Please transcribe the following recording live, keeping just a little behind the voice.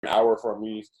an hour from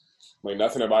me. Like,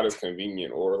 nothing about it is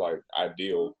convenient or like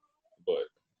ideal, but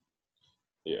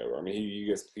yeah, I mean, he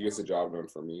gets the job done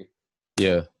for me.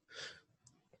 Yeah.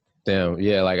 Damn.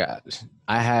 Yeah. Like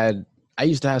I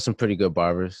used to have some pretty good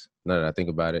barbers. Now that I think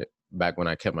about it, back when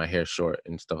I kept my hair short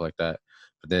and stuff like that.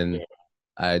 But then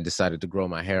I decided to grow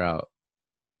my hair out.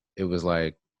 It was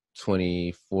like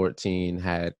 2014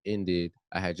 had ended.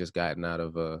 I had just gotten out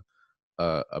of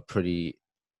a pretty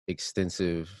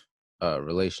extensive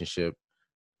relationship.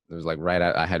 It was like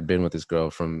I had been with this girl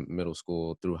from middle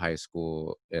school through high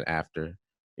school and after.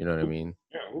 You know what I mean?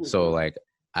 Yeah, So like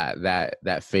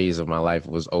that phase of my life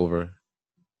was over,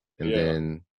 and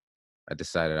then I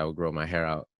decided I would grow my hair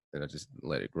out, and I just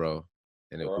let it grow,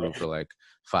 and it grew for like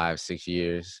 5-6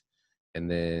 years,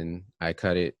 and then I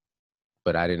cut it,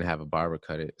 but I didn't have a barber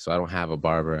cut it, so I don't have a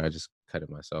barber. I just cut it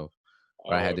myself,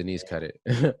 or I had Denise cut it.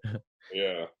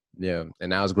 Yeah. Yeah, and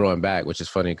now it's growing back, which is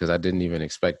funny because I didn't even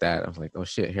expect that. I was like, "Oh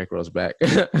shit, hair grows back."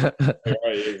 Right,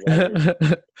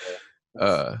 exactly.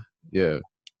 Yeah.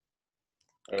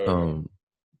 Yeah.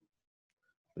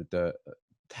 But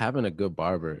having a good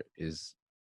barber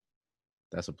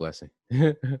that's a blessing.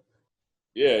 Yeah,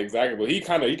 exactly. But he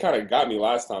kind of got me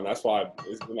last time. That's why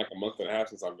it's been like a month and a half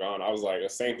since I've gone. I was like the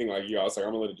same thing like you. I was like,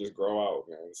 I'm gonna let it just grow out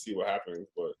and see what happens.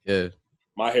 But yeah,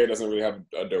 my hair doesn't really have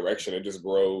a direction. It just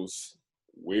grows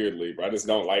weirdly. But I just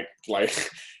don't like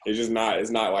it's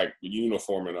not like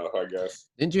uniform enough, I guess.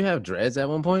 Didn't you have dreads at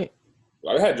one point?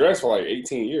 I had dreads for like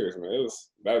 18 years, man. It was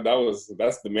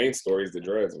that's the main story is the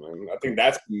dreads, man. I think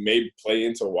that's may play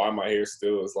into why my hair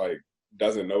still is like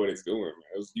doesn't know what it's doing,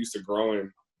 man. It was used to growing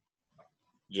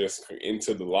just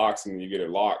into the locks and you get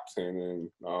it locked, and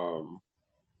then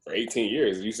for 18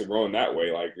 years it used to growing that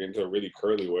way, like into a really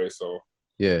curly way. So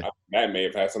yeah, that may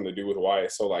have had something to do with why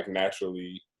it's so like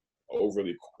naturally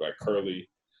overly like curly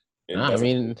and I doesn't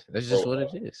mean that's just what it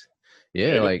is.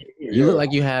 Yeah, yeah, like you look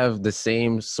like you have the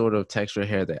same sort of texture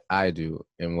hair that I do,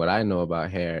 and what I know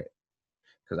about hair,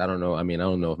 because I don't know. I mean, I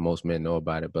don't know if most men know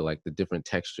about it, but like the different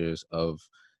textures of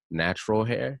natural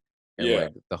hair and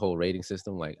like the whole rating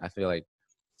system. Like I feel like,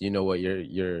 do you know what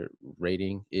your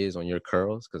rating is on your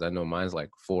curls? Because I know mine's like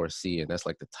 4C, and that's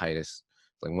like the tightest,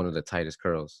 like one of the tightest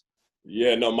curls.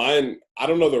 Yeah, no, mine, I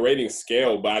don't know the rating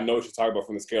scale, but I know what you're talking about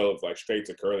from the scale of like straight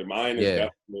to curly. Mine is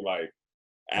definitely like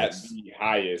at the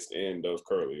highest end of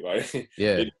curly. Like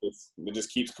it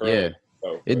just keeps curling.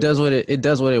 Yeah. It does what it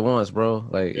does what it wants, bro.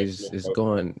 Like it's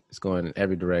going in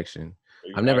every direction.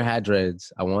 Exactly. I've never had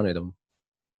dreads. I wanted them,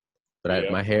 but Yeah.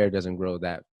 my hair doesn't grow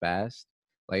that fast.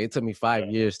 Like it took me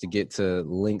 5 years to get to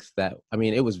length that. I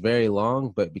mean, it was very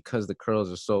long, but because the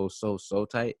curls are so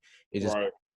tight, it just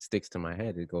sticks to my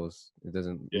head. It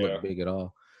doesn't look big at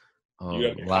all.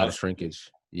 A lot of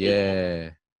shrinkage.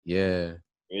 Yeah.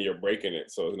 And you're breaking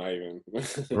it, so it's not even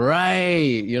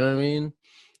right. You know what I mean?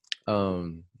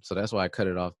 So that's why I cut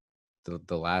it off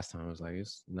the last time. I was like,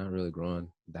 it's not really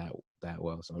growing that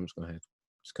well, so I'm just gonna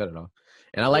just cut it off.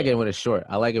 And I like it when it's short.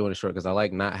 I like it when it's short because I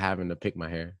like not having to pick my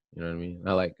hair. You know what I mean?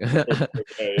 I like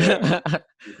exactly.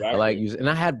 I like using, and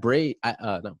I had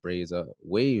not braids,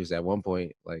 waves at one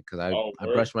point, like because I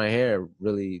brushed my hair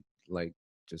really like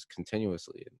just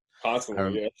continuously.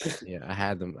 Constantly, I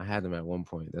had them at one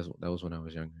point. That was when I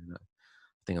was younger. I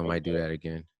think I might do that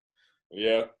again.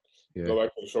 Yeah. Go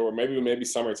back to the shore. Maybe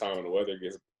summertime when the weather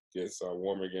gets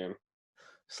warm again.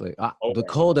 It's like the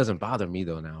cold doesn't bother me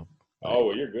though now. Like,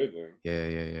 well, you're good then.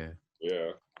 Yeah.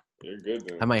 You're good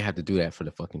then. I might have to do that for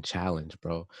the fucking challenge,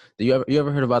 bro. You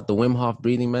ever heard about the Wim Hof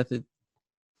breathing method?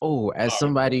 Oh, as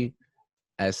somebody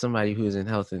who's in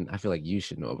health, and I feel like you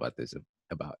should know about this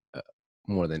about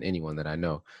more than anyone that I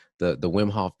know. The Wim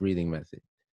Hof breathing method.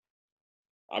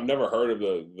 I've never heard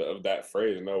of that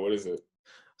phrase. No, what is it?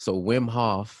 So Wim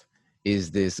Hof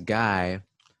is this guy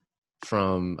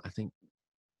from I think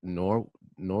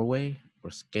Norway or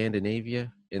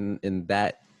Scandinavia in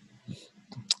that.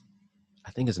 I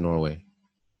think it's Norway.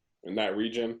 In that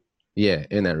region? Yeah,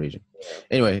 in that region. Yeah.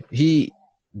 Anyway, he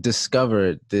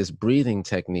discovered this breathing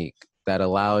technique that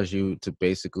allows you to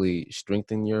basically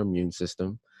strengthen your immune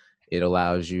system. It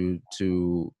allows you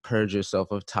to purge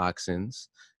yourself of toxins.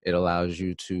 It allows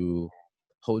you to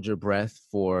hold your breath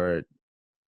for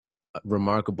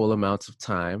remarkable amounts of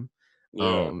time.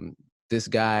 Yeah. This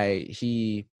guy,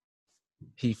 he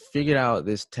figured out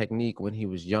this technique when he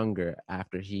was younger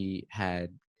after he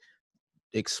had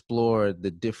explored the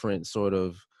different sort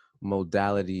of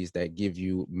modalities that give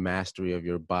you mastery of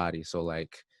your body. So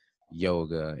like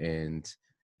yoga and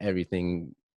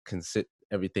everything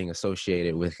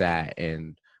associated with that,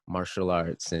 and martial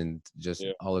arts and just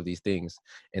all of these things.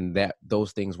 And that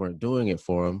those things weren't doing it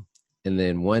for him. And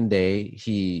then one day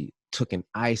he took an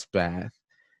ice bath,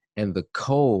 and the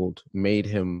cold made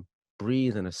him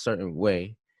breathe in a certain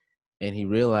way. And he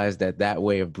realized that that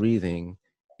way of breathing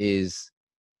is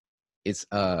it's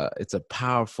a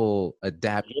powerful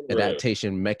Yeah.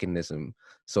 adaptation mechanism.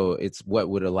 So it's what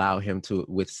would allow him to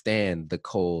withstand the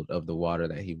cold of the water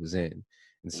that he was in.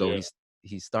 And so Yeah.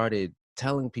 he started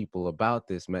telling people about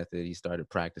this method. He started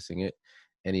practicing it,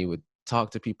 and he would talk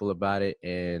to people about it.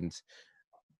 And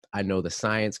I know the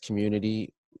science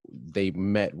community, they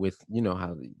met with, you know,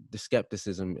 how the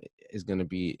skepticism is going to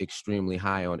be extremely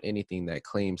high on anything that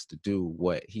claims to do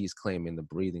what he's claiming the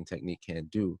breathing technique can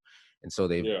do. And so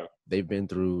Yeah. they've been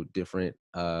through different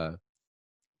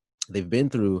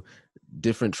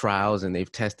trials, and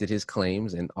they've tested his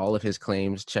claims, and all of his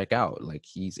claims check out. Like,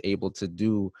 he's able to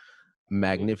do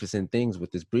magnificent things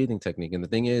with this breathing technique. And the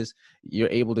thing is, you're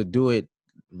able to do it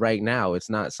right now. It's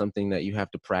not something that you have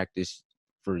to practice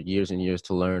for years and years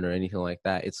to learn or anything like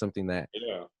that. It's something that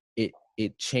Yeah.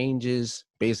 it changes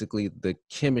basically the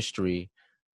chemistry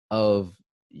of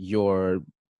your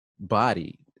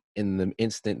body in the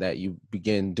instant that you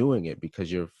begin doing it,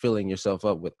 because you're filling yourself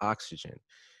up with oxygen.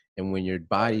 And when your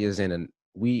body is in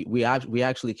we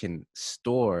actually can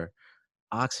store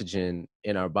oxygen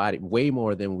in our body way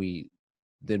more than we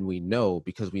know,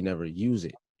 because we never use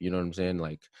it. You know what I'm saying?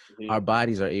 Like, Mhm. our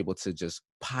bodies are able to just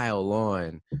pile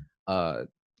on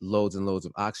loads and loads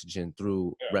of oxygen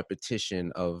through Yeah.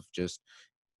 repetition of just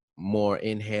more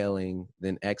inhaling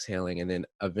than exhaling, and then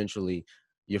eventually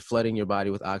you're flooding your body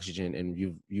with oxygen, and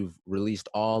you've released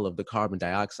all of the carbon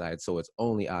dioxide, so it's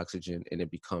only oxygen, and it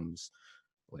becomes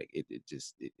like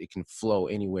it can flow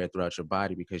anywhere throughout your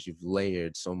body, because you've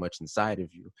layered so much inside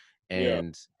of you. Yeah.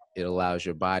 And it allows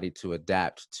your body to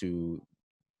adapt to,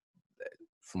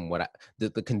 from what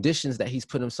the conditions that he's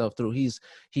put himself through. He's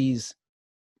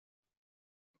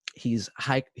he's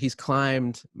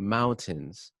climbed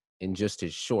mountains in just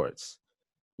his shorts,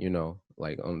 you know,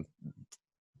 like, on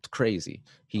crazy.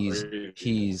 Crazy.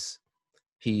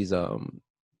 He's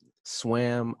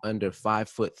swam under 5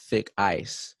 foot thick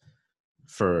ice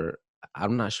for,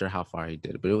 I'm not sure how far he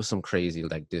did it, but it was some crazy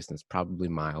like distance, probably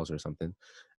miles or something.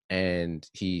 And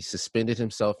he suspended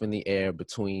himself in the air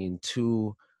between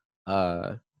two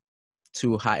hot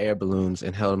air balloons,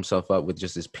 and held himself up with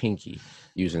just his pinky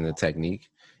using the technique.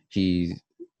 He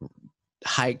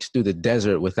hiked through the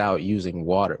desert without using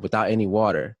water, without any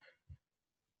water,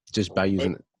 just by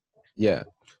using, yeah.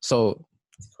 So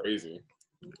It's crazy.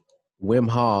 Wim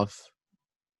Hof,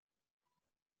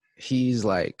 he's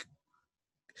like,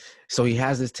 so he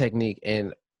has this technique.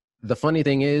 And the funny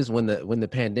thing is, when the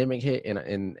pandemic hit,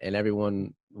 and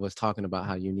everyone was talking about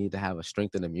how you need to have a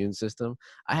strengthened immune system,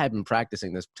 I had been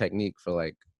practicing this technique for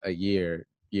like a year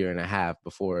and a half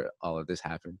before all of this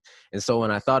happened. And so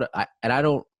when I thought, I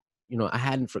don't, you know, I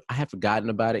had forgotten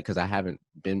about it, because I haven't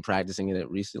been practicing it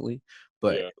recently.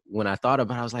 But Yeah. when I thought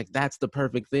about it, I was like, that's the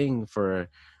perfect thing for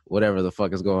whatever the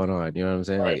fuck is going on. You know what I'm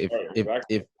saying? Right. Like, Right.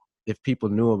 Exactly. if people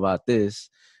knew about this,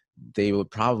 they would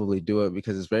probably do it,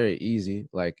 because it's very easy.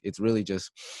 Like, it's really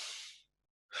just,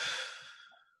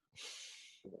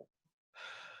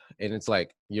 and it's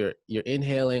like you're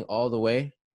inhaling all the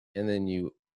way, and then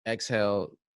you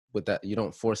exhale with that. You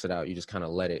don't force it out. You just kind of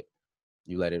let it,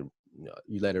 you let it,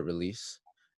 you let it release.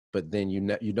 But then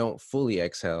you don't fully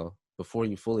exhale. Before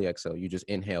you fully exhale, you just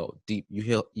inhale deep.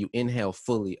 You inhale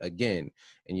fully again,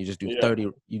 and you just do Yeah.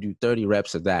 30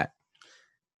 reps of that.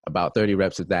 About 30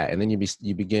 reps of that, and then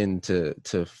you begin to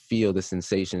feel the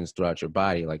sensations throughout your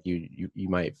body. Like, you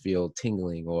might feel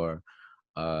tingling, or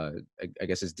I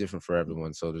guess it's different for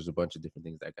everyone, so there's a bunch of different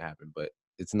things that could happen, but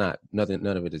it's not nothing,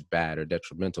 none of it is bad or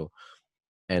detrimental.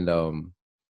 And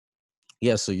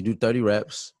yeah, so you do 30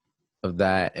 reps of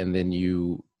that, and then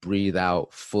you breathe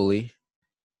out fully,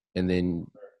 and then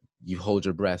you hold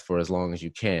your breath for as long as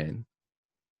you can.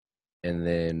 And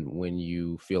then when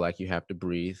you feel like you have to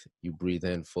breathe, you breathe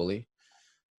in fully.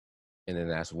 And then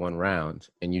that's one round.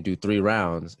 And you do 3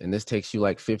 rounds. And this takes you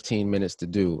like 15 minutes to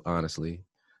do, honestly.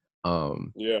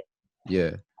 Yeah.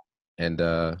 Yeah. And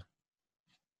I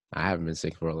haven't been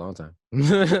sick for a long time. For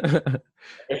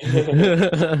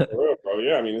real, bro.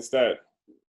 Yeah. I mean, it's that.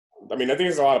 I mean, I think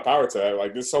there's a lot of power to that.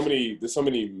 Like, there's so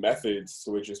many methods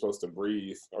to which you're supposed to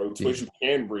breathe, or to Yeah. which you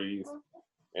can breathe,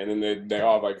 and then they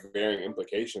all have like varying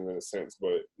implications in a sense.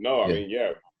 But no, I Yeah. mean,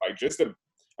 yeah, like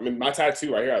I mean, my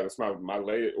tattoo right here, that's my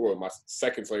latest, or my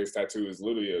second latest tattoo, is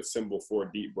literally a symbol for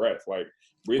deep breath. Like,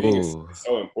 breathing is Ooh.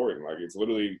 so important. Like, it's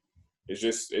literally,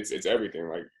 it's everything.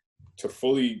 Like, to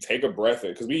fully take a breath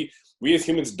in, because we as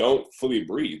humans don't fully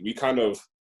breathe. We kind of,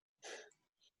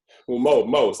 well,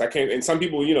 most I can't, and some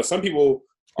people, some people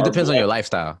It are depends on your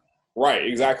blessed. lifestyle. Right,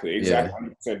 exactly. Yeah.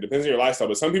 100%. Depends on your lifestyle,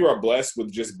 but some people are blessed with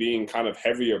just being kind of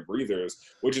heavier breathers,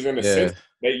 which is in a Yeah. sense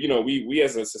that we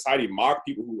as a society mock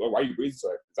people who, why you breathe so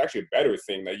hard. It's actually a better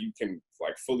thing that you can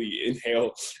like fully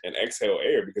inhale and exhale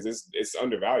air because it's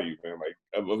undervalued, man.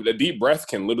 Like a deep breath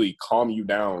can literally calm you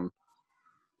down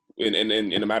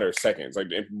in a matter of seconds. Like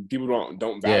if people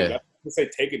don't value that. People say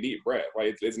take a deep breath.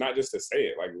 Like it's not just to say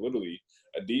it. Like literally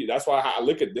a deep. That's why I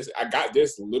look at this. I got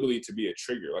this literally to be a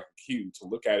trigger, like a cue to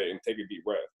look at it and take a deep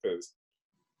breath because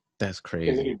That's it can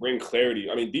crazy. literally bring clarity.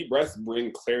 I mean, deep breaths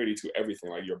bring clarity to everything,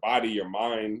 like your body, your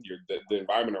mind, the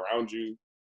environment around you.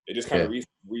 It just kind of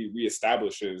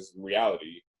reestablishes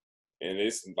reality, and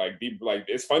it's like deep. Like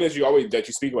it's funny that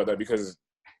you speak about that because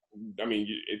I mean,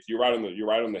 you're right on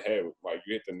the head. Like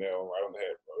you hit the nail right on the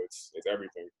head, bro. It's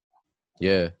everything.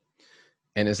 Yeah,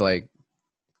 and it's like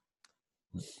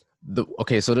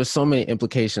so there's so many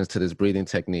implications to this breathing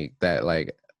technique that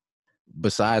like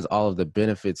besides all of the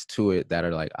benefits to it that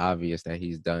are like obvious that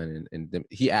he's done and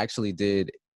he actually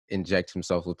did inject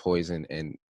himself with poison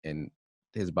and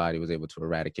his body was able to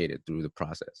eradicate it through the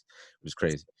process, which is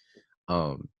crazy.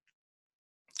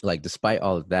 Like despite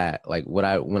all of that, like when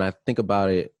I think about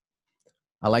it,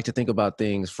 I like to think about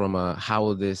things from how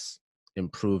will this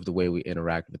improve the way we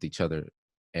interact with each other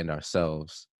and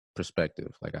ourselves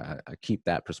perspective. Like I keep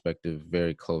that perspective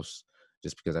very close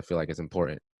just because I feel like it's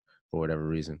important for whatever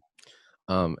reason.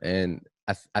 And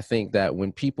I think that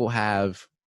when people have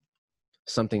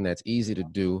something that's easy to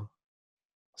do,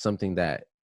 something that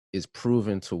is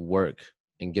proven to work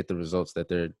and get the results that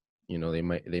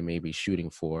they may be shooting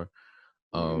for,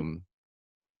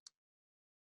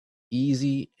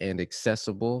 easy and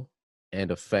accessible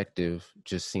and effective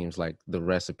just seems like the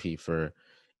recipe for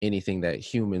anything that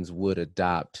humans would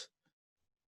adopt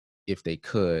if they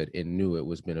could and knew it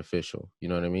was beneficial. You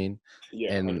know what I mean?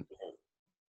 Yeah. And 100%.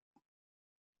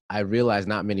 I realize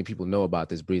not many people know about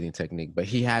this breathing technique, but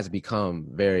he has become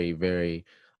very, very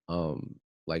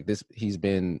like this. He's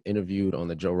been interviewed on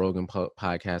the Joe Rogan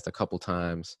podcast a couple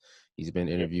times. He's been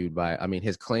interviewed by, I mean,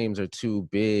 his claims are too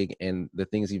big, and the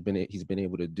things he's been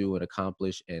able to do and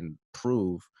accomplish and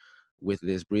prove with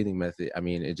this breathing method. I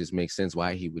mean, it just makes sense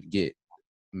why he would get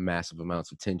massive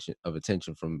amounts of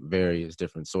attention from various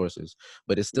different sources,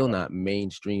 but it's still not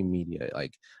mainstream media.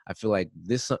 Like I feel like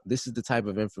this is the type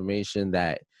of information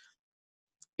that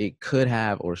it could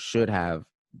have or should have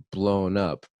blown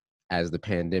up as the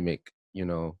pandemic,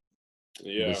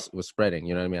 was spreading.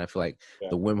 You know what I mean? I feel like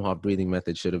the Wim Hof breathing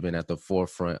method should have been at the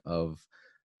forefront of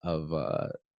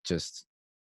just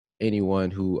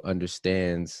anyone who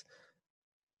understands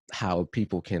how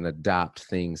people can adopt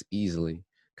things easily,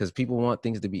 because people want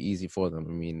things to be easy for them.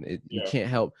 I mean, you can't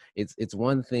help. It's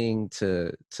one thing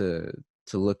to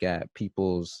look at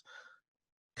people's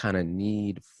kind of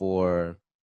need for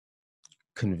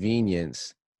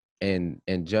convenience and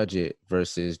judge it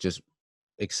versus just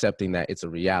accepting that it's a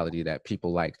reality that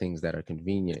people like things that are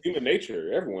convenient. It's human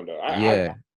nature. Everyone does. I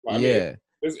mean,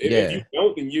 if you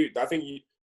don't, then I think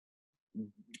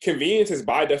convenience is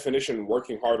by definition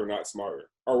working harder, not smarter,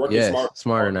 or working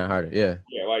smarter, not harder. Yeah,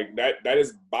 like that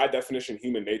is by definition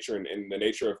human nature and the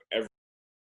nature of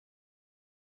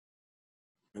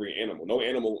every animal. No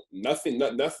animal, nothing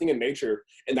in nature,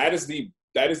 and that is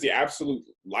the absolute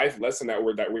life lesson that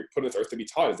we're put on this earth to be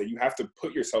taught, is that you have to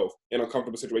put yourself in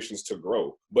uncomfortable situations to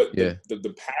grow. But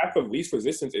the path of least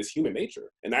resistance is human nature,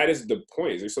 and that is the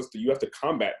point. You have to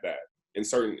combat that in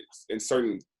certain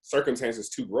circumstances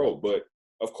to grow. But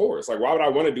of course, like, why would I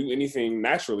want to do anything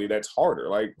naturally that's harder?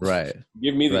 Like,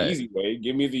 give me the easy way,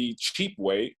 give me the cheap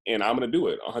way, and I'm gonna do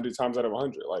it 100 times out of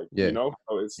 100. Like,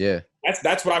 so it's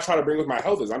that's what I try to bring with my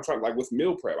health. Is I'm trying, like with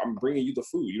meal prep, I'm bringing you the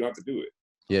food. You don't have to do it.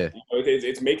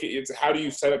 It's how do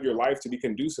you set up your life to be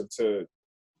conducive to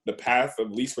the path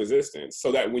of least resistance,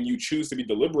 so that when you choose to be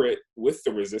deliberate with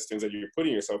the resistance that you're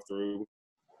putting yourself through,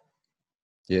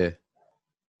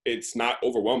 it's not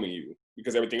overwhelming you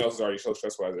because everything else is already so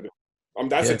stressful as it is.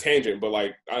 That's a tangent, but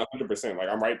like 100%, like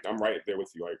I'm right there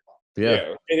with you. Like,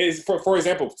 and it's for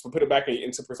example, to put it back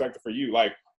into perspective for you,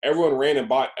 like everyone ran and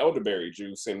bought elderberry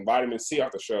juice and vitamin C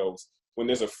off the shelves when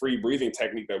there's a free breathing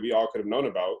technique that we all could have known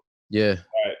about.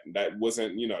 That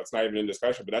wasn't, it's not even in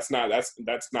discussion, but that's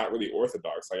not really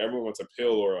orthodox. Like everyone wants a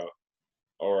pill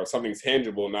or something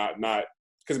tangible, not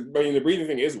because I mean the breathing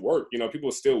thing is work.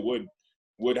 People still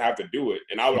would have to do it,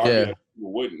 and I would argue that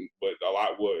people wouldn't, but a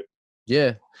lot would.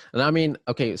 Yeah, and I mean,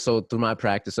 okay, so through my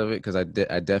practice of it, because I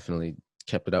definitely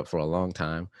kept it up for a long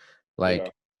time,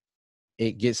 like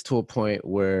it gets to a point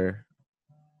where,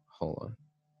 hold on,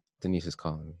 Denise is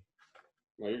calling me.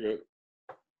 No, you're good.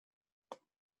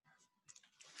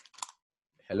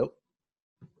 Hello.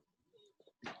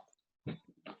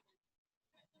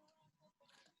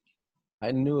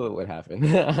 I knew it would happen.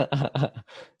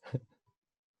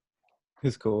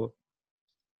 It's cool.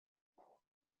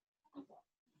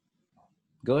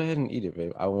 Go ahead and eat it,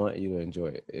 babe. I want you to enjoy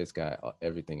it. It's got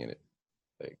everything in it.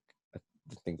 Like, I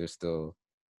think there's still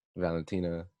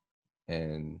Valentina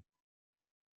and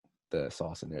the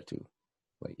sauce in there too.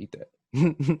 Like, eat that.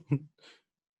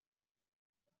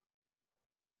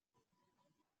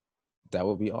 That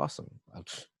would be awesome.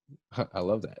 I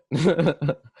love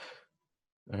that.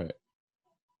 All right.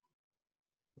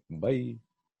 Bye.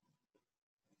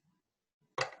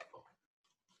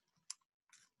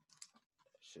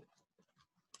 Shit.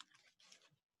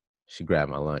 She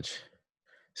grabbed my lunch.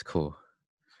 It's cool.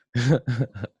 Can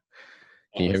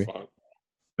you hear me? Fine.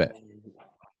 Bet.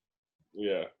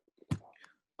 Yeah.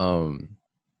 The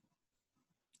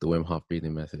Wim Hof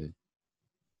breathing method.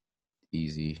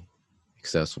 Easy,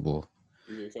 accessible.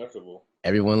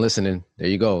 Everyone listening, there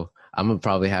you go. I'm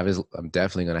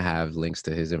definitely gonna have links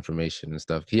to his information and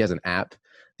stuff. He has an app.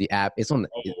 The app, it's on the.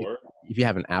 If you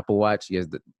have an Apple Watch,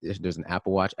 there's an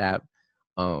Apple Watch app.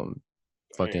 Well,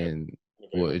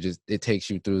 it takes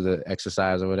you through the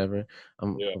exercise or whatever.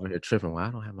 I'm over here tripping. Well,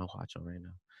 I don't have my watch on right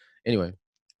now. Anyway,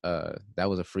 that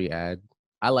was a free ad.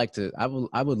 I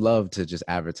would love to just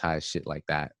advertise shit like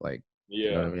that. Like,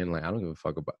 you know what I mean? Like, I don't give a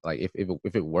fuck about, like,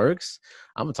 if it works,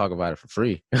 I'm gonna talk about it for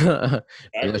free.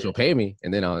 Unless you'll pay me,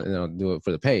 and then I'll do it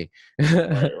for the pay.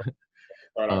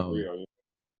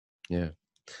 Yeah,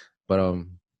 but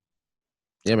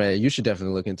yeah, man, you should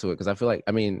definitely look into it, because I feel like,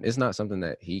 I mean, it's not something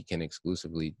that he can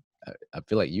exclusively. I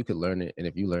feel like you could learn it, and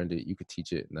if you learned it, you could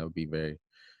teach it, and that would be very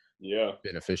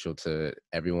beneficial to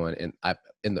everyone,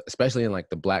 and especially in like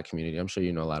the Black community. I'm sure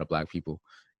you know a lot of Black people,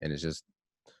 and it's just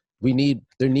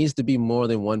there needs to be more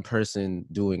than one person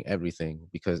doing everything,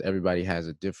 because everybody has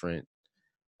a different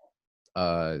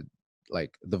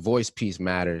like, the voice piece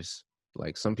matters.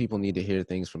 Like, some people need to hear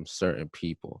things from certain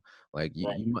people. Like,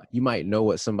 you might know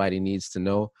what somebody needs to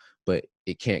know, but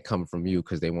it can't come from you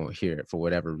because they won't hear it for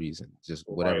whatever reason, just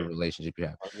whatever relationship you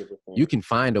have. 100%. You can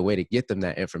find a way to get them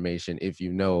that information if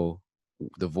you know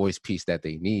the voice piece that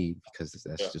they need, because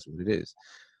that's just what it is.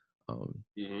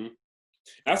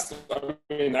 That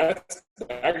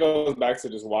goes back to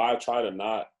just why I try to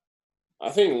not. I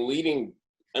think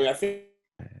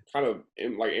kind of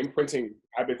imprinting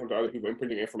habits onto other people,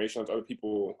 imprinting information onto other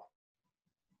people,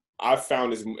 I've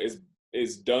found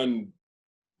is done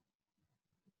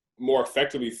more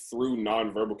effectively through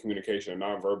nonverbal communication,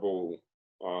 nonverbal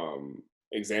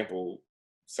example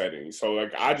setting. So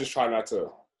like, I just try not to,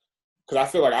 because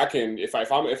I feel like I can, if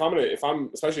I'm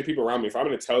especially people around me, if I'm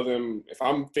gonna tell them, if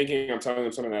I'm thinking I'm telling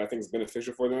them something that I think is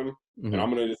beneficial for them, and I'm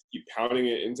gonna just keep pounding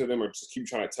it into them, or just keep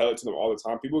trying to tell it to them all the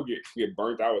time, people get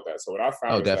burnt out with that. So what I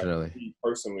found is definitely. that me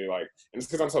personally, like, and it's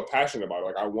because I'm so passionate about it.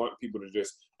 Like, I want people to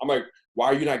I'm like, why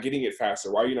are you not getting it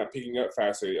faster? Why are you not picking up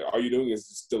faster? All you're doing is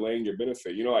just delaying your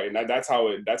benefit. You know, like, and that's how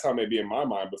it may be in my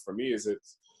mind. But for me, it's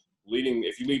leading.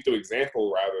 If you lead through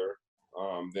example rather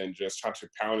than just trying to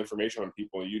pound information on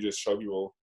people, and you just show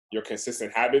people your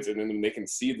consistent habits, and then they can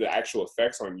see the actual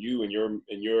effects on you and your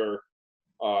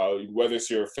whether it's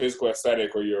your physical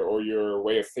aesthetic or your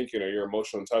way of thinking or your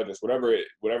emotional intelligence, whatever it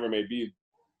may be,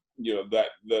 you know, that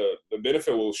the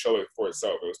benefit will show it for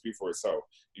itself. It will speak for itself.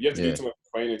 If you have to do too much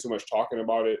complaining, too much talking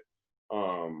about it,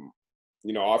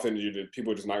 you know, often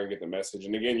people are just not gonna get the message.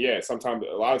 And again, a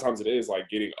lot of times it is like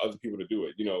getting other people to do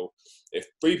it. You know, if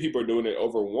 3 people are doing it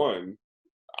over 1,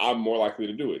 I'm more likely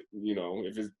to do it. You know,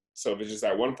 if it's just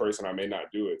that one person, I may not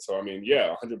do it. So I mean,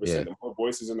 100%. The more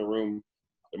voices in the room,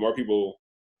 the more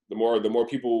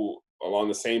people along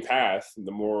the same path,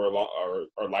 the more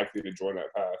are likely to join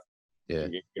that path.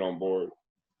 And get on board.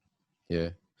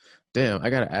 Yeah. Damn, I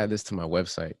gotta add this to my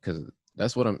website, because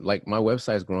that's what I'm like. My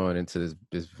website's growing into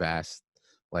this vast,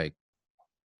 like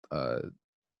a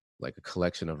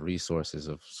collection of resources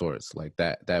of sorts. Like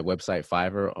that website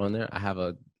Fiverr, on there, I have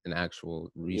an actual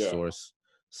resource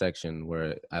section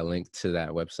where I link to that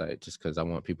website, just because I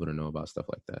want people to know about stuff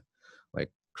like that. Like,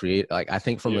 I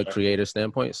think from a creator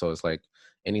standpoint, so it's like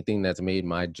anything that's made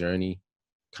my journey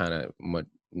kind of much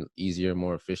easier,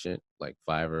 more efficient, like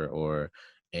Fiverr or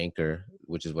Anchor,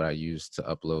 which is what I use to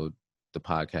upload the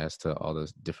podcast to all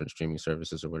those different streaming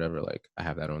services or whatever. Like, I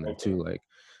have that on there too. Like,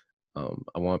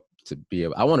 I want to be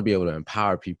able to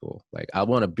empower people. Like, I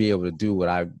want to be able to do what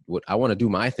I want to do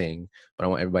my thing, but I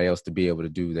want everybody else to be able to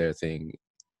do their thing,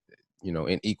 you know,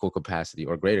 in equal capacity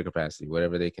or greater capacity,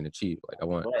 whatever they can achieve. Like,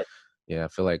 I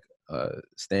feel like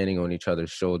standing on each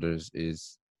other's shoulders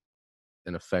is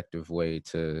an effective way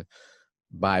to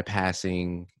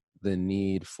bypassing the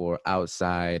need for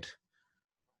outside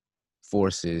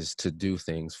forces to do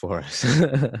things for us.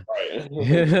 Right.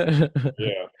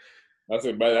 Yeah. That's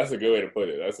a good way to put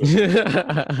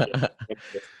it.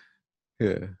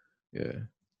 Yeah. Yeah.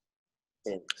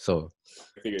 So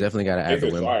definitely got to add Take the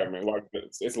a women. try, man. Like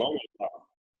it's lonely.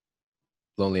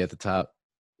 Lonely at the top.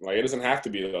 Like it doesn't have to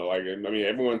be though. Like I mean,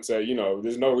 everyone said,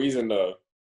 there's no reason to.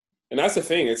 And that's the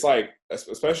thing. It's like,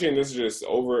 especially in this just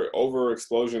over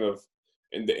explosion of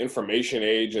in the information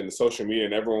age and the social media,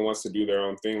 and everyone wants to do their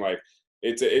own thing. Like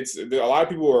it's a lot of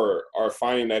people are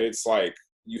finding that it's like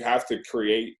you have to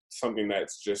create something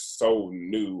that's just so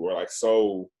new or like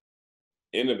so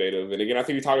innovative. And again, I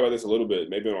think we talked about this a little bit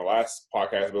maybe on our last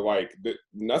podcast, but like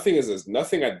nothing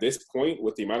at this point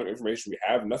with the amount of information we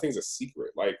have. Nothing's a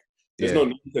secret. Like there's no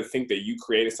need to think that you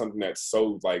created something that's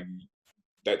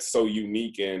so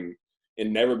unique and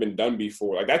never been done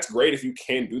before. Like that's great if you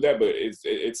can do that, but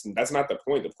it's that's not the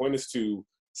point. The point is to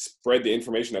spread the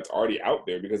information that's already out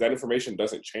there, because that information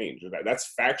doesn't change.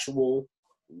 That's factual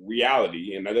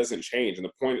reality, and that doesn't change. And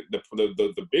the point,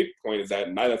 the big point is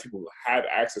that not enough people have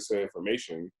access to that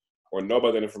information, or know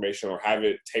about that information, or have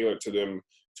it tailored to them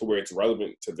to where it's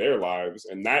relevant to their lives.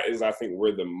 And that is, I think,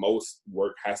 where the most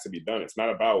work has to be done. It's not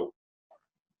about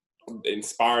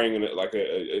inspiring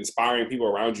people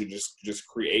around you. Just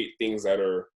create things that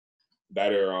are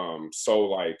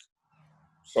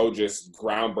so just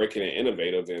groundbreaking and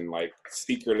innovative and like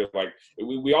secretive. Like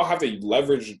we all have to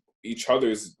leverage each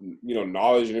other's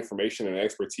knowledge and information and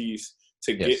expertise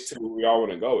to get to where we all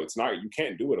want to go. It's not, you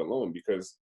can't do it alone,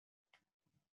 because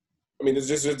I mean, there's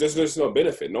just no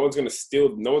benefit. No one's gonna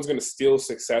steal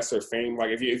success or fame.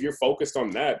 Like if you're focused on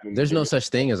that, then there's no such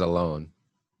thing as alone.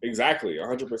 Exactly,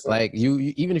 100%. Like you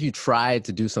even if you tried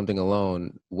to do something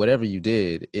alone, whatever you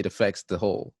did, it affects the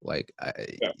whole. Like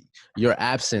your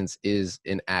absence is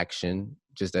an action,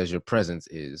 just as your presence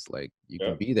is. Like you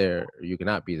can be there or you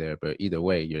cannot be there, but either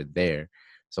way, you're there.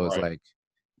 So it's like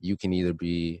you can either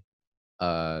be,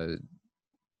 I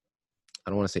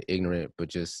don't want to say ignorant, but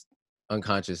just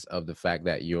unconscious of the fact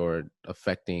that you're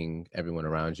affecting everyone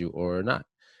around you or not.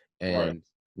 And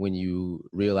when you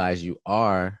realize you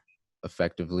are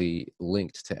effectively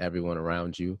linked to everyone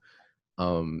around you,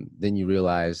 then you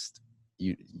realize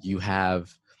you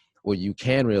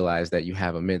can realize that you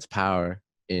have immense power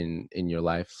in your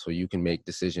life, so you can make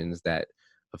decisions that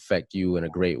affect you in a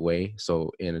great way,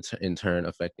 so in turn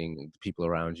affecting the people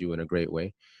around you in a great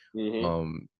way.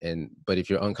 But if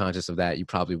you're unconscious of that, you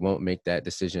probably won't make that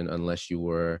decision unless you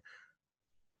were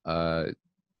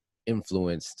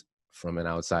influenced from an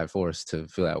outside force to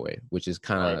feel that way, which is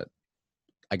kind of,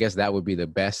 I guess that would be the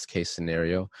best case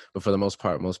scenario. But for the most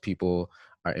part, most people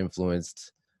are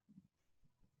influenced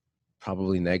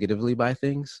probably negatively by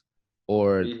things,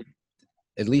 or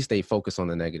at least they focus on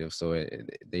the negative. So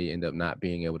they end up not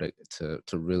being able to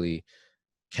really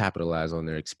capitalize on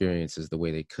their experiences the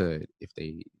way they could if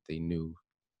they knew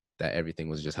that everything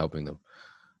was just helping them.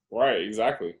 Right,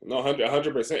 exactly. No,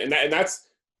 100%. And that's,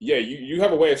 you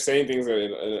have a way of saying things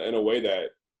in a way that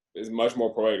is much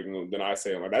more poetic than I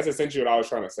say. Like that's essentially what I was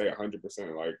trying to say.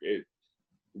 100%. Like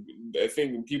I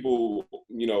think people,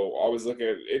 always look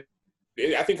at it.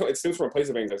 I think it stems from a place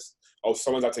of anger. Oh,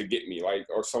 someone's out to get me, like,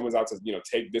 or someone's out to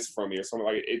take this from me, or something.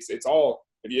 Like it's all.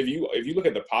 If you look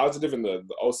at the positive and the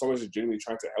someone's just genuinely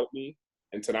trying to help me,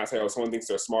 and to not say, oh, someone thinks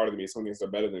they're smarter than me, someone thinks they're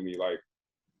better than me, like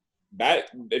that.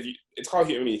 It's called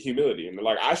humility, and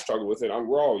like I struggle with it.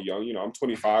 We're all young, I'm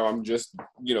 25. I'm just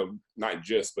not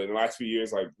just, but in the last few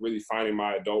years, like really finding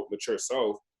my adult, mature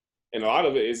self, and a lot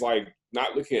of it is like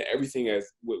not looking at everything as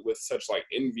with such like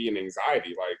envy and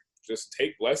anxiety. Like just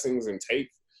take blessings and take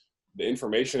the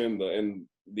information and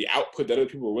the output that other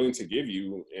people are willing to give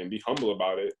you, and be humble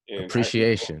about it, and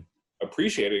appreciate it.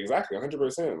 Exactly,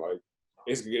 100%. Like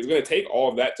it's going to take all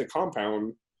of that to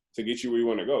compound to get you where you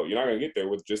want to go. You're not going to get there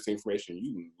with just the information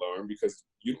you learn, because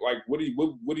you like what do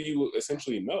you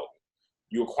essentially know?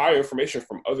 You acquire information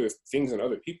from other things and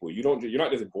other people. You're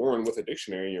not just born with a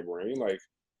dictionary in your brain. Like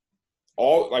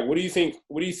what do you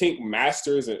think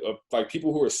masters of like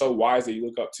people who are so wise that you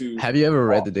look up to? Have you ever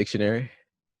read the dictionary?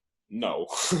 No.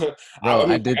 Bro,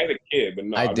 I did. As a kid, but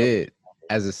no. I did.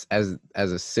 As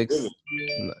a sixth,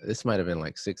 this might have been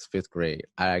like fifth grade.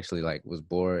 I actually like was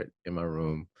bored in my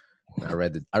room. I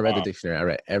read the dictionary. I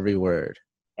read every word.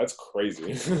 That's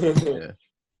crazy. Yeah.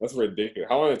 That's ridiculous.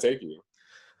 How long did it take you?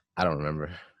 I don't remember.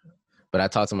 But I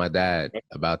talked to my dad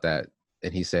about that,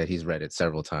 and he said he's read it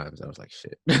several times. I was like,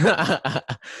 shit.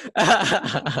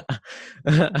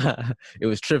 It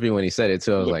was trippy when he said it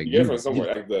too. I was like, from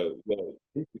somewhere. Like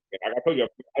I told you,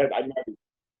 I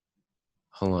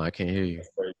hold on, I can't hear you. That's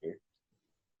crazy.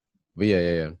 But yeah.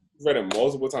 You've read it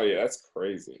multiple times. Yeah, that's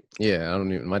crazy. Yeah, I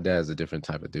don't even. My dad's a different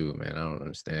type of dude, man. I don't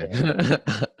understand. Yeah.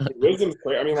 Wisdom's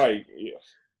crazy. I mean, like,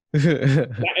 yeah.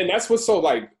 And that's what's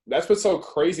so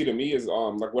crazy to me is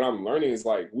like what I'm learning is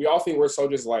like we all think we're so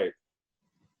just like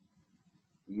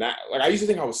not like I used to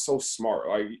think I was so smart.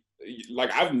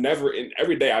 Like I've never in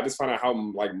every day I just find out how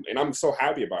like and I'm so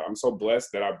happy about it. I'm so blessed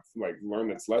that I've like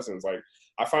learned its lessons. Like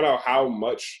I find out how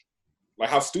much like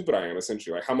how stupid I am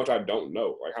essentially, like how much I don't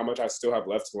know, like how much I still have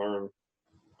left to learn.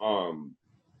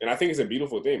 And I think it's a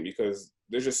beautiful thing because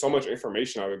there's just so much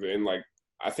information out of it. And like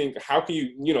I think how can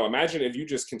you imagine if you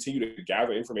just continue to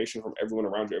gather information from everyone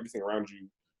around you, everything around you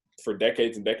for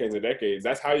decades and decades and decades.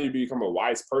 That's how you become a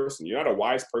wise person. You're not a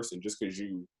wise person just because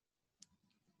you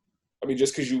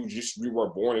were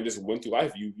born and just went through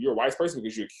life. You're a wise person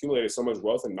because you accumulated so much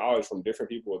wealth and knowledge from different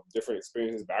people with different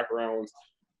experiences, backgrounds.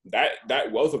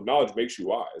 That wealth of knowledge makes you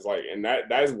wise. Like, and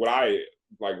that is what I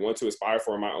like want to aspire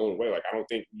for in my own way. Like, I don't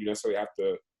think you necessarily have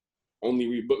to only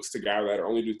read books to gather that or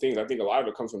only do things. I think a lot of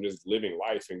it comes from just living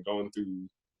life and going through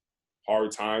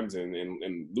hard times and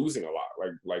losing a lot.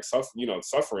 Like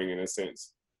suffering in a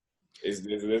sense is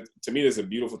to me, there's a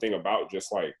beautiful thing about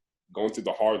just like going through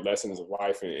the hard lessons of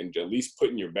life and at least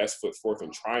putting your best foot forth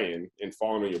and trying and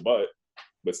falling on your butt,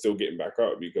 but still getting back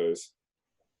up, because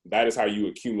that is how you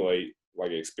accumulate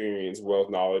like experience, wealth,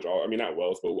 knowledge. Not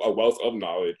wealth, but a wealth of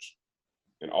knowledge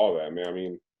and all that, man. I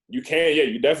mean, you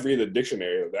definitely read the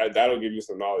dictionary. That'll give you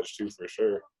some knowledge too, for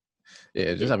sure.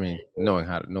 Yeah, just knowing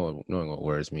what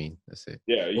words mean. That's it.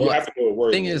 Yeah, you have to know what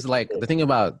words. The thing is, like, the thing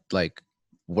about like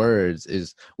words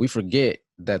is we forget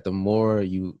that the more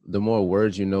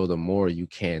words you know, the more you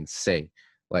can say.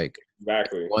 Like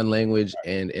exactly one language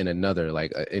and in another,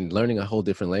 like and learning a whole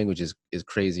different language is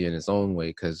crazy in its own way,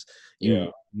 because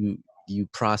you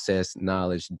process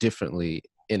knowledge differently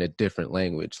in a different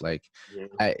language. Like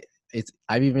I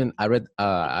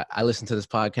listened to this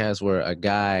podcast where a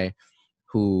guy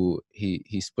who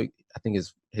he spoke, I think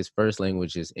his first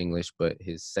language is English, but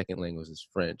his second language is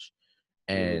French,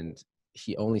 and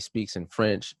he only speaks in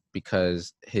French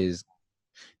because his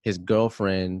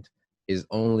girlfriend is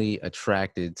only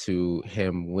attracted to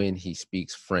him when he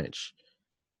speaks French.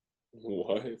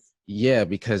 What? Yeah,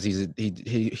 because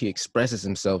he expresses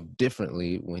himself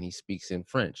differently when he speaks in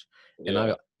French.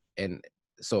 Yeah. And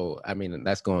so I mean,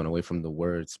 that's going away from the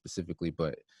word specifically,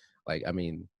 but like, I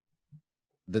mean,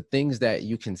 the things that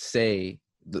you can say,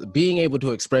 being able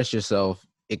to express yourself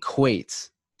equates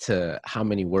to how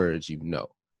many words you know.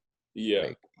 Yeah.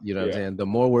 Like, you know what I'm saying? The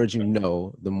more words you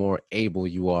know, the more able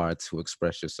you are to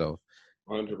express yourself.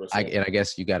 100%. And I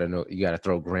guess you got to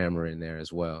throw grammar in there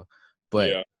as well. But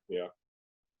yeah.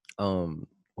 What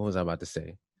was I about to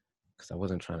say? Because I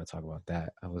wasn't trying to talk about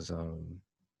that. I was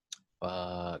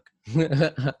fuck.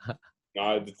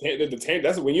 The tape.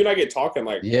 That's when you and I get talking.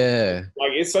 Like, yeah,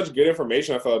 like it's such good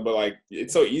information. I feel like, but like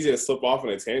it's so easy to slip off on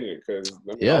a tangent because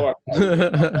yeah,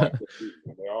 because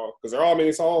they're all. I mean,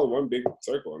 it's all one big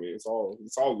circle. I mean, it's all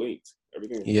linked.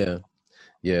 Everything. Yeah.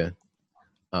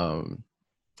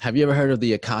 Have you ever heard of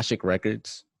the Akashic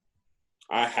Records?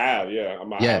 I have. Yeah.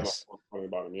 Yes. I have talking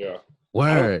about them. Yeah. Word.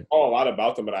 I don't know a lot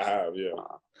about them, but I have. Yeah.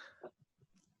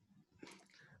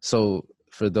 So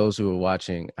for those who are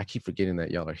watching, I keep forgetting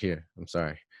that y'all are here. I'm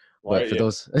sorry. Right,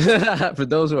 But for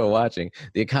those who are watching,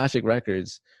 the Akashic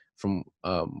Records, from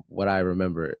what I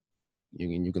remember,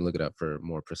 you can look it up for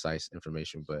more precise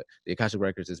information, but the Akashic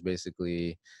Records is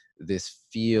basically this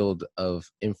field of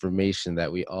information that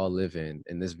we all live in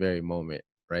this very moment,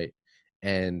 right?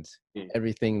 And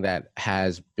everything that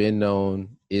has been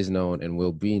known, is known, and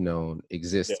will be known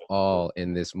exists all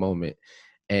in this moment.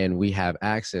 And we have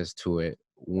access to it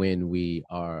when we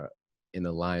are in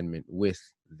alignment with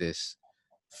this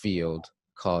field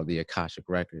called the Akashic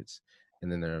Records.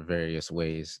 And then there are various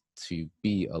ways to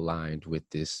be aligned with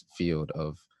this field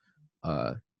of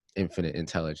infinite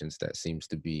intelligence that seems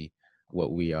to be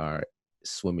what we are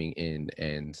swimming in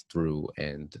and through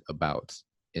and about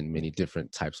in many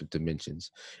different types of dimensions.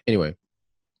 Anyway,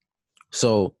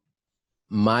 so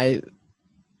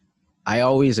I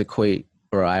always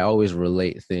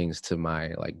relate things to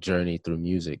my like journey through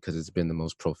music, because it's been the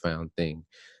most profound thing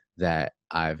that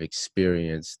I've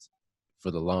experienced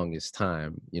for the longest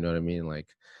time. You know what I mean? Like,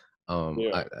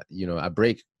 I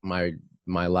break my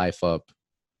life up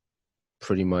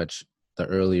pretty much. The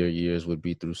earlier years would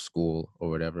be through school or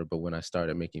whatever, but when I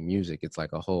started making music, it's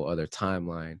like a whole other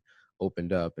timeline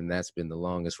opened up, and that's been the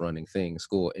longest running thing.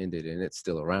 School ended and it's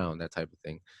still around, that type of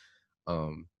thing.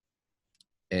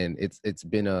 And it's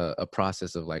been a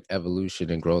process of like evolution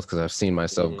and growth, because I've seen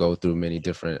myself go through many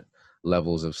different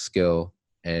levels of skill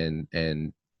and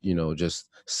just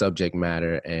subject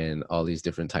matter and all these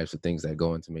different types of things that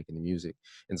go into making the music.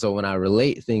 And so when I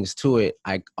relate things to it,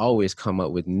 I always come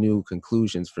up with new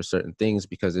conclusions for certain things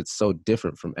because it's so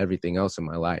different from everything else in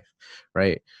my life,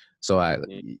 right? So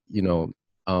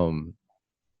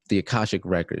the Akashic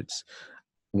Records,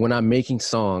 when I'm making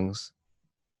songs,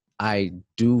 I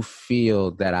do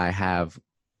feel that I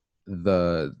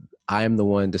am the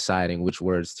one deciding which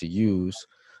words to use,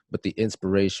 but the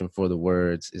inspiration for the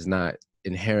words is not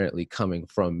inherently coming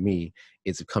from me.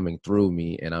 It's coming through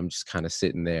me, and I'm just kind of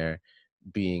sitting there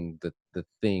being the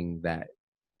thing that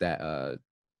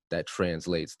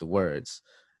translates the words.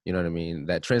 You know what I mean?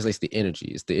 That translates the energy.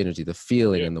 It's the energy, the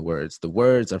feeling in the words. The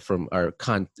words are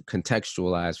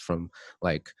contextualized from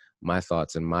like my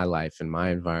thoughts and my life and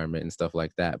my environment and stuff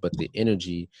like that. But the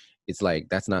energy, it's like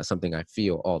that's not something I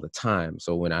feel all the time.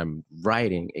 So when I'm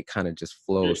writing, it kind of just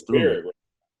flows through me.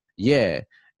 Yeah.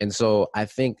 And so I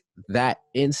think that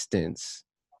instance,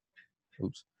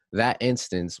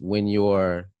 when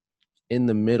you're in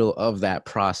the middle of that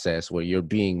process where you're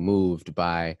being moved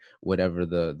by whatever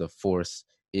the force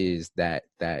is that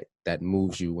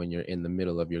moves you when you're in the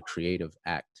middle of your creative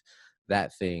act,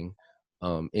 that thing,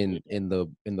 in the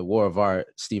War of Art,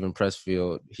 Stephen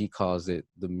Pressfield, he calls it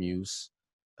the muse,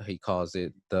 he calls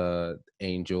it the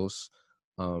angels,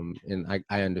 and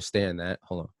I understand that.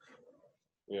 Hold on.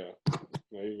 Yeah,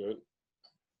 no, you're good.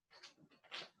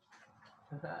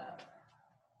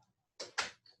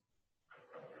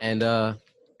 And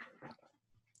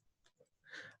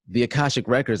the Akashic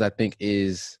Records, I think,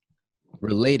 is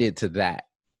related to that,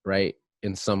 right?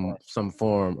 In some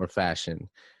form or fashion.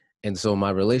 And so my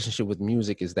relationship with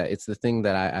music is that it's the thing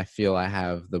that I feel I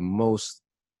have the most,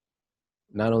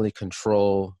 not only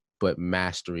control, but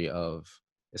mastery of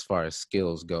as far as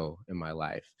skills go in my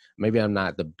life. Maybe I'm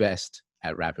not the best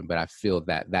at rapping, but I feel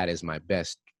that is my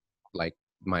best, like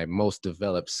my most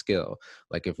developed skill.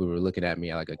 Like if we were looking at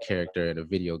me like a character in a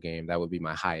video game, that would be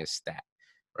my highest stat,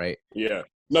 right? Yeah.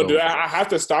 No, dude, I have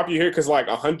to stop you here because like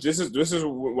 100. This is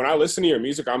when I listen to your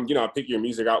music. I pick your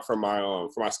music out from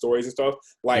my stories and stuff.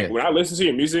 Like when I listen to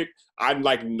your music, I'm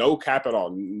like no cap at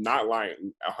all, not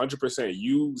lying, 100%.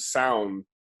 You sound,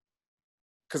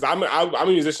 because I'm a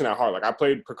musician at heart. Like I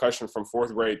played percussion from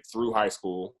 4th grade through high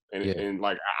school, and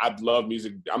like I love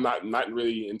music. I'm not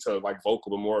really into like vocal,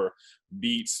 but more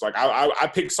beats. Like I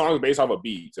pick songs based off of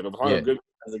beats. If a song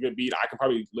has a good beat, I can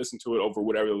probably listen to it over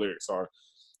whatever the lyrics are.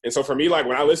 And so for me, like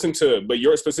when I listen to, but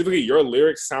your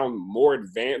lyrics sound more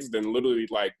advanced than literally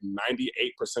like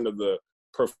 98% of the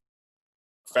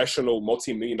professional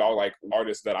multi-million-dollar like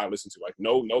artists that I listen to. Like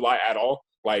no lie at all.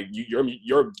 Like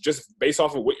you're just based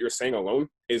off of what you're saying alone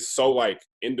is so like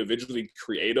individually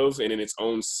creative and in its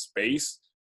own space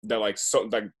that like so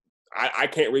like I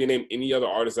can't really name any other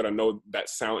artists that I know that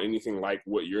sound anything like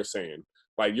what you're saying.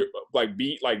 Like you're like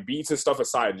beats and stuff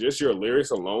aside, just your lyrics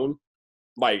alone.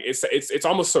 Like it's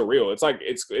almost surreal. It's like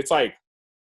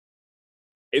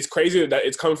it's crazy that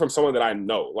it's coming from someone that I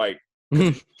know. Like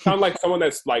you sound like someone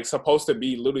that's like supposed to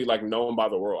be literally like known by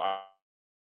the world.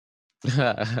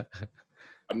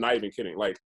 I'm not even kidding.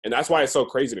 Like, and that's why it's so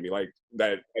crazy to me. Like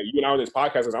that you and I on this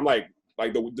podcast, is I'm like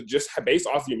the just based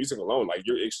off of your music alone, like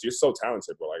you're so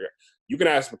talented, bro. Like you can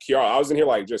ask Kiara. I was in here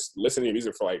like just listening to your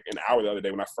music for like an hour the other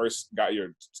day when I first got your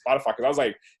Spotify, because I was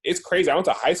like, it's crazy. I went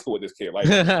to high school with this kid. Like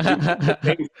the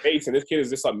same face, and this kid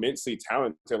is just immensely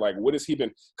talented. Like what has he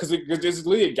been? Because there's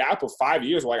literally a gap of 5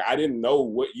 years. Like I didn't know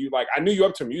what you like. I knew you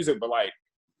up to music, but like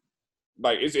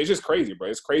it's just crazy, bro.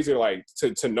 It's crazy like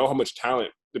to know how much talent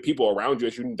the people around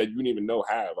you that you didn't even know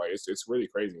have. Like it's really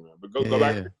crazy, man. But go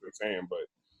back to what you're saying, but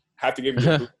have to give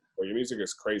you your music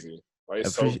is crazy. Like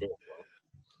it's so good, bro.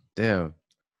 Damn.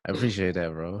 I appreciate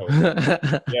that, bro.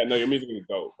 Yeah, no, your music is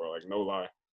dope, bro. Like no lie.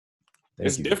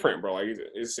 It's different, bro. Like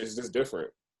it's just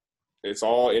different. It's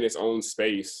all in its own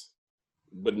space,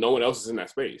 but no one else is in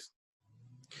that space.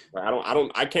 Like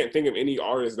I can't think of any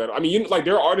artists that, I mean, like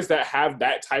there are artists that have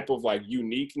that type of like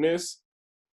uniqueness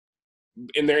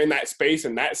and they're in that space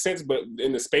in that sense, but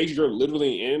in the space you're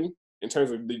literally in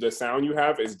terms of the sound you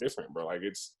have, is different, bro. Like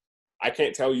I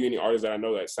can't tell you any artist that I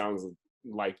know that sounds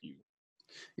like you.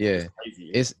 Yeah,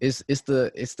 it's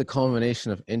the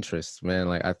culmination of interests, man.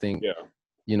 Like I think,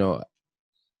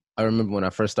 I remember when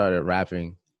I first started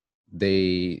rapping,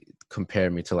 they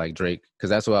compared me to like Drake, because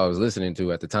that's what I was listening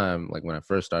to at the time, like when I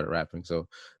first started rapping. So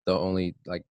the only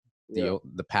like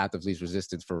the path of least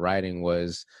resistance for writing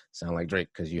was sound like Drake,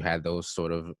 because you had those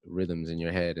sort of rhythms in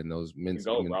your head and those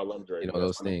I love Drake.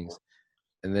 Those things.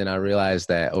 And then I realized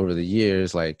that over the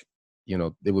years, like,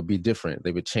 they would be different.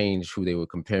 They would change who they would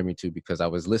compare me to because I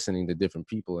was listening to different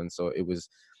people. And so I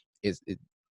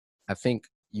think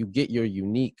you get your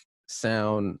unique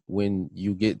sound when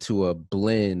you get to a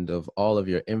blend of all of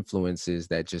your influences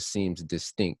that just seems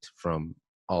distinct from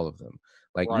all of them.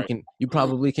 Like Right. you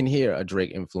probably can hear a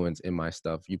Drake influence in my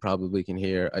stuff. You probably can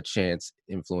hear a Chance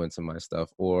influence in my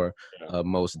stuff, or Yeah. a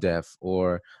Mos Def,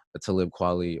 or a Talib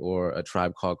Kweli, or a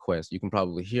Tribe Called Quest. You can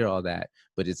probably hear all that,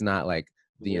 but it's not like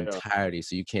the entirety.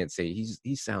 So you can't say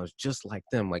he sounds just like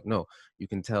them. Like, no, you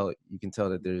can tell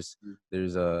that there's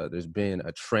been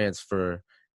a transfer,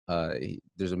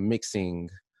 there's a mixing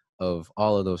of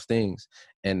all of those things.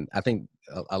 And I think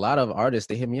a lot of artists,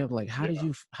 they hit me up like, how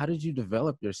did you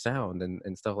develop your sound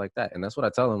and stuff like that? And that's what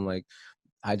I tell them. Like,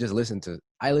 I listen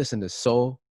to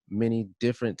so many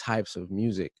different types of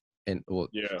music, and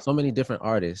so many different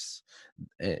artists,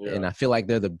 and I feel like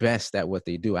they're the best at what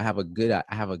they do. I have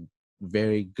a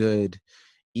very good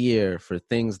ear for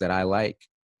things that I like,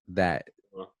 that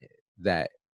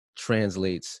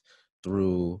translates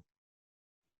through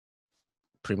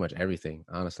pretty much everything.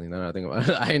 Honestly, now that I think about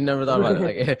it, I never thought about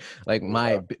it. Like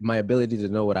my ability to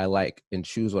know what I like and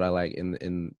choose what I like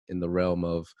in the realm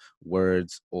of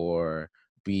words or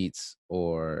beats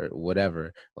or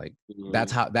whatever. Like,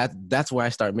 that's where I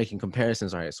start making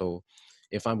comparisons. All right, so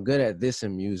if I'm good at this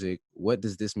in music, what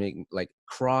does this make? Like,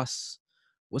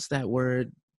 what's that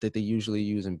word that they usually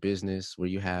use in business where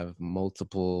you have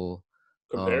multiple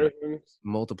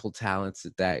multiple talents,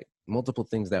 that multiple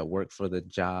things that work for the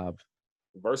job?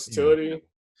 Versatility,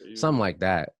 something like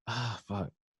that.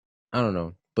 Fuck, I don't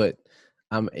know, but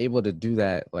I'm able to do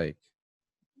that. Like,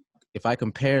 if I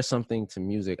compare something to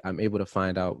music, I'm able to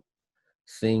find out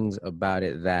things about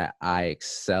it that I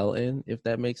excel in, if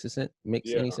that makes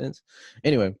any sense.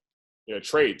 Anyway,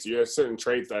 traits. You have certain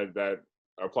traits that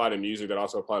apply to music that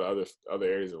also apply to other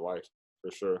areas of life,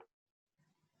 for sure.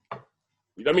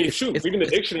 I mean, even the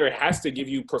dictionary has to give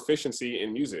you proficiency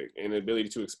in music and the ability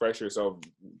to express yourself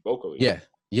vocally. Yeah.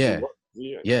 You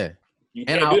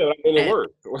can't do that in the word.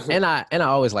 And I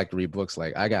always like to read books.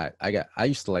 Like, I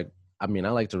used to like. I mean,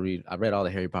 I like to read. I read all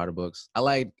the Harry Potter books.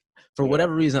 For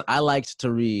whatever reason, I liked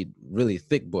to read really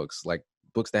thick books, like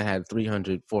books that had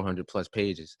 300, 400 plus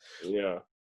pages. Yeah.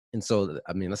 And so,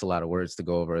 I mean, that's a lot of words to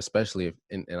go over, especially if,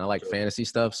 and I like fantasy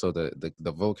stuff. So the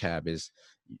vocab is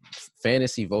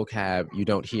fantasy vocab you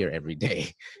don't hear every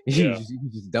day. You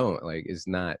just don't. Like, it's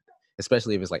not,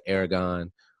 especially if it's like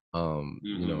Aragon,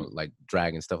 you know, like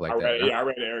dragon, stuff like that. I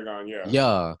read Aragon.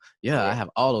 Yeah. I have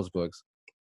all those books.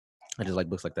 I just like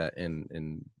books like that,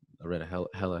 and I read a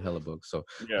hella books. So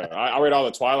I read all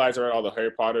the Twilights. I read all the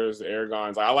Harry Potters, the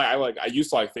Aragons. I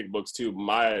used to like thick books too.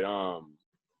 My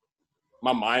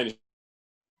mind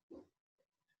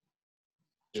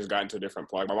just gotten to a different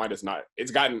point. My mind is not. It's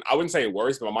gotten. I wouldn't say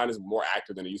worse, but my mind is more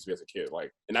active than it used to be as a kid.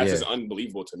 Like, and that's just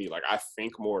unbelievable to me. Like, I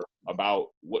think more about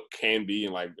what can be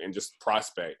and just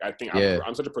prospect. I think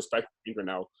I'm such a perspective thinker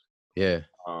now. Yeah.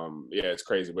 It's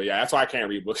crazy, but that's why I can't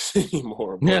read books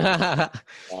anymore. But,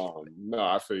 no,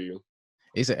 I feel you.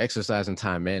 It's an exercise in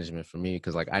time management for me,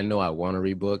 because like, I know I want to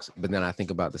read books, but then I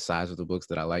think about the size of the books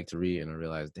that I like to read, and I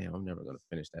realize, damn, I'm never gonna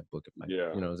finish that book if you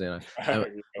know what I'm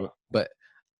saying. But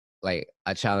like,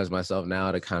 I challenge myself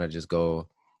now to kind of just go,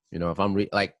 you know, if I'm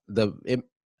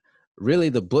really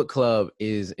the book club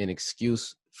is an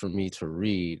excuse for me to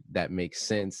read that makes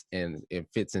sense, and it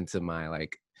fits into my,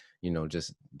 like, you know,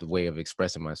 just the way of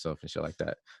expressing myself and shit like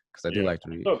that, because I do like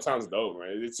to read. Oh, it sounds dope,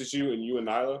 man. It's just you and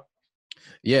Nyla.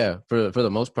 Yeah, for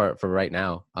the most part, for right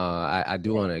now. I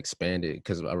do want to expand it,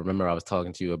 because I remember I was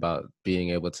talking to you about being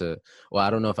able to. Well,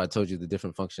 I don't know if I told you the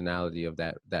different functionality of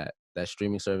that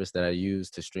streaming service that I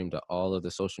use to stream to all of the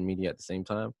social media at the same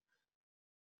time.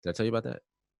 Did I tell you about that?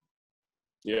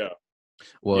 Yeah.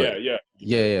 Well,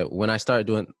 yeah. When I start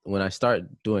doing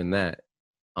that,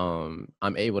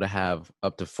 I'm able to have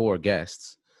up to 4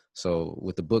 guests. So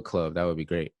with the book club, that would be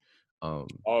great.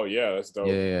 That's dope.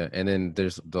 Yeah, and then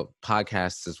there's the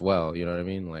podcasts as well. You know what I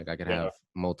mean? Like, I could have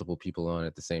multiple people on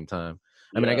at the same time.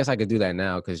 I mean, I guess I could do that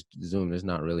now, because Zoom, there's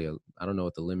not really I don't know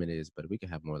what the limit is, but we can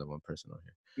have more than one person on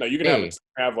here. No, you can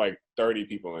have like 30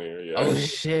 people in here. Yeah. Oh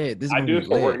shit, this is I do it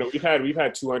for work. No, we've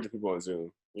had 200 people on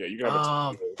Zoom. Yeah, you can have.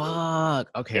 Oh fuck.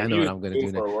 Okay, I know what I'm gonna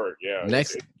do for work. Yeah.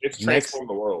 It's transformed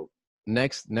the world.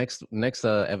 Next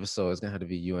episode is gonna have to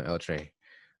be you and El Trey.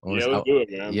 Let's do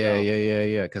it, man.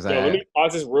 Yeah. Because let me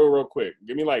pause this real quick.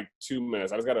 Give me like 2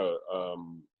 minutes. I just got a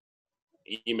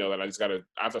email that I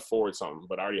have to forward something,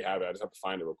 but I already have it. I just have to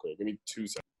find it real quick. Give me 2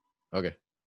 seconds. Okay.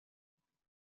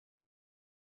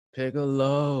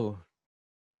 Piccolo.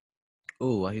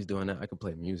 Ooh, while he's doing that, I can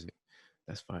play music.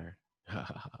 That's fire.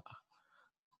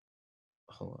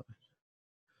 Hold on.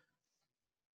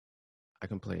 I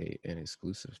can play an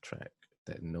exclusive track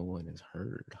that no one has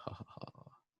heard. Ha ha ha.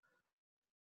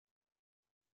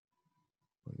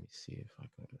 Let me see if I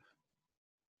could.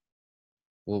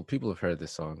 Well, people have heard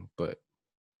this song, but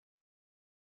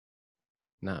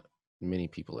not many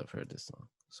people have heard this song.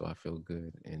 So I feel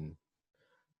good in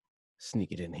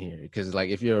sneak it in here. Because like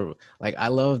if you're like, I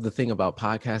love the thing about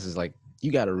podcasts is like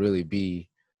you gotta really be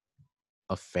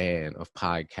a fan of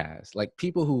podcasts. Like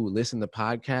people who listen to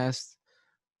podcasts,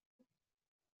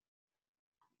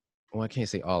 well, I can't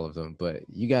say all of them, but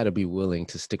you got to be willing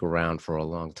to stick around for a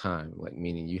long time. Like,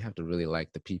 meaning you have to really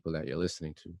like the people that you're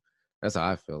listening to. That's how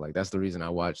I feel. Like, that's the reason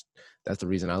that's the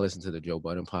reason I listen to the Joe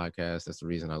Budden podcast. That's the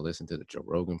reason I listen to the Joe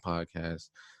Rogan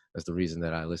podcast. That's the reason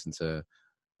that I listen to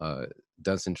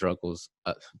Duncan Trussell's,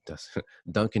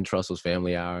 Duncan Trussell's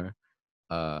Family Hour.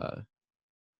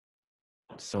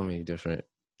 So many different,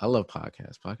 I love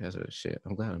podcasts. Podcasts are the shit.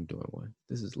 I'm glad I'm doing one.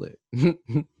 This is lit.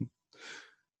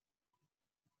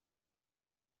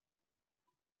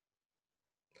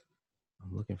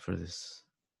 I'm looking for this.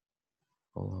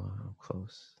 Hold on, I'm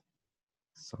close.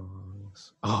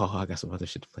 Songs. Oh, I got some other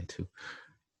shit to play too.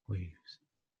 Waves.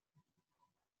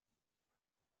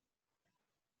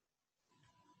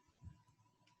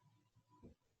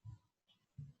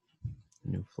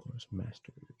 New floors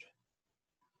mastered.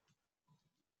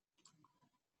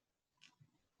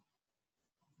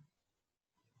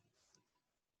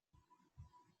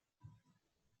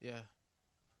 Yeah.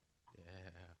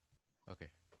 Okay.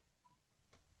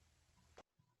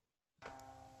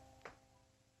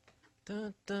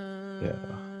 Dun, dun, yeah.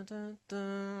 Dun, dun,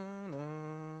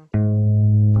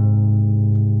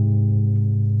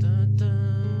 dun, dun,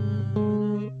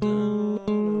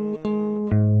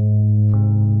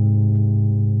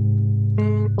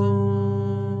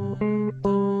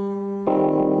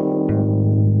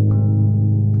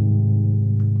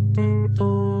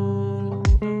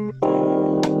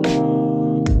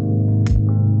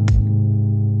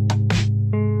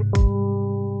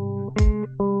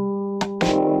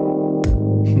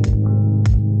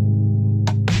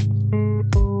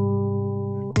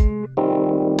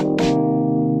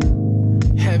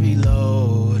 heavy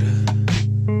load.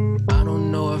 I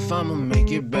don't know if I'ma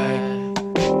make it back.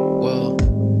 Well,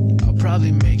 I'll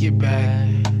probably make it back.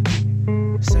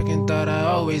 Second thought, I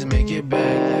always make it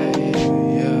back.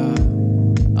 Yeah,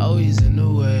 always in the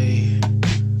way.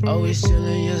 Always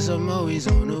chilling, yes, I'm always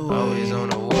on the way. Always on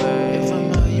the way. If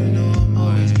I'm out, you know I'm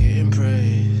always getting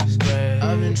praised.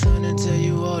 I've been trying to tell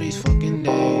you all these fucking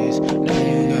days. Now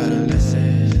you gotta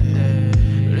listen.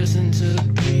 Listen to the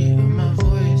beat of my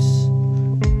voice.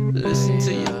 Listen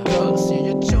to your thoughts and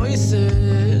your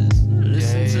choices.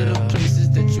 Listen to the places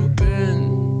that you've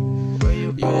been. Where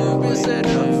you've been set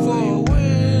up for a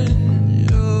win.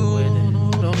 Yo, let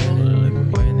me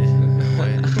win it.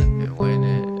 Win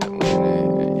it.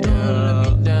 Yeah, let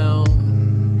me down.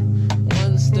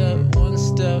 One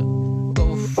step,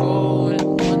 go forward.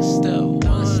 One step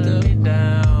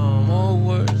down. More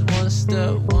words, one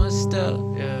step.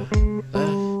 Yeah,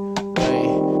 left,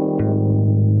 right.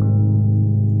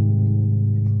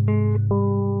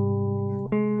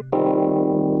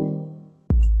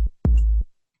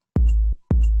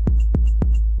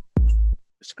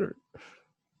 Skirt.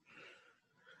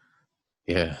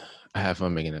 Yeah, I have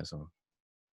fun making that song.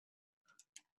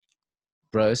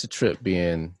 Bro, it's a trip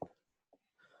being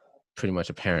pretty much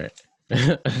a parent.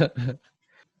 You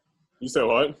said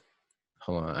what?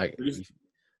 Hold on. I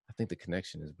think the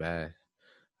connection is bad.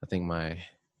 I think my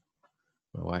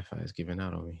Wi-Fi is giving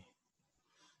out on me.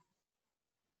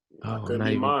 Oh, could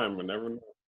be mine, but never know.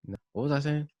 What was I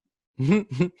saying?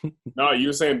 No, you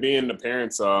were saying being the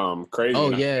parents crazy.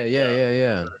 Oh, yeah.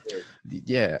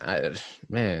 Yeah,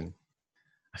 man,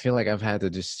 I feel like I've had to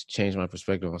just change my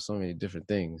perspective on so many different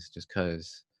things just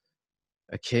because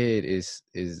a kid is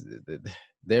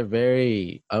they're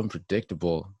very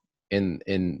unpredictable in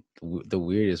the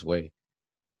weirdest way.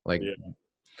 Like,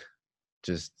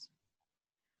 just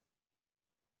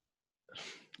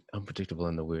unpredictable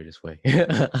in the weirdest way.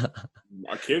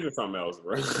 My kids are something else,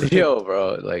 bro. Yo,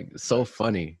 bro, like so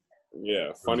funny.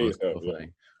 Yeah, funny as hell. So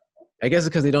funny. I guess it's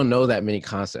because they don't know that many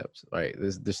concepts, right?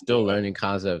 They're still learning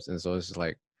concepts, and so it's just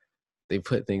like they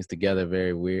put things together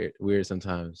very weird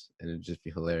sometimes, and it'd just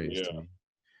be hilarious to me.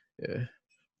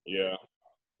 Yeah.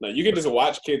 Now you can just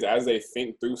watch kids as they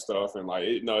think through stuff, and like,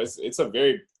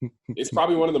 it's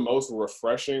probably one of the most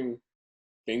refreshing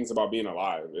things about being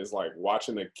alive. Is like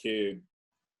watching a kid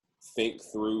think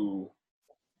through,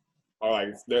 or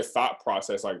like their thought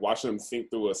process, like watching them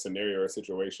think through a scenario or a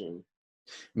situation.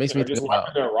 Makes me just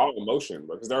watching their raw emotion,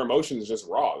 because their emotion is just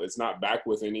raw. It's not backed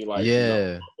with any like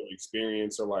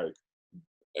experience or like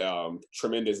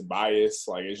tremendous bias.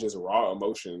 Like, it's just raw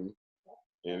emotion,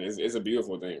 and it's a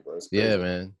beautiful thing, bro. Yeah,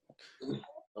 man.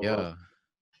 Yeah.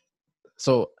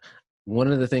 So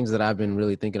one of the things that I've been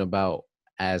really thinking about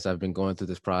as I've been going through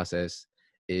this process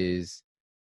is,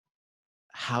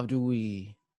 how do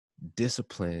we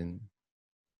discipline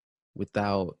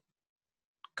without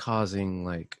causing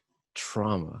like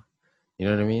trauma? You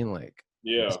know what I mean? Like,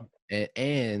 yeah,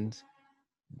 and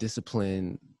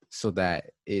discipline so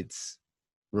that it's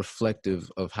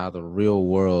reflective of how the real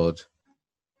world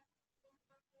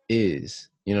is.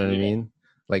 You know what I mean?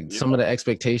 Like, some of the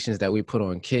expectations that we put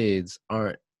on kids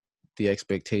aren't the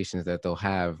expectations that they'll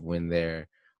have when they're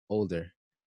older.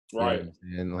 right.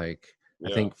 And like,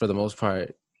 I think for the most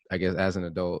part, I guess as an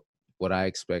adult, what I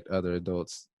expect other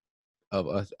adults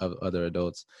of other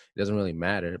adults, it doesn't really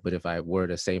matter. But if I were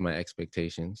to say my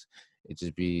expectations, it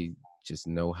just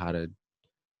know how to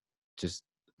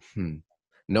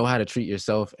know how to treat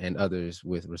yourself and others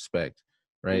with respect,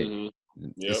 right? Mm-hmm.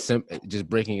 It's just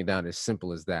breaking it down as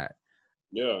simple as that.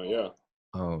 Yeah.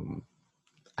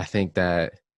 I think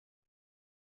that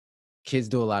kids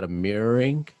do a lot of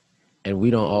mirroring, and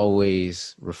we don't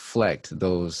always reflect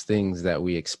those things that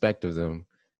we expect of them.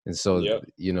 And so,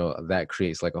 that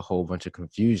creates like a whole bunch of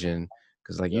confusion,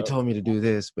 because like, you told me to do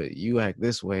this, but you act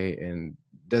this way and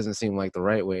doesn't seem like the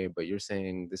right way, but you're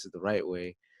saying this is the right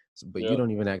way. But you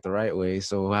don't even act the right way.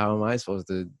 So how am I supposed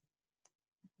to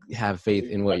have faith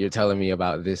in what you're telling me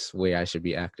about this way I should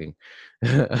be acting?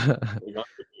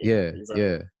 Yeah.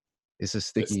 It's a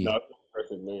sticky. It's not the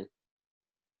perfect thing.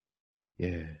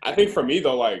 Yeah. I think for me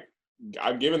though, like,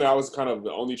 given that I was kind of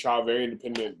the only child, very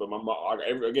independent, but my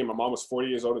mom was 40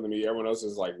 years older than me. Everyone else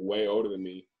is like way older than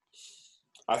me.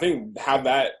 I think have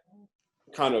that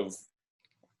kind of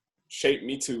shaped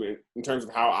me to, in terms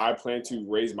of how I plan to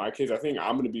raise my kids. I think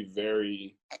I'm going to be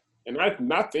very, and I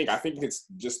think it's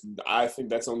just, I think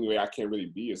that's the only way I can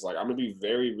really be, is like, I'm going to be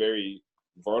very, very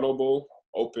vulnerable,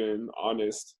 open,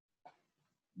 honest,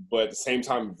 but at the same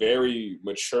time, very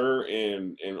mature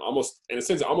and almost, in a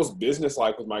sense, almost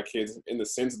business-like with my kids, in the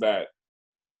sense that,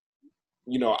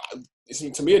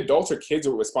 to me, adults are kids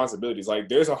with responsibilities. Like,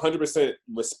 there's 100%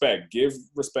 respect. Give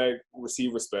respect,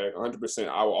 receive respect, 100%.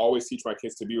 I will always teach my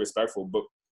kids to be respectful, but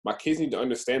my kids need to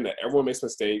understand that everyone makes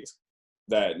mistakes,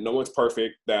 that no one's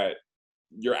perfect, that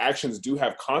your actions do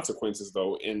have consequences,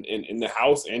 though, in the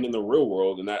house and in the real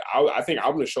world. And that I think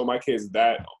I'm going to show my kids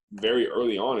that very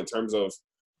early on, in terms of,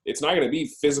 it's not going to be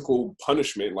physical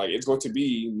punishment. Like, it's going to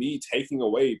be me taking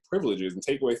away privileges and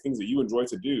taking away things that you enjoy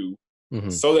to do,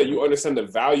 so that you understand the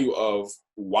value of,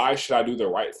 why should I do the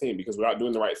right thing? Because without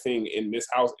doing the right thing in this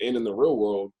house and in the real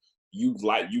world, you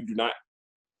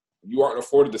aren't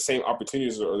afforded the same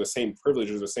opportunities or the same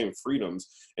privileges or the same freedoms.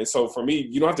 And so for me,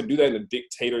 you don't have to do that in a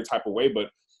dictator type of way, but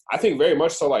I think very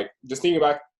much so, like, just thinking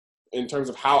back in terms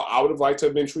of how I would have liked to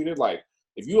have been treated, like,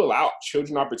 if you allow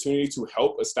children opportunity to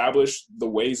help establish the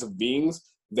ways of beings,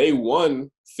 they,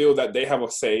 one, feel that they have a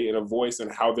say and a voice in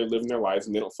how they're living their lives,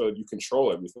 and they don't feel that you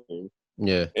control everything.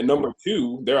 Yeah. And number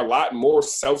two, they're a lot more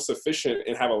self-sufficient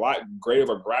and have a lot greater of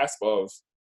a grasp of,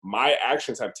 my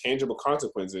actions have tangible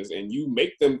consequences, and you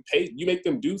make them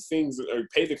do things or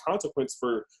pay the consequence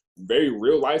for very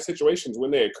real life situations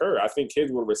when they occur. I think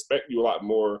kids will respect you a lot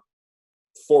more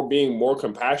for being more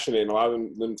compassionate and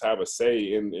allowing them to have a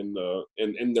say in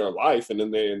their life and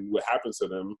in what happens to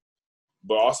them.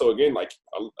 But also, again, like,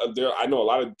 I know a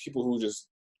lot of people who just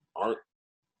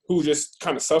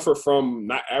kind of suffer from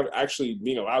not actually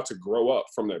being allowed to grow up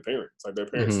from their parents. Like, their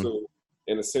parents still,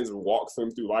 in a sense, walk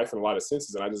them through life in a lot of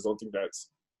senses, and I just don't think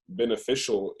that's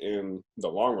beneficial in the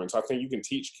long run. So I think you can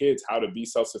teach kids how to be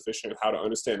self-sufficient, how to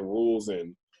understand rules,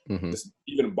 and just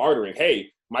even bartering.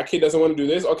 Hey, my kid doesn't want to do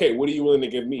this. Okay, what are you willing to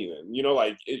give me then?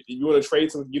 Like, if you want to trade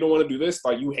something, you don't want to do this,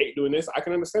 like, you hate doing this, I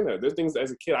can understand that. There's things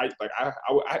as a kid,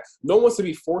 no one wants to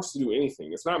be forced to do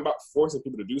anything. It's not about forcing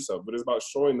people to do stuff, but it's about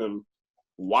showing them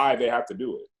why they have to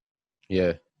do it.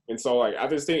 Yeah. And so, like, I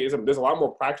just think there's a lot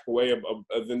more practical way of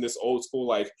than this old school,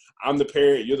 like, I'm the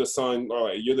parent, you're the son, or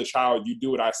like, you're the child, you do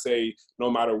what I say,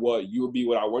 no matter what, you will be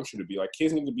what I want you to be. Like,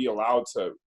 kids need to be allowed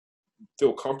to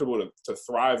feel comfortable to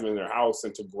thrive in their house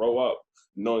and to grow up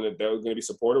knowing that they're going to be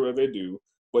supportive of what they do,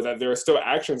 but that there are still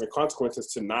actions and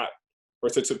consequences to not, or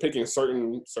to picking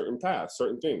certain paths,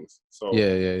 certain things. So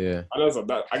yeah. I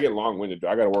know I get long-winded.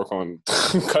 I got to work on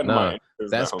cutting my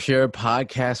answers that's down. pure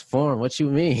podcast form. What you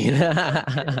mean?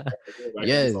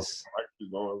 Yes. I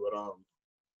keep going, but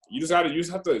you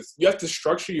have to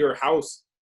structure your house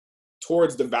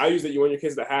towards the values that you want your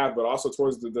kids to have, but also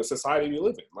towards the society you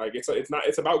live in. Like,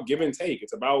 it's about give and take.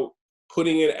 It's about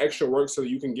putting in extra work so that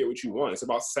you can get what you want. It's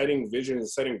about setting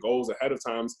visions, setting goals ahead of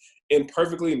times, and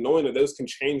perfectly knowing that those can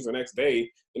change the next day.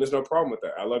 And there's no problem with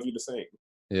that. I love you the same.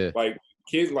 Yeah. Like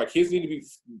kids need to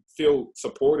feel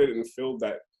supported and feel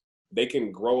that they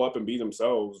can grow up and be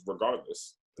themselves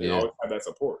regardless. And always have that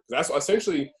support. That's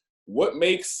essentially what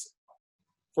makes,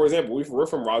 for example, we're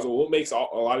from Roswell. What makes a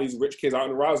lot of these rich kids out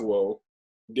in Roswell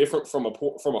different from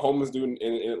a homeless dude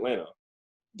in Atlanta?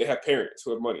 They have parents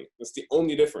who have money. That's the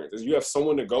only difference. Is you have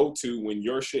someone to go to when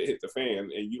your shit hit the fan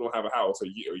and you don't have a house, or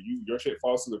your shit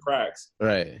falls through the cracks.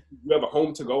 Right. You have a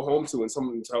home to go home to and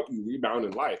someone to help you rebound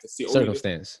in life. It's the only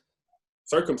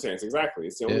circumstance. Exactly.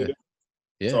 It's the only difference.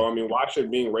 Yeah. So I mean, why should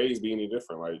being raised be any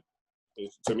different? Like,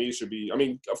 to me, it should be. I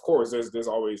mean, of course, there's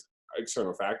always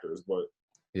external factors, but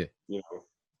you know,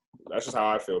 that's just how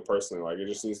I feel personally. Like, it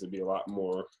just needs to be a lot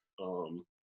more.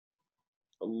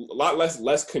 A lot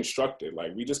less constructed.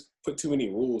 Like, we just put too many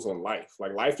rules on life.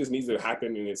 Like, life just needs to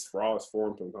happen in its rawest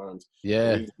form sometimes.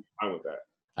 Yeah, be fine with that.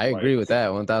 I agree with that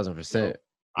 1,000%.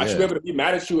 I should be able to be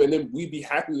mad at you, and then we'd be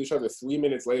happy with each other 3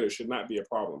 minutes later. Should not be a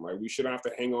problem. Like, we shouldn't have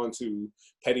to hang on to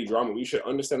petty drama. We should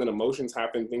understand that emotions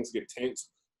happen, things get tense.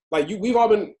 Like, we've all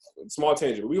been, small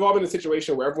tangent, we've all been in a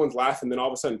situation where everyone's laughing, then all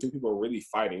of a sudden two people are really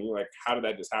fighting. You're like, how did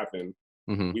that just happen?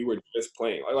 Mm-hmm. We were just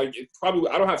playing. Like, it probably,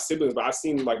 I don't have siblings, but I've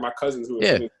seen like my cousins who are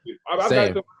siblings. I've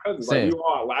got my cousins. Like, we were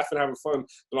all laughing, having fun.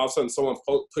 Then all of a sudden someone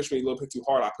pushed me a little bit too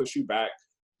hard. I push you back.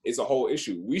 It's a whole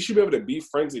issue. We should be able to be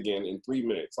friends again in 3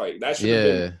 minutes. Like, that should have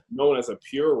been known as a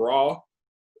pure, raw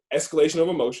escalation of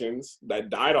emotions that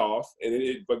died off.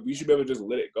 But we should be able to just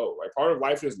let it go. Like, part of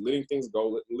life is letting things go,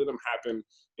 let them happen.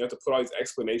 You have to put all these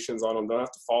explanations on them. Don't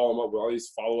have to follow them up with all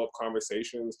these follow-up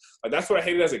conversations. Like, that's what I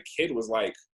hated as a kid, was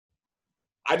like,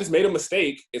 I just made a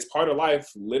mistake. It's part of life.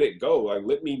 Let it go. Like,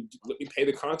 let me pay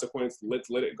the consequence. Let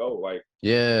it go. Like,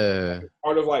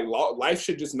 part of like life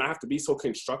should just not have to be so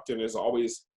constructive. There's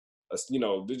always,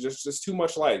 there's just too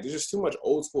much. Like, there's just too much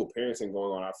old school parenting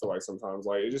going on. I feel like sometimes,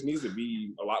 like, it just needs to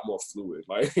be a lot more fluid.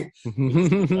 Like, you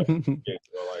know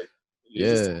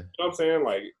what I'm saying?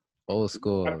 Like, old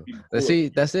school. See,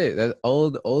 that's it. That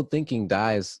old thinking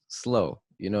dies slow.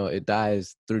 It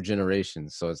dies through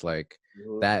generations. So it's like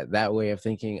that way of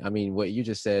thinking. I mean, what you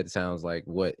just said sounds like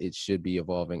what it should be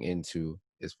evolving into,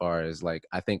 as far as like,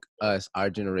 I think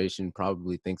our generation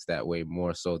probably thinks that way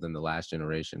more so than the last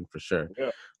generation, for sure.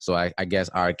 Yeah. So I guess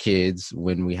our kids,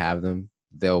 when we have them,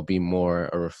 they'll be more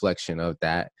a reflection of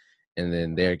that. And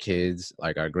then their kids,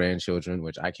 like our grandchildren,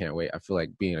 which I can't wait. I feel like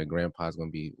being a grandpa is going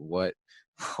to be what?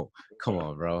 Oh, come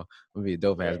on, bro. I'm gonna be a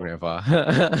dope ass grandpa.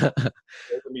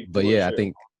 But yeah,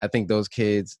 I think those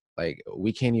kids, like,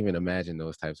 we can't even imagine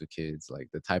those types of kids, like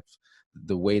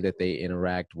the way that they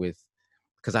interact with,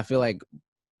 because I feel like,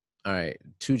 all right,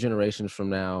 2 generations from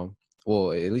now,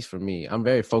 well, at least for me, I'm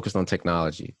very focused on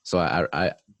technology. So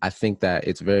I think that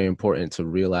it's very important to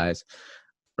realize,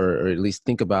 or at least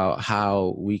think about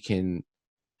how we can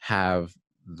have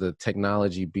the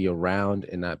technology be around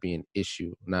and not be an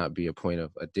issue, not be a point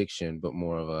of addiction, but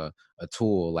more of a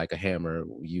tool, like a hammer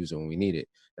we use when we need it,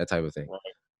 that type of thing.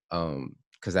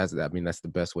 Because that's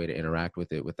the best way to interact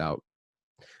with it without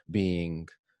being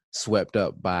swept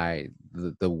up by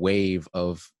the wave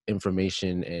of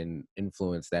information and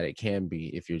influence that it can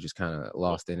be if you're just kind of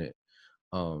lost in it.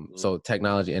 So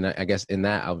technology, and I guess in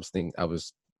that I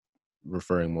was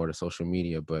referring more to social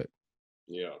media, but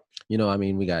I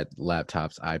mean, we got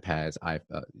laptops, iPads,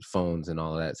 phones, and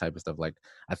all of that type of stuff. Like,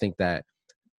 I think that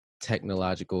tech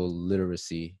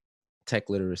literacy,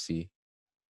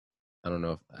 I don't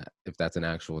know if that's an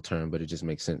actual term, but it just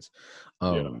makes sense.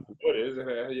 It is.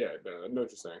 Yeah, I know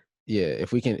what you're saying. Yeah,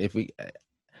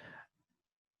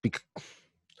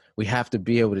 we have to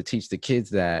be able to teach the kids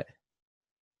that,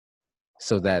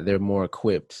 so that they're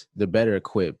better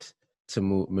equipped to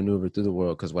maneuver through the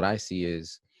world. Because what I see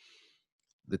is,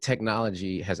 the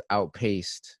technology has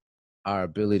outpaced our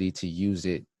ability to use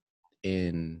it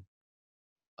in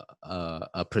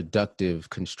a productive,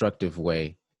 constructive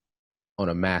way on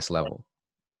a mass level.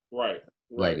 Right.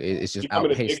 Like, it's just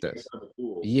outpaced us.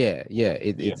 Yeah.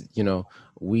 It's,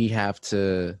 we have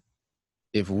to,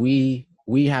 if we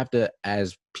have to,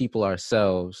 as people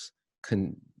ourselves,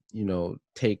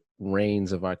 take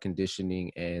reins of our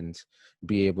conditioning and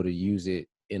be able to use it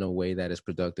in a way that is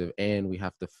productive. And we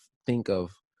have to think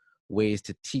of ways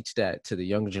to teach that to the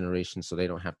younger generation, so they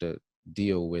don't have to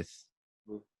deal with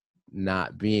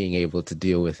not being able to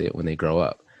deal with it when they grow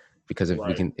up. Because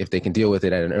if they can deal with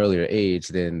it at an earlier age,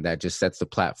 then that just sets the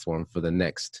platform for the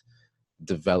next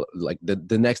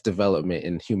the next development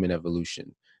in human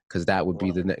evolution. Because that would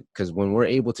be because when we're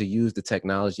able to use the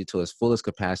technology to its fullest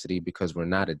capacity, because we're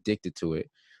not addicted to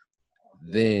it,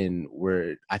 then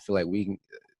I feel like we can,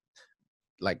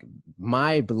 like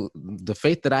the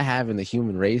faith that I have in the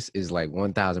human race is like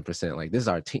 1000%. Like this is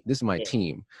our team. This is my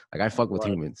team. Like I fuck with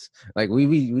humans. Like we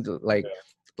like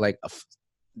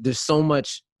there's so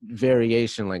much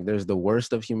variation. Like there's the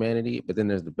worst of humanity, but then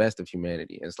there's the best of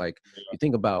humanity. And it's like you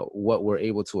think about what we're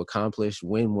able to accomplish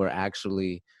when we're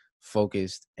actually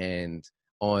focused and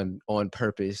on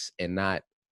purpose and not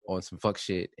on some fuck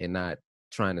shit and not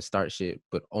trying to start shit,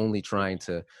 but only trying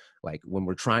to, like, when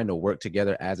we're trying to work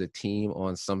together as a team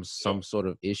on some sort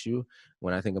of issue.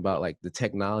 When I think about like the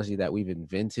technology that we've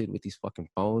invented with these fucking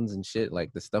phones and shit,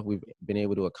 like the stuff we've been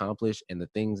able to accomplish and the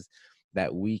things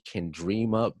that we can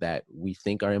dream up that we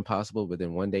think are impossible, but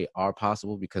then one day are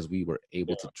possible because we were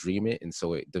able to dream it. And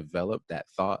so it developed, that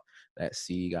thought, that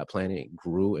seed got planted, it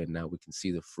grew, and now we can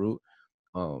see the fruit.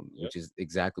 Which is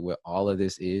exactly what all of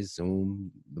this is. Zoom,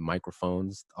 the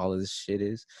microphones, all of this shit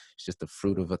is. It's just the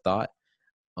fruit of a thought.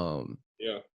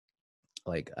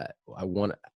 Like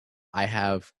I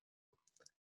have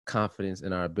confidence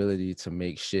in our ability to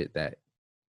make shit that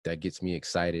gets me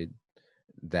excited,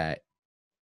 that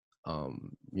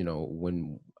you know,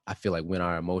 when I feel like when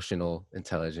our emotional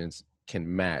intelligence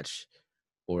can match,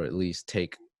 or at least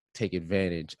take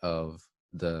advantage of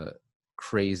the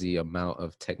crazy amount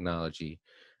of technology,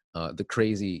 the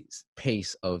crazy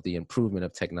pace of the improvement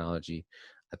of technology,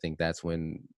 I think that's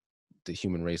when the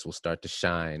human race will start to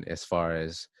shine as far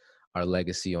as our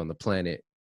legacy on the planet.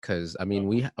 Because I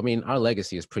mean, our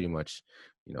legacy is pretty much,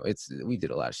 you know, we did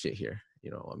a lot of shit here.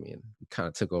 You know, I mean, we kind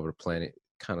of took over the planet.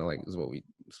 Kind of like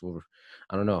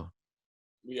I don't know.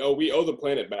 We owe the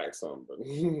planet back some. But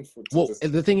well,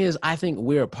 the thing is, I think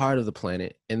we're a part of the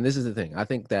planet, and this is the thing. I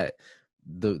think that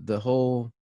the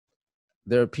whole,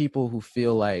 there are people who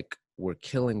feel like we're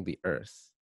killing the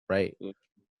earth, right?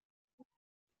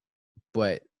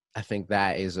 But I think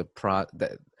that is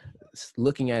that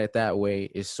looking at it that way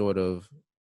is sort of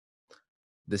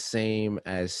the same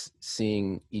as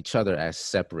seeing each other as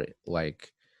separate.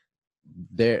 Like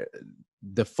the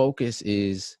focus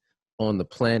is on the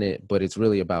planet, but it's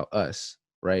really about us,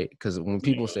 right? Because when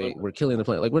people say we're killing the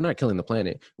planet, like, we're not killing the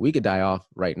planet. We could die off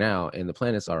right now and the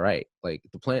planet's all right. Like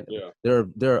the planet, there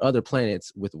are other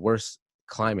planets with worse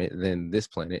climate than this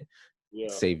planet,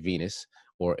 say Venus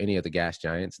or any of the gas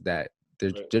giants, that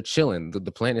they're chilling.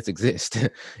 The planets exist.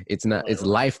 It's not, it's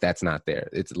life that's not there.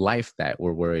 It's life that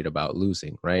we're worried about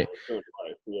losing, right?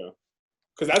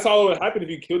 Because that's all that would happen if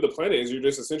you kill the planet. Is you're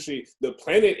just essentially, the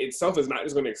planet itself is not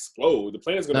just going to explode. The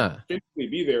planet's going to physically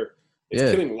be there. It's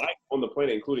killing life on the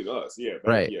planet, including us.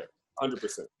 Right.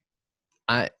 100%.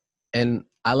 I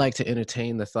like to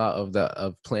entertain the thought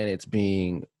of planets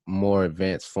being more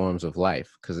advanced forms of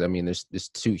life, because I mean, it's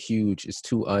too huge, it's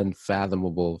too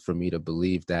unfathomable for me to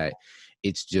believe that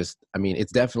it's just, I mean,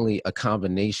 it's definitely a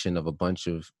combination of a bunch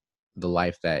of the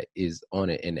life that is on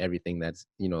it and everything that's,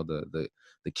 you know, the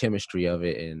chemistry of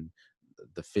it and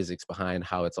the physics behind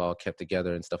how it's all kept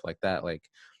together and stuff like that. Like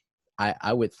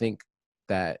I would think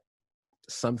that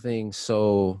something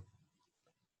so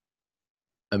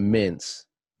immense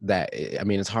that, I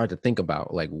mean, it's hard to think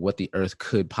about like what the earth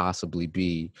could possibly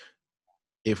be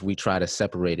if we try to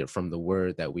separate it from the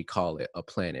word that we call it, a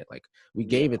planet. Like, we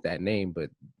gave it that name, but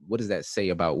what does that say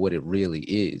about what it really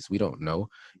is? We don't know.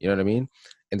 You know what I mean?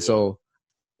 And so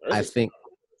I think,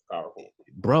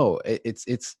 bro,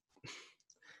 it's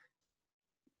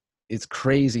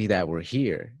crazy that we're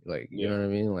here. Like, you know what I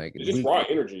mean? Like, it's just raw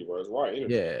energy, bro. It's raw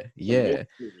energy. Yeah. Like,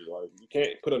 you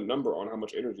can't put a number on how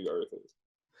much energy the earth is.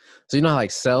 So, you know how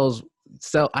like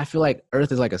I feel like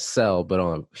earth is like a cell, but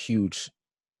on a huge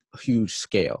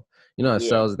scale. You know,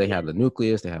 cells, they have the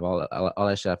nucleus, they have all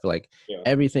that shit. I feel like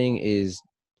everything is,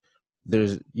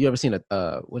 you ever seen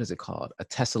what is it called? A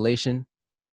tessellation?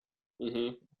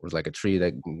 Mm-hmm. Where it's like a tree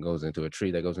that goes into a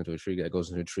tree that goes into a tree that goes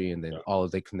into a tree, and then all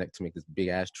of they connect to make this big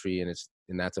ass tree, and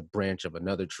that's a branch of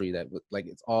another tree that, like,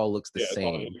 it all looks the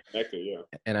same.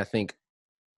 And I think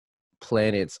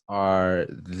planets are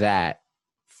that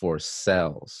for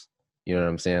cells. You know what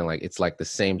I'm saying? Like, it's like the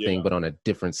same thing, but on a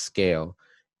different scale.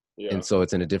 And so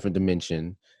it's in a different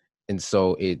dimension. And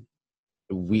so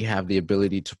we have the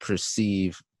ability to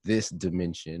perceive this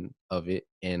dimension of it.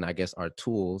 And I guess our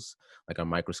tools, like our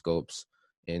microscopes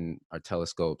and our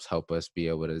telescopes, help us be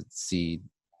able to see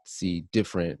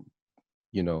different,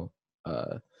 you know,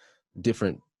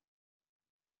 different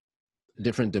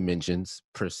dimensions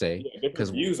per se, because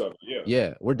views of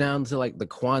it. We're down to like the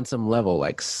quantum level,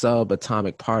 like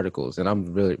subatomic particles, and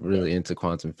I'm really into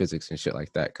quantum physics and shit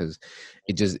like that, because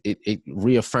it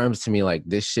reaffirms to me like,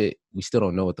 this shit, we still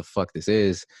don't know what the fuck this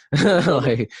is.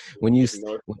 Like, when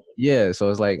so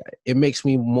it's like, it makes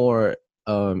me more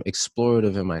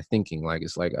explorative in my thinking. Like,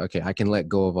 it's like, okay, I can let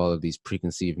go of all of these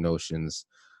preconceived notions.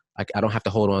 I don't have to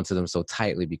hold on to them so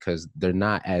tightly because they're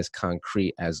not as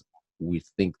concrete as we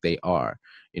think they are.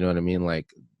 You know what I mean?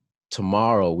 Like,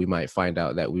 tomorrow we might find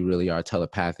out that we really are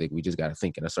telepathic. We just got to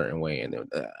think in a certain way, and then,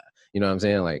 you know what I'm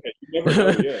saying? Like, you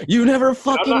never know, yeah. You never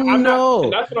fucking know.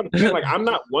 And that's what I'm saying. Like, I'm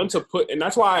not one to put, and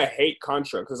that's why I hate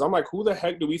construct, because I'm like, who the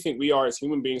heck do we think we are as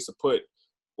human beings to put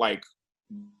like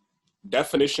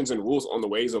definitions and rules on the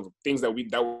ways of things that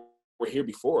were here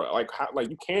before? Like, how, like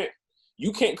you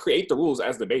can't create the rules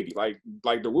as the baby. Like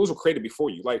the rules were created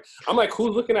before you. Like, I'm like,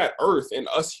 who's looking at Earth and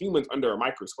us humans under a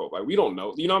microscope? Like, we don't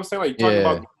know. You know what I'm saying? Like, you're talking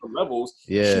about different levels.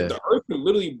 Yeah. Shit, the Earth can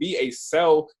literally be a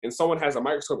cell, and someone has a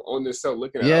microscope on this cell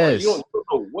looking at it. Like, you don't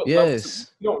know what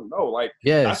levels. You don't know. Like,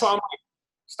 that's why I'm like,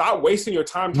 stop wasting your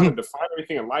time trying to define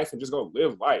everything in life and just go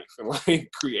live life and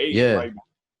like create. Like,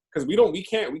 because we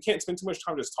can't spend too much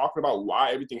time just talking about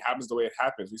why everything happens the way it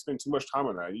happens. We spend too much time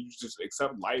on that. You just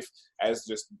accept life as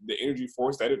just the energy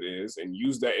force that it is, and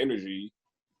use that energy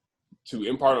to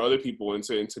impart on other people and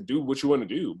to do what you want to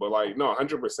do. But like, no,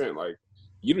 100%. Like,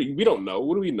 we don't know.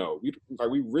 What do we know?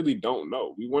 We really don't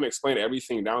know. We want to explain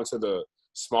everything down to the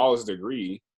smallest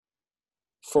degree.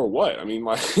 For what? I mean,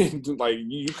 like, like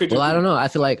you could. Just, well, I don't know. I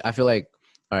feel like,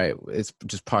 all right, it's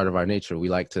just part of our nature. We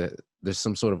like to. There's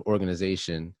some sort of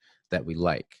organization that we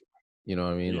like, you know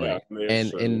what I mean? Yeah,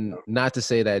 like, and not to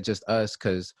say that just us,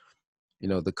 because, you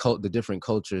know, the different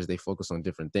cultures, they focus on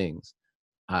different things.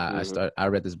 I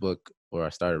read this book, or I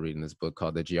started reading this book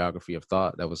called The Geography of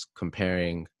Thought, that was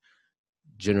comparing,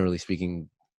 generally speaking,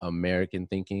 American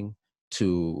thinking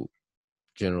to,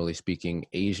 generally speaking,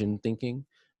 Asian thinking,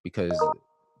 because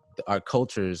our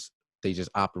cultures, they just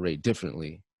operate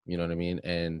differently, you know what I mean?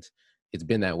 And it's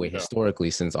been that way historically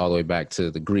since all the way back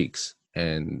to the Greeks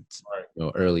and you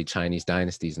know, early Chinese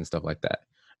dynasties and stuff like that.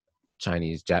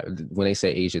 When they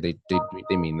say Asia, they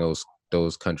mean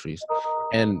those countries.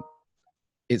 And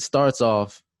it starts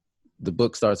off, the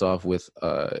book starts off with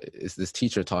it's this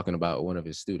teacher talking about one of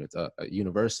his students, a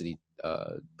university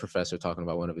professor talking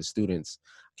about one of his students.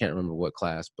 I can't remember what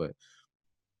class, but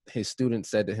his student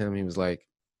said to him, he was like,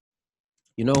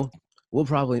 you know,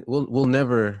 we'll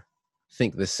never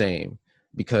think the same,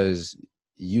 because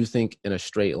you think in a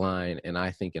straight line and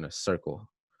I think in a circle.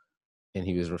 And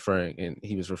he was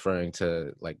referring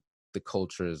to like the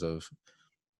cultures of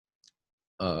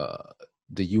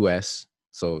the US.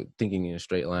 So thinking in a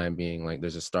straight line being like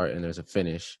there's a start and there's a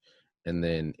finish, and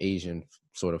then Asian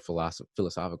sort of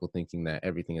philosophical thinking that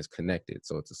everything is connected,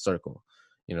 so it's a circle,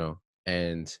 you know.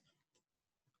 And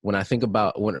when I think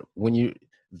about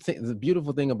the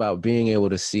beautiful thing about being able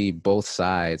to see both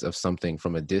sides of something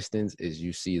from a distance is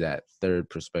you see that third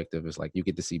perspective. Is like you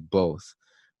get to see both,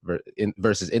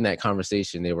 versus in that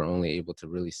conversation they were only able to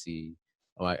really see,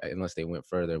 unless they went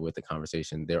further with the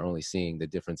conversation, they're only seeing the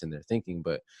difference in their thinking.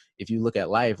 But if you look at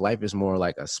life is more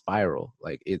like a spiral.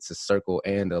 Like, it's a circle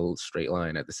and a straight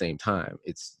line at the same time.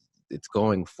 It's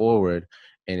going forward,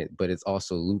 but it's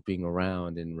also looping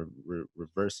around and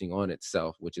reversing on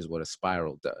itself, which is what a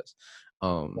spiral does.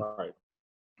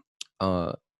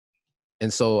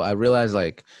 And so I realized,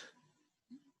 like,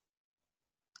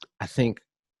 I think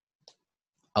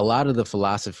a lot of the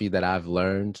philosophy that I've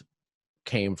learned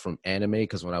came from anime,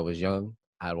 because when I was young,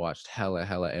 I watched hella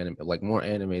anime, like more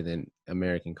anime than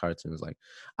American cartoons. Like,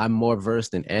 I'm more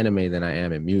versed in anime than I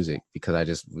am in music, because I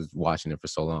just was watching it for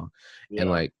so long. And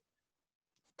like,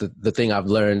 the thing I've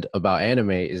learned about anime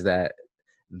is that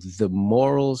the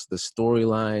morals, the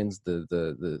storylines,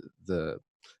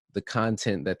 the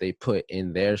content that they put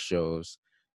in their shows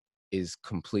is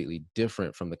completely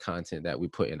different from the content that we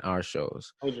put in our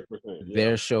shows. 100%,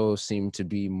 Their shows seem to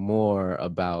be more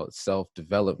about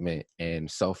self-development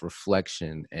and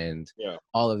self-reflection and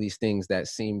all of these things that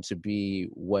seem to be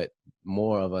what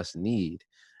more of us need,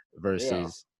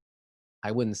 versus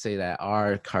I wouldn't say that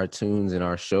our cartoons and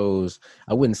our shows,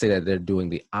 I wouldn't say that they're doing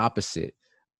the opposite,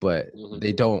 but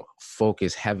they don't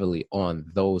focus heavily on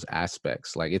those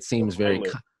aspects. Like, it seems very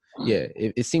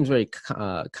it seems very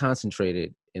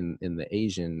concentrated in the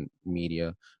Asian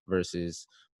media, versus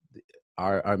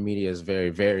our media is very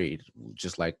varied.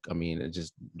 Just like, I mean,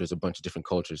 there's a bunch of different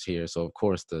cultures here, so of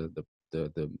course the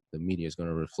media is going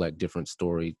to reflect different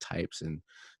story types and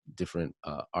different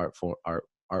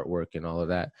artwork and all of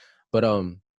that. But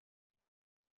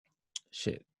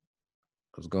shit,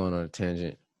 I was going on a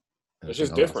tangent. It's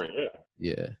just different,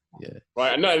 yeah.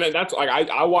 Right, no, and that's like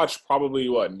I watched probably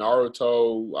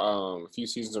Naruto, a few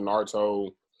seasons of Naruto.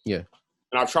 Yeah,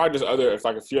 and I've tried just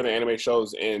a few other anime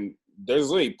shows, and there's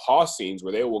literally pause scenes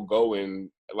where they will go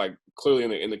in, like,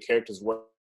 clearly in the characters' voice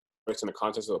and the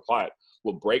context of the plot,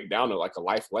 will break down to like a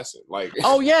life lesson. Like,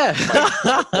 oh yeah,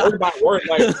 like word by word.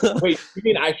 Like, wait, you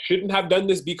mean I shouldn't have done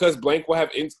this because blank will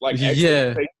have like X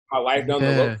yeah, my life down the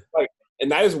yeah. road? Like, and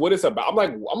that is what it's about. I'm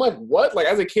like, what? Like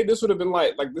as a kid, this would have been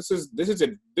like this would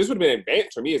have been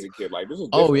advanced for me as a kid. Like this was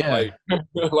different. Oh yeah,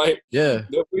 like, like yeah,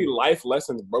 there'll be life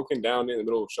lessons broken down in the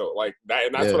middle of the show. Like that,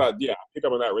 and that's yeah, what I picked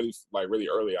up on that really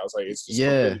early. I was like, it's just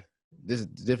yeah. This is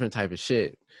different type of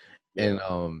shit, and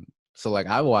so like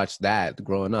I watched that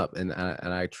growing up, and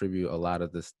I attribute a lot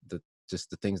of just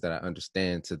the things that I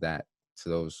understand to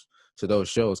those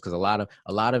shows, because a lot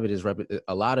of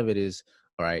it is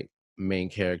all right. Main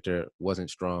character wasn't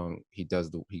strong. He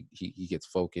does he gets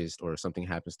focused, or something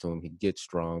happens to him. He gets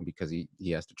strong because he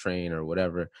has to train or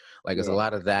whatever. Like it's a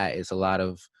lot of that. It's a lot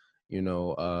of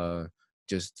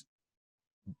just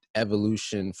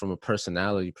evolution from a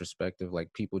personality perspective,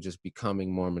 like people just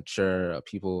becoming more mature,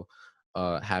 people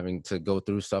having to go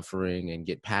through suffering and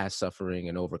get past suffering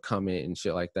and overcome it and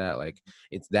shit like that. Like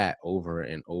it's that over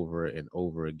and over and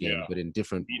over again, but in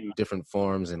different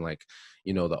forms. And like,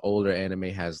 the older anime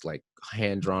has like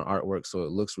hand-drawn artwork, so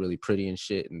it looks really pretty and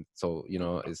shit, and so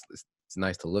it's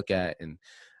nice to look at, and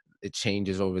it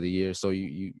changes over the years, so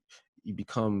you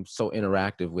become so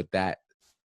interactive with that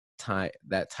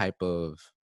type of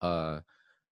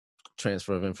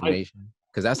transfer of information,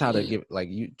 because that's how they give, like,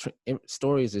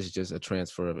 stories is just a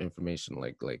transfer of information.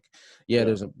 Like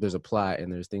there's a plot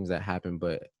and there's things that happen,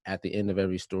 but at the end of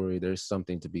every story there's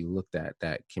something to be looked at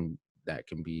that can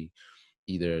be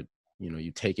either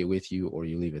you take it with you or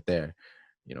you leave it there,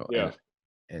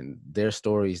 and their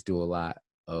stories do a lot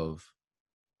of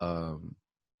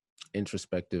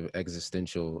introspective,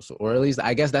 existential, or at least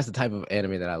I guess that's the type of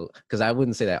anime that because I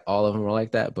wouldn't say that all of them are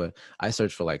like that, but I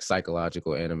search for like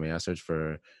psychological anime. I search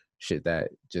for shit that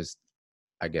just,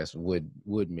 I guess, would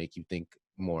make you think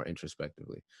more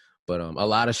introspectively. But a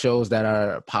lot of shows that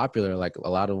are popular, like a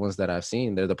lot of ones that I've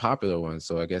seen, they're the popular ones.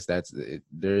 So I guess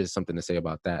there is something to say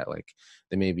about that. Like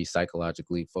they may be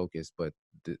psychologically focused, but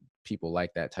the people like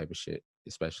that type of shit,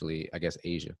 especially I guess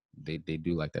Asia. They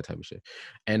do like that type of shit.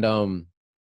 And oh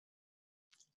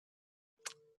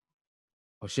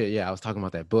shit, yeah, I was talking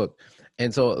about that book.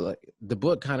 And so like the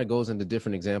book kind of goes into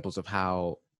different examples of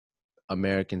how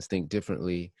Americans think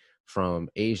differently from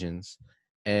Asians.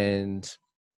 And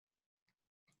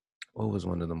what was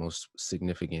one of the most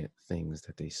significant things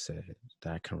that they said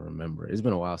that I can remember? It's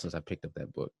been a while since I picked up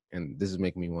that book, and this is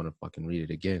making me want to fucking read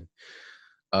it again.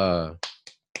 What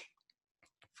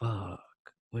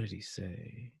did he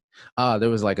say? There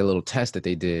was like a little test that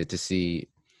they did to see,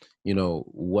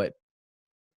 what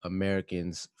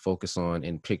Americans focus on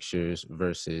in pictures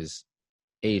versus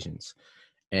Asians.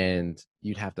 And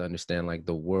you'd have to understand like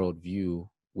the worldview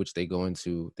which they go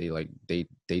into. They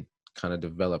kind of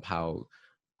develop how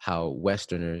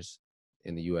Westerners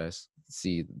in the US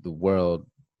see the world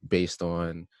based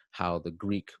on how the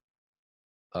Greek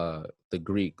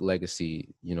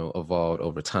legacy, evolved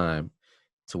over time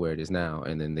to where it is now.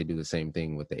 And then they do the same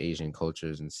thing with the Asian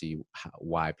cultures and see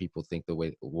why people think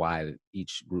why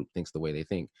each group thinks the way they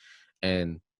think.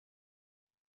 And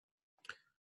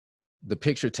the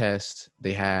picture test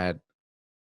they had,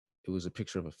 it was a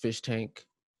picture of a fish tank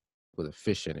with a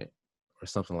fish in it or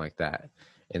something like that.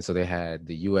 And so they had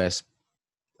the US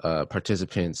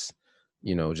participants,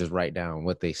 just write down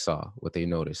what they saw, what they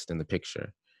noticed in the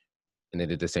picture. And they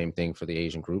did the same thing for the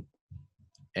Asian group.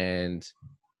 And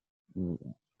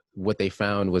what they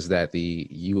found was that the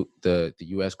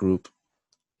US group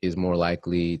is more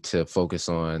likely to focus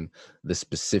on the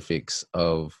specifics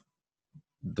of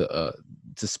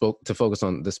to focus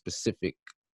on the specific,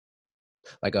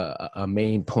 like a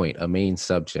main point, a main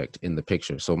subject in the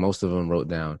picture. So most of them wrote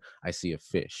down, I see a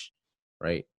fish,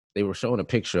 right? They were showing a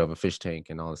picture of a fish tank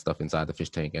and all the stuff inside the fish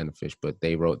tank and the fish, but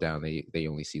they wrote down they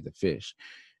only see the fish.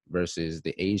 Versus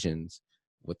the Asians,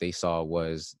 what they saw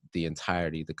was the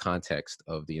entirety, the context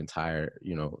of the entire,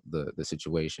 the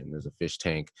situation. There's a fish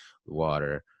tank, the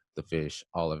water, the fish,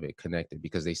 all of it connected,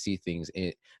 because they see things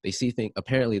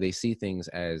apparently they see things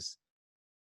as,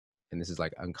 and this is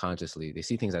like unconsciously, they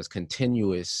see things as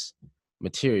continuous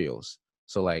materials.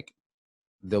 So like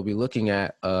they'll be looking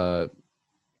at like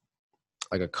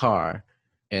a car,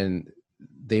 and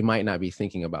they might not be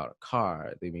thinking about a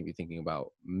car. They may be thinking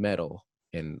about metal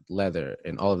and leather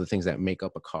and all of the things that make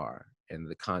up a car and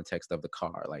the context of the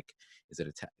car. Like, is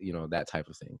it that type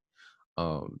of thing.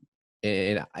 And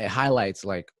it highlights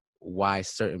like why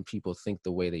certain people think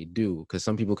the way they do, because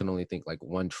some people can only think like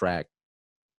one track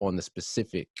on the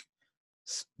specifics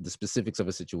of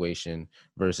a situation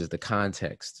versus the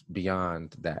context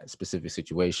beyond that specific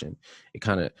situation.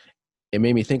 It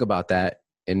made me think about that.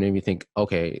 it made me think,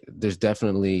 okay, there's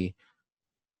definitely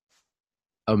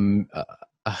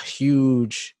a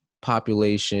huge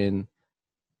population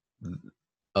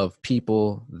of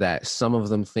people that some of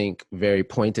them think very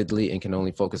pointedly and can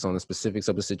only focus on the specifics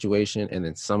of the situation, and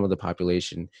then some of the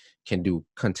population can do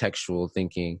contextual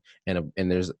thinking, and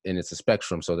it's a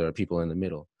spectrum, so there are people in the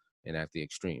middle and at the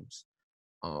extremes.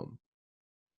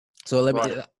 So let me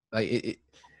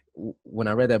when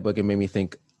I read that book, it made me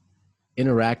think,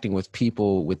 interacting with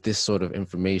people with this sort of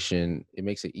information, it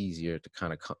makes it easier to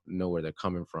kind of know where they're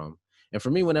coming from. And for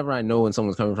me, whenever I know when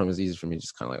someone's coming from, it's easy for me to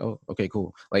just kind of like, oh, okay,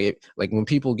 cool. Like when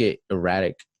people get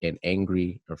erratic and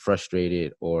angry or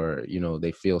frustrated, or, you know,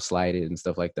 they feel slighted and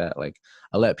stuff like that, like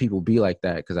I let people be like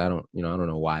that, because I don't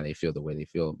know why they feel the way they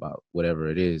feel about whatever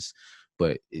it is.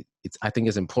 But I think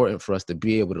it's important for us to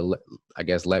be able to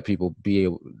let people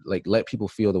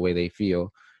feel the way they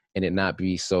feel, and it not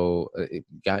be so. It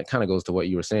kind of goes to what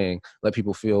you were saying. Let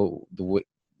people feel the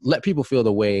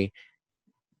way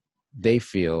they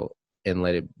feel, and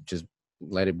let it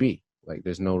be. Like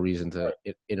there's no reason to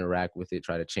interact with it,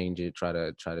 try to change it, try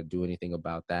to do anything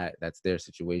about that. That's their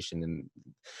situation, and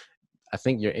I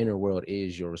think your inner world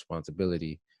is your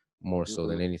responsibility more so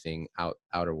than anything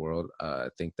outer world. I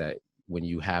think that when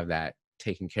you have that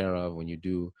taken care of, when you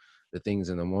do the things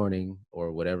in the morning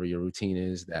or whatever your routine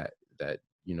is that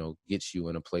you know gets you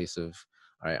in a place of,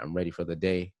 all right, I'm ready for the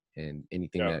day, and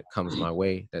anything that comes my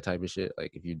way, that type of shit.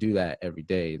 Like if you do that every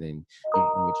day, then you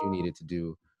do what you needed to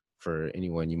do for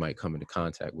anyone you might come into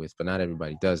contact with. But not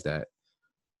everybody does that.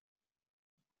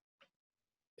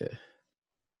 Yeah.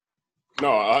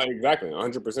 No, exactly,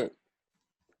 100%.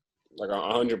 Like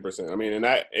 100%. I mean, and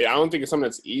I don't think it's something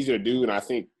that's easy to do, and I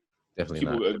think Definitely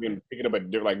people not. again pick it up at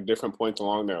different points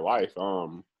along their life.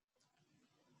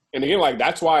 And again, like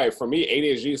that's why for me,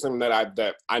 ADHD is something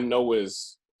that I know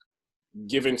is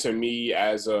given to me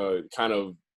as a kind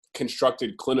of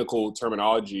constructed clinical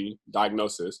terminology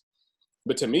diagnosis.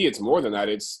 But to me, it's more than that.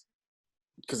 It's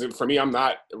because for me, I'm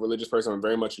not a religious person. I'm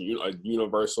very much a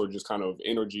universal, just kind of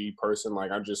energy person.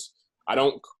 Like I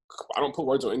don't put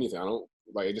words on anything. I don't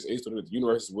like it. Just is what it is. The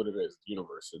universe is what it is. The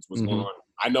universe. It's what's going on.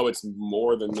 I know it's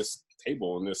more than this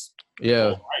table and this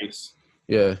rice.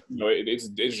 Yeah. You know,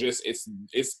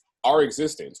 it's our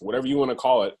existence, whatever you want to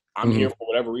call it. I'm here for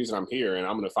whatever reason I'm here, and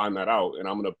I'm going to find that out, and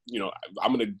I'm going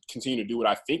to continue to do what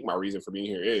I think my reason for being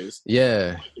here is.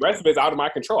 Yeah. The rest of it's out of my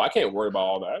control. I can't worry about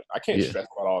all that. I can't stress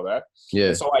about all that. Yeah.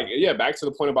 And so back to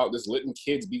the point about this letting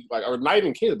kids be like, or not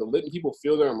even kids, but letting people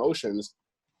feel their emotions.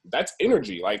 That's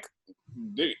energy. Like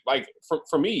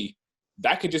for me,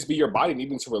 that could just be your body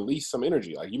needing to release some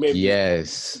energy. Like you may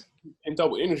pent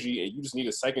up with energy, and you just need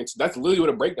a second. That's literally what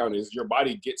a breakdown is. Your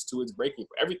body gets to its breaking.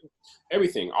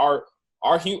 Everything. Our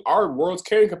world's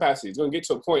carrying capacity is going to get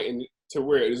to a point to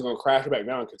where it is going to crash back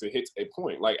down because it hits a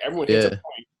point. Like everyone hits a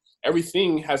point.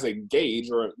 Everything has a gauge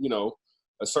or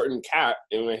a certain cap,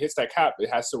 and when it hits that cap,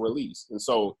 it has to release. And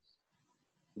so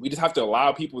we just have to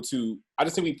allow people to. I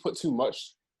just think we put too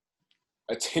much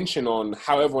attention on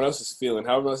how everyone else is feeling,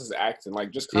 how everyone else is acting. Like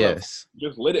just kind of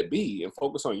just let it be and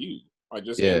focus on you. Like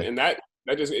and that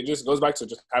just goes back to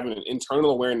just having an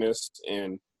internal awareness,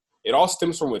 and it all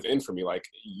stems from within for me. Like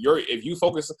if you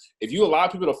allow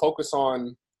people to focus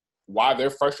on why they're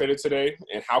frustrated today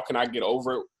and how can I get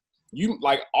over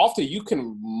it, often you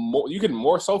can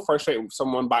more so frustrate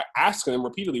someone by asking them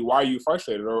repeatedly, why are you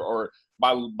frustrated, or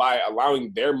by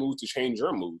allowing their mood to change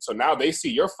your mood. So now they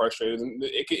see you're frustrated, and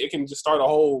it can just start a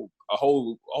whole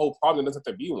problem. It doesn't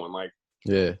have to be one. Like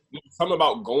something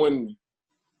about going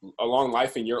along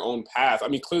life in your own path. I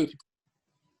mean, clearly people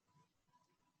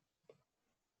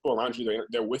around you,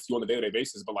 they're with you on a day-to-day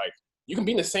basis, but like you can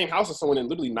be in the same house with someone and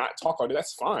literally not talk all day.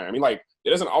 That's fine. I mean, like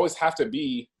it doesn't always have to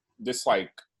be this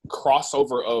like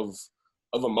crossover of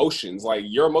emotions. Like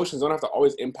your emotions don't have to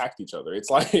always impact each other. It's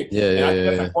like I think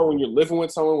that's important when you're living with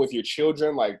someone, with your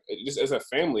children, like just as a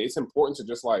family, it's important to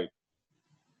just like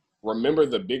remember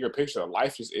the bigger picture.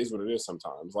 Life just is what it is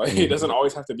sometimes. Like it doesn't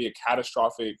always have to be a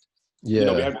catastrophic. We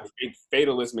have this big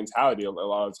fatalist mentality a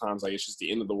lot of times. Like it's just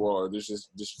the end of the world, or there's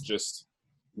just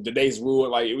the day's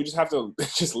ruined. Like we just have to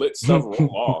just let stuff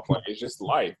roll off. Like it's just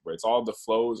life, but it's all the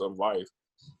flows of life.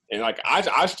 And like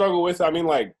I struggle with. I mean,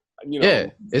 like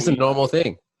it's a normal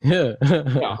thing. Yeah,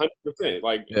 100%.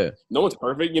 Like no one's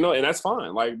perfect, and that's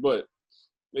fine. Like, but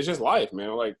it's just life,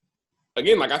 man. Like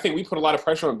again, like I think we put a lot of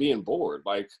pressure on being bored.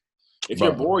 Like if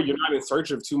you're bored, you're not in search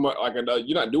of too much. Like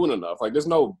you're not doing enough. Like there's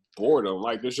no boredom.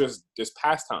 Like there's just this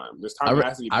pastime. This time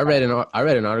has to be. I read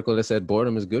an article that said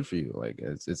boredom is good for you. Like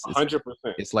it's 100%.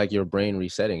 It's like your brain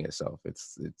resetting itself.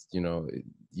 It's you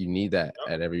need that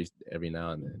at every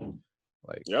now and then.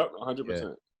 Like, yep,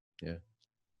 100%. Yeah.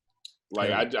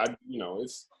 Like I you know,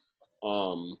 it's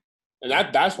and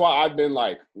that's why I've been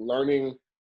like learning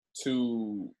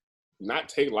to not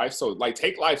take life so like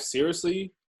take life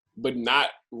seriously, but not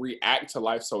react to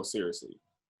life so seriously.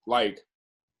 Like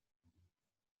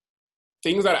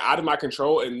things that are out of my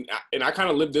control, and I kind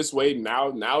of live this way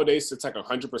nowadays. It's like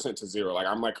 100% to zero. Like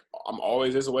I'm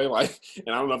always this way. Like,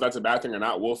 and I don't know if that's a bad thing or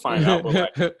not. We'll find out.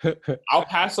 But like, I'll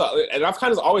pass and I've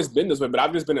kind of always been this way, but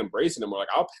I've just been embracing them. Like,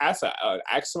 I'll pass an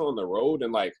accident on the road,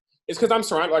 and like it's because I'm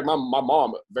surrounded. Like my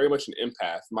mom, very much an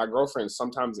empath. My girlfriend,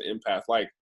 sometimes an empath. Like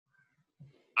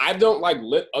I don't like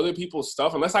lit other people's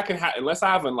stuff unless I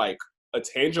have like a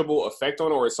tangible effect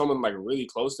on it, or someone like really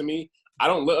close to me. I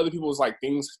don't let other people's like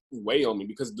things weigh on me,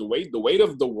 because the weight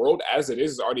of the world as it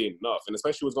is already enough. And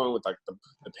especially what's going on with like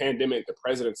the pandemic, the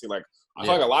presidency, like I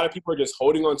feel like a lot of people are just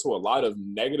holding on to a lot of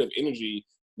negative energy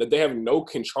that they have no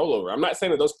control over. I'm not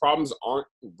saying that those problems aren't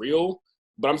real,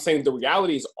 but I'm saying the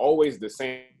reality is always the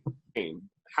same.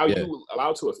 How you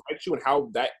allow to affect you and how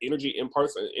that energy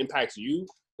impacts you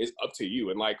is up to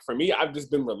you. And like for me, I've just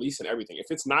been releasing everything.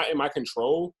 If it's not in my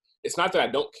control, it's not that I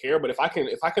don't care, but if I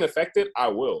can affect it, I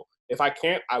will. If I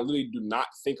can't, I literally do not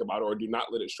think about it or do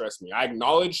not let it stress me. I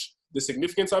acknowledge the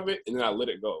significance of it, and then I let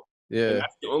it go. Yeah. And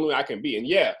that's the only way I can be. And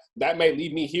yeah, that may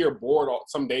leave me here bored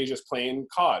some days just playing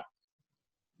COD.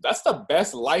 That's the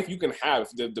best life you can have.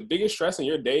 The biggest stress in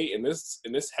your day in this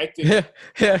hectic,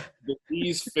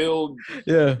 disease-filled,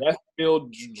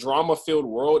 death-filled, drama-filled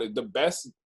world, the best.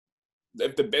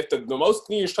 If the most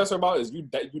thing you're stressed about is you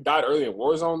died early in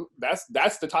Warzone,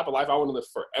 that's the type of life I want to live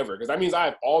forever, because that means I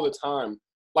have all the time.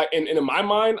 Like, and in my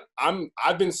mind,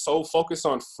 I've been so focused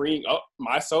on freeing up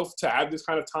myself to have this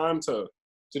kind of time to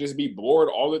just be bored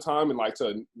all the time and like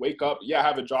to wake up. Yeah, I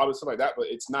have a job and stuff like that, but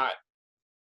it's not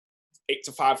 8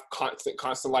 to 5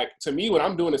 constant. Like to me, what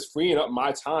I'm doing is freeing up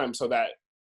my time so that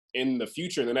in the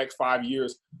future, in the next 5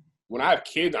 years, when I have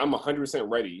kids, I'm 100%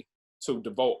 ready to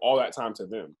devote all that time to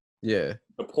them. Yeah.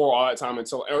 To pour all that time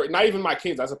until, or not even my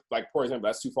kids. That's for example,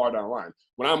 that's too far down the line.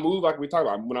 When I move, like we talked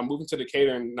about, when I'm moving to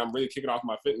Decatur and I'm really kicking off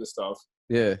my fitness stuff.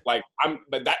 Yeah. Like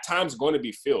but that time's going to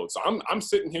be filled. So I'm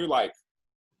sitting here like,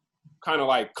 kind of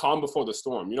like calm before the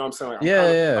storm. You know what I'm saying? Like,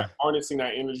 I'm like harnessing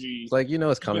that energy. It's like, you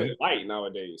know, it's coming. Light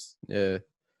nowadays. Yeah.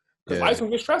 Because life can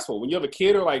get stressful when you have a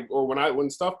kid, or when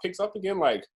stuff picks up again.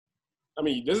 Like, I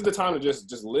mean, this is the time to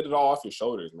just let it all off your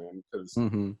shoulders, man.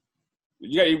 Because.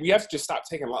 We have to just stop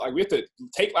taking like we have to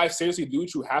take life seriously, do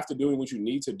what you have to do and what you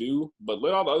need to do, but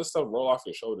let all the other stuff roll off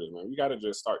your shoulders, man. We got to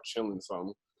just start chilling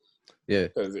some. Yeah,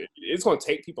 because it's going to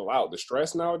take people out. The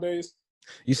stress nowadays.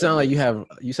 You sound like you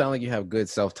have good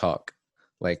self-talk.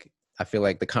 Like I feel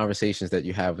like the conversations that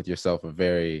you have with yourself are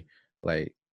very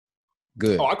like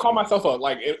good. Oh, I call myself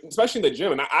like, especially in the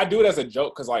gym, and I do it as a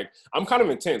joke because like I'm kind of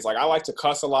intense. Like I like to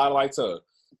cuss a lot. I like to.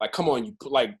 Like, come on, you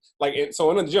so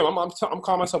in the gym, I'm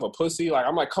calling myself a pussy. Like,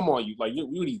 I'm like, come on, you like you're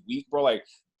really weak, bro. Like,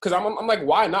 cause I'm like,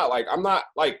 why not? Like, I'm not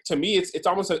like, to me, it's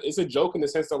almost it's a joke in the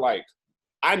sense that like,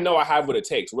 I know I have what it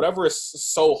takes. Whatever is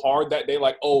so hard that day,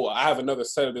 like, oh, I have another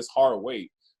set of this hard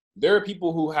weight. There are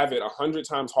people who have it 100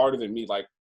 times harder than me. Like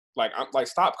I'm like,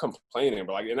 stop complaining,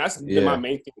 bro. Like, and that's been my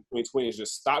main thing in 2020 is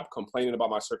just stop complaining about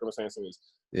my circumstances.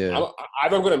 Yeah,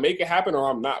 either I'm gonna make it happen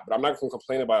or I'm not, but I'm not gonna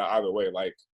complain about it either way.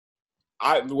 Like.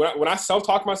 When I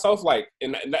self-talk myself, like,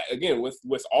 and that, again,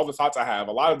 with all the thoughts I have,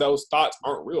 a lot of those thoughts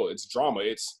aren't real. It's drama.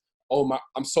 It's,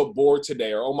 I'm so bored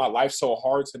today, or, my life's so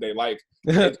hard today. Like,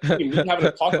 me having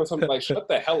to talk about something like, shut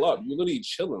the hell up. You're literally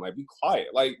chilling. Like, be quiet.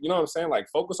 Like, you know what I'm saying? Like,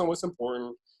 focus on what's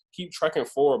important. Keep trekking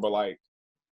forward, but, like,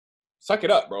 suck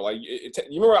it up, bro. Like, you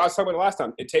remember I was talking about it last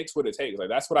time? It takes what it takes. Like,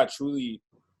 that's what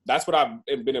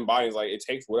I've been embodying is, like, it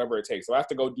takes whatever it takes. So I have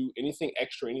to go do anything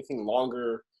extra, anything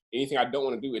longer, anything I don't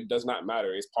want to do, it does not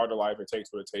matter. It's part of life. It takes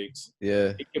what it takes.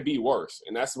 Yeah. It could be worse.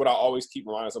 And that's what I always keep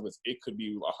reminding myself is it could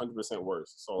be 100%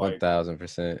 worse. So like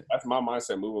 1,000%. That's my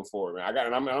mindset moving forward, man.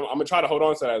 I'm gonna try to hold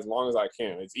on to that as long as I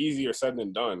can. It's easier said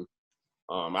than done.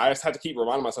 I just have to keep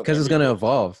reminding myself because it's gonna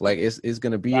evolve. Like it's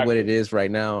gonna be what it is right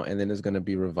now, and then it's gonna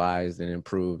be revised and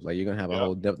improved. Like you're gonna have a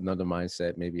whole another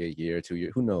mindset, maybe a year, 2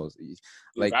 years, who knows?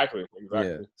 Like exactly.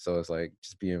 Yeah. So it's like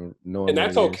just being knowing, and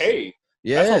that's okay.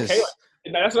 Yeah, that's okay.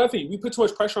 And that's another thing. We put too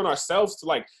much pressure on ourselves to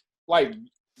like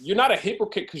you're not a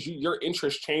hypocrite because your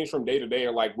interests change from day to day,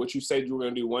 or like what you said you were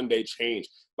gonna do one day change.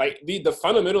 Like the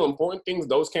fundamental important things,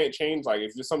 those can't change. Like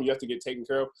if there's something you have to get taken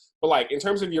care of, but like in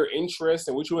terms of your interests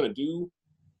and what you want to do,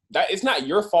 that it's not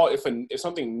your fault if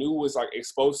something new was like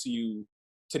exposed to you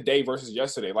today versus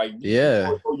yesterday. Like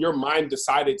or your mind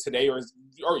decided today, or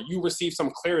you received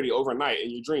some clarity overnight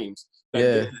in your dreams. That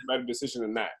a better decision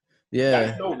than that.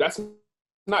 Yeah, that's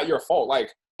not your fault.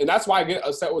 Like, and that's why I get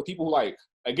upset with people who, like,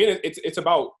 again, it's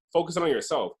about focusing on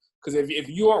yourself. Because if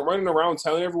you aren't running around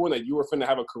telling everyone that you were finna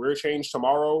have a career change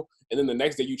tomorrow, and then the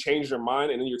next day you change your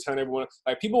mind, and then you're telling everyone,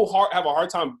 like, people have a hard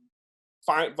time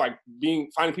finding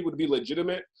people to be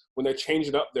legitimate when they're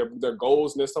changing up their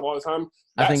goals and this stuff all the time.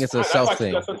 I think it's a self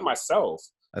thing. That's to myself.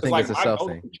 I think it's a self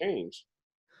thing. Change.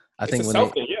 I think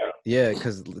when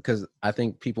because I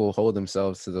think people hold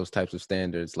themselves to those types of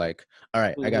standards. Like, all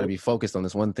right, I got to be focused on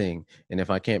this one thing, and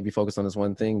if I can't be focused on this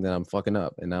one thing, then I'm fucking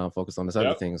up. And now I'm focused on this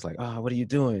other thing. It's like, oh, what are you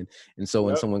doing? And so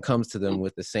when someone comes to them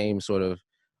with the same sort of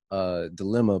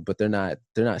dilemma, but they're not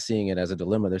seeing it as a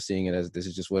dilemma. They're seeing it as, this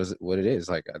is just what it is.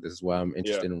 Like, this is what I'm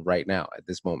interested in right now at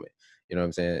this moment. You know what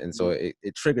I'm saying? And so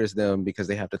it triggers them because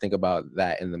they have to think about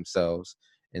that in themselves.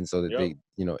 And so that they,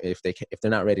 you know, if they're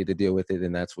not ready to deal with it,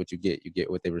 then that's what you get. You get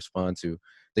what they respond to.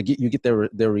 You get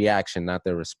their reaction, not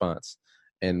their response.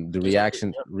 And the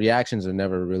reactions are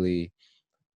never really,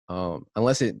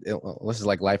 unless it's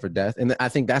like life or death. And I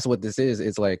think that's what this is.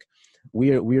 It's like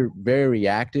we're very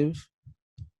reactive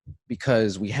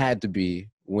because we had to be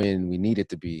when we needed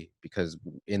to be, because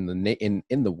in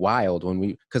the wild,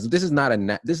 because this is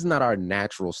not our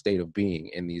natural state of being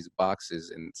in these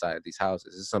boxes inside these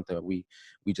houses. This is something that we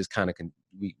just kind of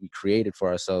we created for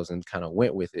ourselves and kind of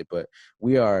went with it. But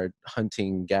we are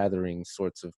hunting, gathering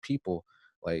sorts of people,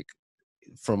 like,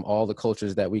 from all the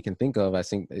cultures that we can think of. I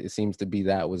think it seems to be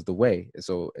that was the way.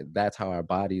 So that's how our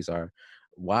bodies are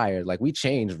wired. Like, we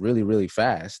change really, really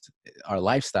fast. Our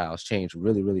lifestyles change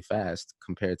really, really fast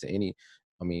compared to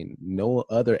no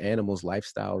other animal's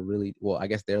lifestyle really. Well, I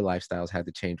guess their lifestyles had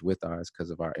to change with ours because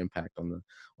of our impact on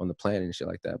the planet and shit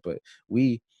like that. But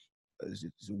we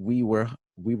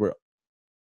were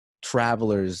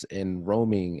travelers and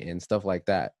roaming and stuff like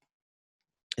that.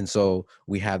 And so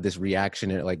we have this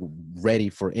reaction, like, ready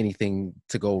for anything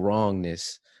to go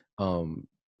wrongness,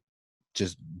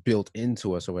 just built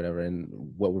into us or whatever. And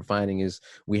what we're finding is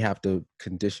we have to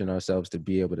condition ourselves to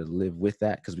be able to live with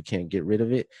that, because we can't get rid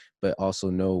of it, but also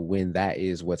know when that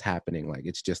is what's happening. Like,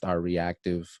 it's just our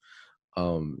reactive,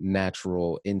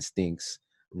 natural instincts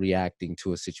reacting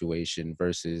to a situation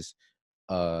versus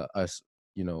us,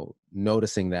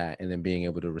 noticing that and then being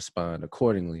able to respond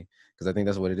accordingly. Because I think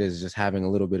that's what it is, just having a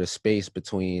little bit of space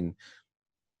between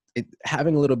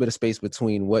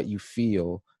what you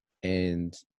feel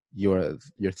and your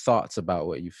thoughts about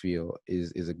what you feel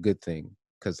is a good thing.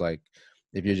 Because, like,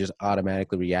 if you're just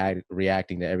automatically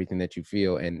reacting to everything that you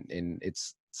feel and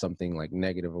it's something like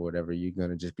negative or whatever, you're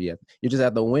gonna just you're just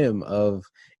at the whim of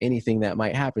anything that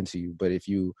might happen to you. But if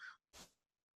you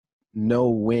know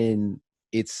when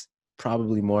it's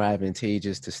probably more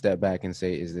advantageous to step back and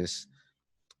say, is this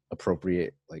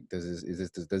appropriate? Like, does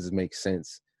this make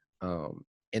sense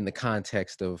in the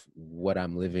context of what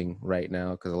I'm living right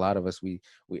now? Because a lot of us, we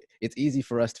it's easy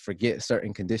for us to forget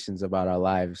certain conditions about our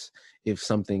lives if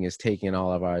something is taking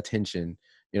all of our attention.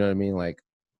 You know what I mean? Like,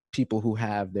 people who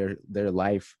have their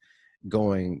life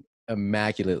going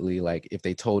immaculately, like, if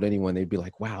they told anyone, they'd be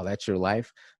like, wow, that's your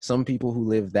life. Some people who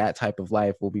live that type of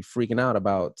life will be freaking out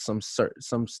about some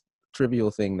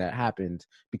trivial thing that happened,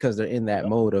 because they're in that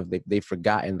mode of they've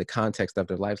forgotten the context of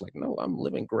their lives. Like, no, I'm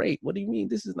living great. What do you mean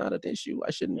this is not an issue?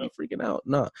 I shouldn't be freaking out.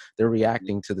 No, they're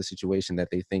reacting to the situation that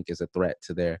they think is a threat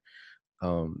to their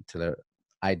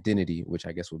identity, which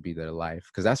I guess would be their life,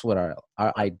 because that's what our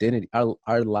identity,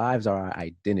 our lives are our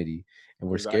identity, and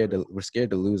we're scared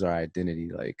to lose our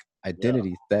identity. Like,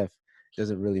 identity theft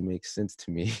doesn't really make sense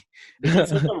to me.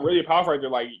 It's something really powerful right there.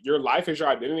 Like, your life is your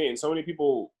identity, and so many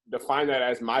people define that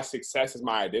as my success is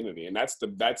my identity, and that's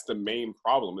the main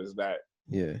problem. Is that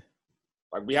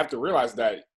like, we have to realize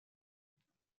that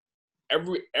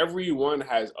everyone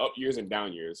has up years and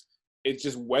down years. It's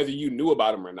just whether you knew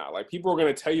about them or not. Like, people are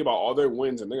going to tell you about all their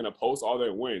wins, and they're going to post all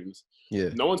their wins. Yeah.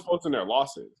 No one's posting their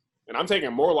losses. And I'm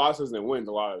taking more losses than wins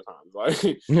a lot of times.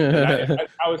 Like,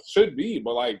 that's how it should be.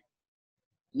 But, like,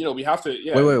 we have to.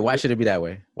 Yeah. Wait. Why should it be that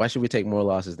way? Why should we take more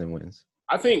losses than wins?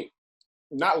 I think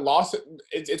not loss.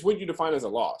 It's what you define as a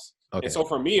loss. Okay. And so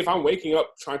for me, if I'm waking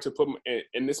up trying to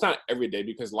and it's not every day,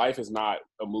 because life is not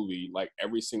a movie. Like,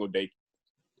 every single day,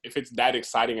 if it's that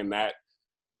exciting and that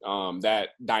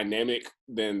dynamic,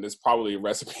 then there's probably a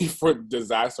recipe for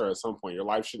disaster at some point. Your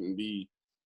life shouldn't be,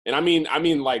 and I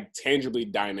mean like tangibly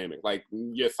dynamic. Like,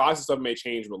 your thoughts and stuff may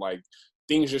change, but, like,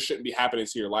 things just shouldn't be happening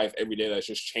to your life every day that's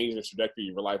just changing the trajectory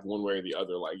of your life one way or the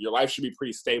other. Like, your life should be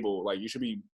pretty stable. Like, you should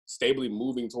be stably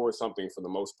moving towards something for the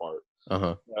most part.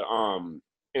 But,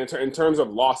 in terms of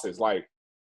losses, like,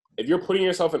 if you're putting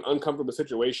yourself in uncomfortable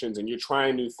situations and you're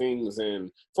trying new things,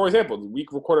 and, for example, we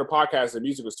recorded a podcast, the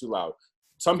music was too loud.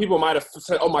 some people might have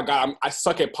said, "Oh my God, I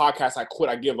suck at podcasts. I quit.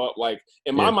 I give up." Like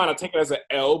in my mind, I take it as an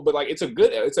L, but like it's a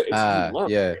good L. It's you learn.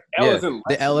 Yeah, L is in lesson,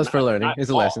 the L is for learning. It's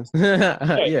a lesson. Yeah,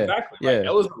 exactly. Like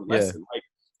L is a lesson. Like,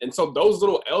 and so those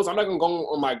little L's, I'm not gonna go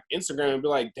on my Instagram and be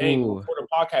like, "Dang, recording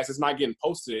podcast is not getting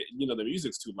posted. You know, the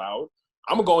music's too loud."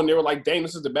 I'm gonna go in there like, "Dang,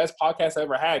 this is the best podcast I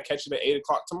ever had. Catch it at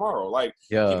 8:00 tomorrow." Like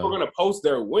people are gonna post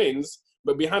their wins,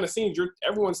 but behind the scenes,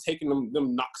 everyone's taking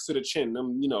them knocks to the chin,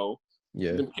 them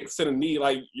them kicks to the knee.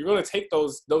 Like you're gonna take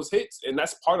those hits, and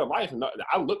that's part of life. And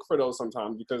I look for those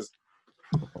sometimes because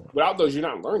without those, you're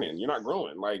not learning, you're not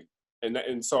growing. Like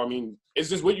and so I mean, it's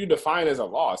just what you define as a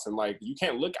loss, and like you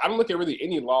can't look. I don't look at really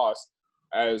any loss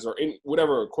as or in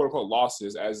whatever quote unquote loss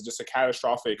is as just a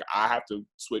catastrophic. I have to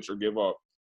switch or give up.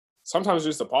 Sometimes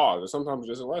it's just a pause, or sometimes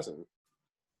it's just a lesson.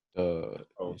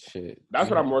 Shit. That's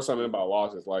what I'm more something about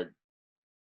losses. Like,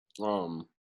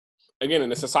 again,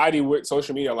 in a society where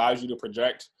social media allows you to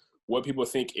project what people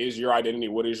think is your identity,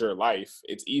 what is your life,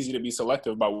 it's easy to be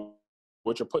selective about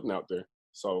what you're putting out there.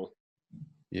 So,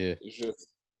 yeah, it's just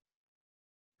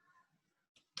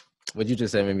what you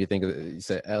just said made me think of. You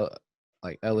said L,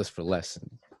 like L is for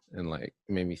lesson, and like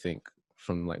it made me think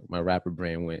from like my rapper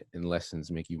brain went and lessons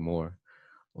make you more.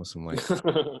 Or some like,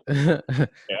 yeah,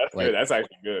 that's like, good. That's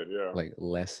actually good. Yeah, like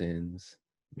lessons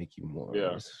make you more.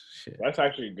 Yeah, shit. That's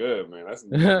actually good, man. That's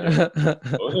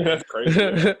that's crazy.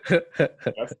 Man.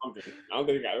 That's something. I don't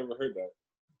think I ever heard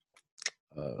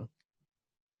that.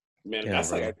 Man, yeah,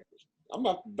 that's bro. Like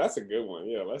That's a good one.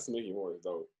 Yeah, lessons make you more is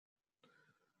dope.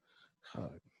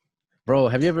 Bro,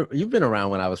 you've been around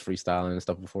when I was freestyling and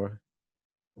stuff before?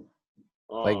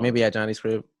 Like maybe at Johnny's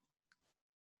crib.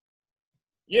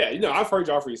 Yeah, I've heard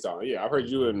y'all freestyling. Yeah, I've heard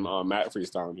you and Matt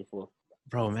freestyling before.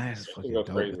 Bro, Matt is fucking dope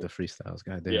with the freestyles.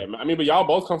 Goddamn. Yeah, I mean, but y'all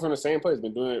both come from the same place.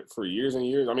 Been doing it for years and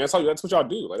years. I mean, that's what y'all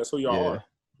do. Like, that's who y'all are.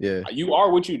 Yeah. You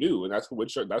are what you do, and that's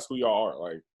who y'all are.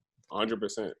 Like,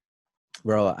 100%.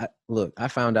 Bro, I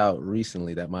found out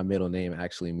recently that my middle name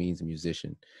actually means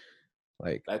musician.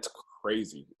 Like that's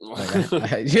crazy.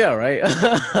 Like yeah, right.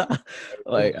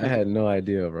 Like I had no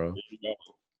idea, bro.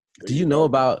 Do you know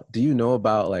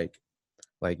about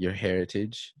like your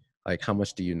heritage? Like how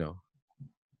much do you know?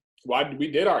 Well, we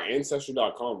did our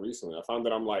Ancestry.com recently. I found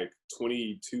that I'm like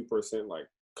 22% like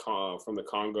from the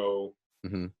Congo,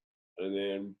 and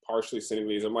then partially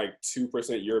Senegalese. I'm like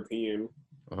 2% European.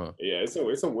 Yeah, it's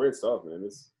some weird stuff, man.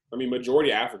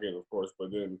 Majority African, of course,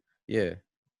 but then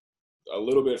a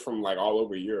little bit from like all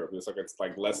over Europe. It's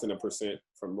like less than 1%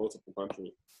 from multiple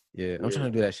countries. Yeah, I'm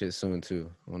trying to do that shit soon too.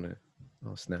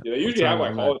 Oh snap! Yeah, they usually have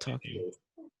like all the videos.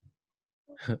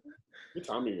 What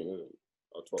time even is it?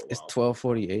 Oh, 12. It's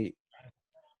 12:48.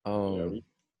 Yeah, we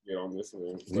get on this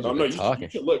one. But no, you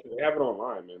should look. They have it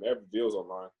online, man. They have deals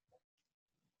online.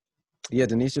 Yeah,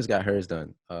 Denise just got hers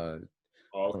done. Okay.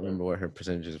 I don't remember what her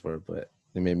percentages were, but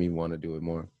it made me want to do it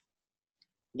more.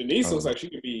 Denise looks like she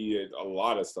could be a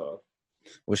lot of stuff.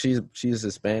 Well, she's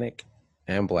Hispanic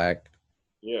and Black.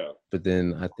 Yeah. But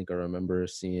then I think I remember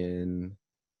seeing.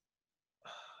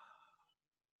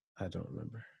 I don't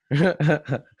remember.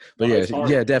 But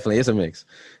yeah, definitely it's a mix.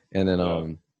 And then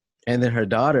and then her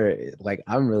daughter, like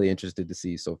I'm really interested to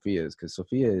see Sophia's, because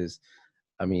Sophia is,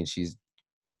 she's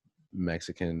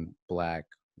Mexican, Black,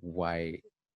 white,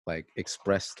 like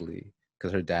expressly,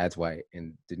 because her dad's white,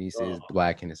 and Denise is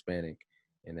Black and Hispanic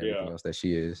and everything else that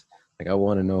she is. Like I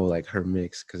want to know like her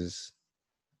mix, because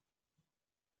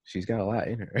she's got a lot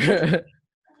in her.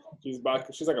 She's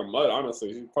like a mud,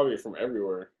 honestly. She's probably from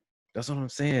everywhere. That's what I'm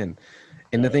saying.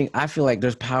 And the thing, I feel like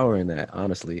there's power in that,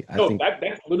 honestly. I think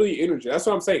that's literally energy. That's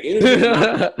what I'm saying. Energy is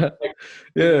not, like,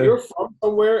 if you're from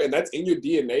somewhere and that's in your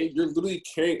DNA, you're literally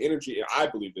carrying energy, and I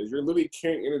believe this. You're literally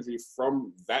carrying energy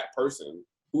from that person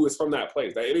who is from that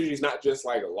place. That energy is not just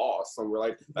like lost somewhere.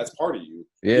 Like that's part of you.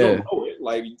 Yeah. You don't know it.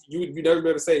 Like you never be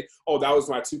able to say, "Oh, that was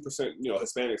my 2%,"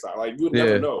 Hispanic side. Like you would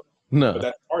never know. No. But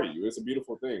that's part of you. It's a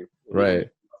beautiful thing. Right.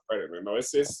 Credit, man. No,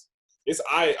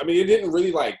 it didn't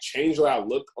really like change the way I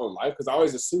look on life, because I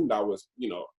always assumed I was,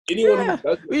 anyone who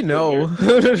does we know.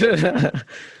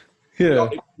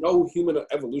 No human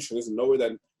evolution is nowhere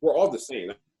that we're all the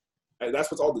same. And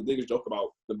that's what's all the biggest joke about.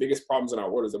 The biggest problems in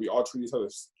our world is that we all treat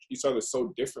each other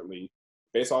so differently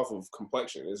based off of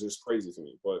complexion. It's just crazy to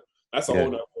me. But that's a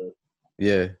whole nother.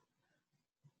 Yeah.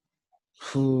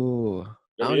 Ooh.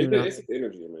 It's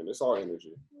energy, man. It's all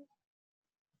energy.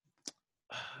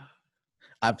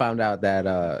 I found out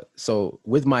that so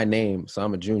with my name, so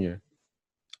I'm a junior,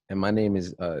 and my name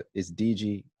is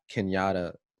DG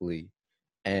Kenyatta Lee,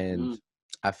 and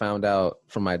I found out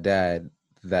from my dad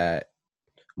that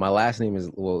my last name is,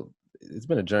 well, it's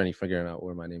been a journey figuring out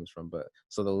where my name is from, but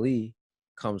so the Lee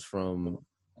comes from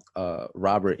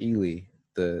Robert Ely,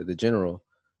 the general,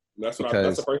 That's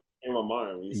because the first thing in my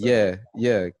mind when you said yeah, that.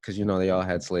 yeah, because they all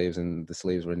had slaves, and the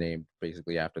slaves were named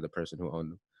basically after the person who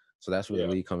owned them. So that's where the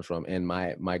Yeah. Lee comes from. And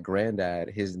my granddad,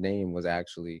 his name was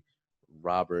actually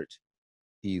Robert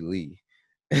E. Lee.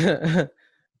 Crazy.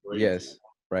 Yes,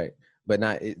 right. But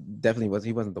not it definitely was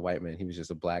he wasn't the white man. He was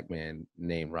just a black man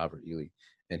named Robert E. Lee.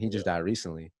 And he just Yeah. died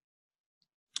recently.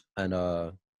 And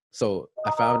so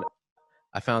I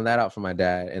found that out from my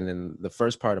dad. And then the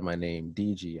first part of my name,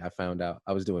 DG, I found out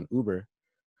I was doing Uber.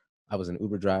 I was an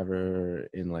Uber driver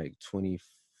in like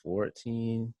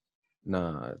 2014.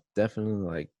 Nah, definitely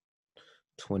like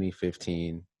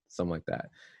 2015, something like that.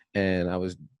 And I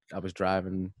was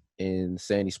driving in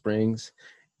Sandy Springs,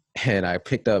 and I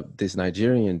picked up this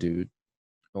Nigerian dude.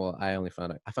 Well, I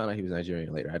found out he was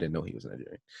Nigerian later. I didn't know he was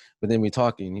Nigerian. But then we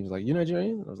talking, he was like, "You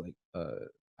Nigerian?" I was like,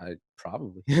 I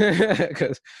probably,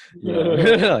 because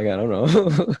like I don't know.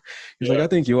 He's like, Yeah. "I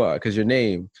think you are, because your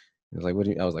name." He was like, "What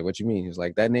do you?" I was like, "What you mean?" He was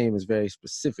like, "That name is very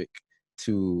specific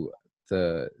to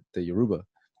the Yoruba,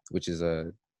 which is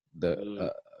the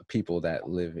people that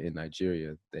live in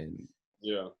Nigeria. Then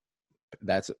Yeah.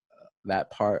 that's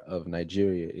that part of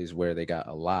Nigeria is where they got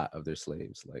a lot of their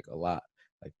slaves, like a lot,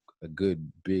 like a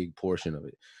good big portion of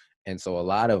it. And so a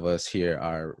lot of us here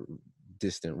are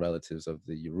distant relatives of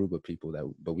the Yoruba people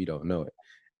but we don't know it.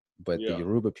 But the Yeah.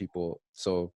 Yoruba people,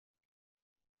 so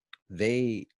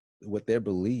they, with their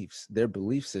belief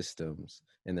systems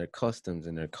and their customs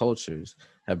and their cultures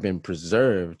have been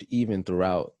preserved even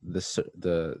throughout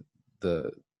the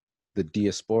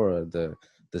diaspora, the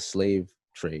slave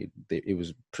trade. It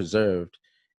was preserved,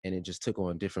 and it just took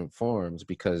on different forms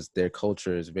because their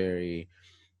culture is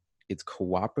it's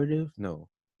cooperative. No,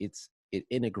 it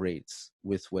integrates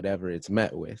with whatever it's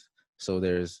met with. So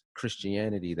there's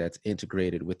Christianity that's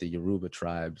integrated with the Yoruba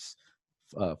tribes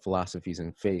philosophies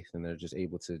and faith, and they're just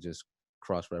able to just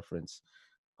cross-reference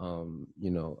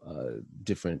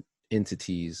different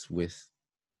entities with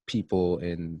people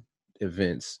and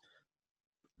events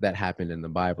that happened in the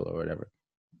Bible or whatever.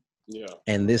 Yeah.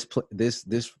 And this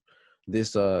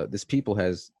people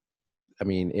has, I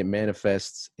mean, it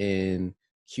manifests in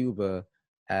Cuba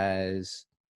as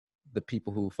the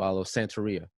people who follow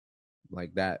Santeria,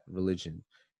 like that religion.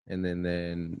 And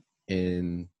then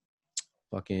in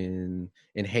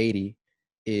in Haiti,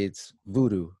 it's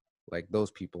voodoo, like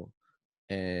those people.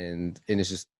 And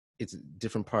it's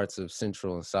different parts of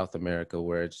Central and South America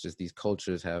where it's just these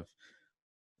cultures have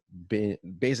been,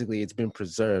 basically it's been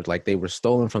preserved, like they were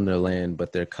stolen from their land,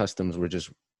 but their customs were just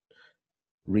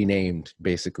renamed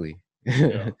basically.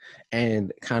 Yeah.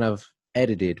 And kind of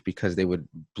edited because they would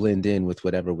blend in with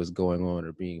whatever was going on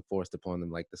or being forced upon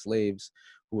them, like the slaves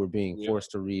who were being Yeah.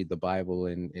 forced to read the Bible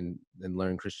and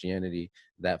learn Christianity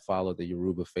that followed the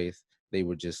Yoruba faith. They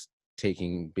were just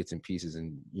taking bits and pieces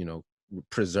and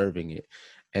preserving it.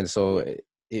 And so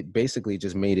it basically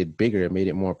just made it bigger. It made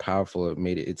it more powerful.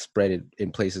 It spread it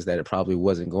in places that it probably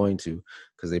wasn't going to,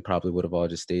 because they probably would have all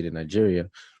just stayed in Nigeria.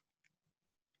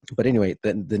 But anyway,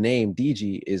 the name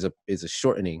DG is a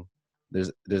shortening.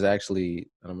 There's actually,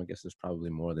 I guess there's probably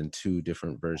more than two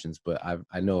different versions, but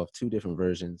I know of two different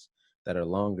versions that are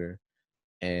longer,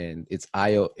 and it's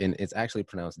Ayo, and it's actually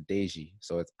pronounced Deji.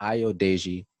 So it's Ayo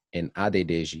Deji and Ade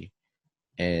Deji,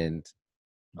 and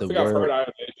I the think I've word heard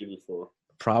Iodeji before.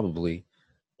 probably,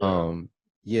 Yeah.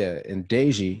 yeah, and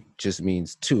Deji just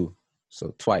means two,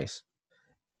 so twice,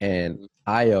 and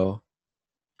Mm-hmm. Ayo,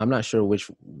 I'm not sure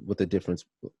what the difference.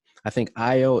 I think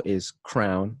Ayo is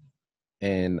crown,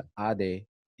 and Ade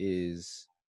is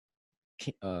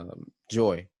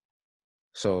joy.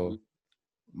 So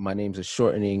my name's a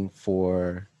shortening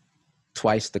for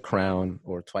twice the crown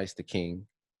or twice the king,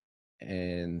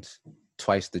 and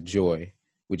twice the joy,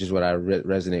 which is what I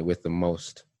resonate with the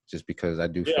most, just because I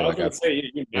do Yeah, feel I was like gonna say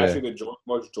you're yeah. naturally the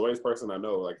most joyous person I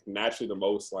know. Like naturally the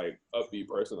most like upbeat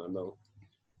person I know.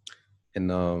 And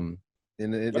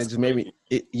it That's just made crazy.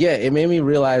 me it made me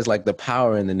realize like the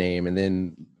power in the name. And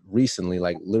then recently,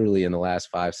 like literally in the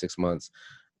last 5-6 months,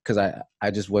 because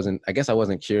I just wasn't, I guess I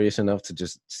wasn't curious enough to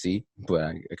just see, but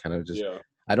I kind of just, Yeah.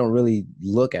 I don't really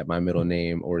look at my middle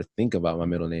name or think about my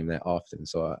middle name that often.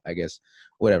 So I guess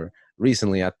whatever.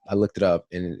 Recently I looked it up,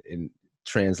 and it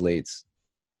translates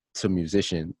to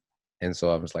musician. And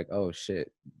so I was like, oh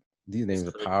shit, these names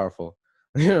are powerful.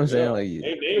 You know what I'm Yeah. saying? Like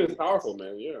Name is powerful,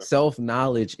 man. Yeah.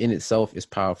 self-knowledge in itself is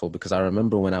powerful, because I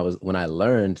remember when I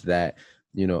learned that,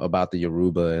 about the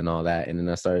Yoruba and all that, and then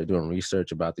I started doing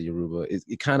research about the Yoruba,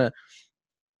 it kind of,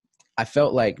 I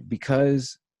felt like,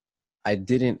 because I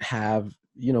didn't have,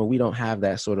 we don't have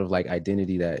that sort of like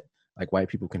identity that like white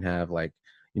people can have, like,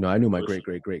 I knew my For great,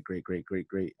 sure. great, great, great, great, great,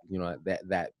 great,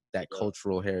 that Yeah.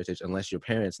 cultural heritage, unless your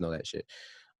parents know that shit.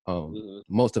 Mm-hmm.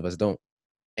 Most of us don't.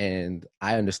 And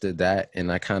I understood that, and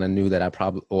I kind of knew that I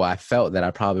felt that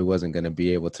I probably wasn't going to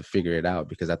be able to figure it out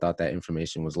because I thought that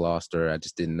information was lost, or I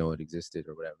just didn't know it existed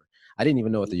or whatever. I didn't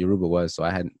even know what the Yoruba was, so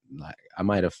I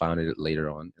might have found it later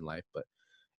on in life. But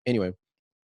anyway,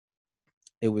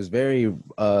 it was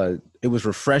it was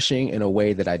refreshing in a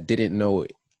way that I didn't know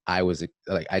I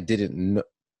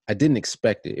didn't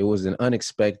expect it. It was an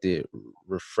unexpected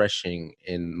refreshing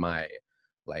in my,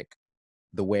 like,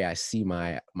 the way I see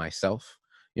myself.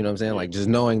 You know what I'm saying? Yeah. Like, just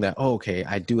knowing that, oh, okay,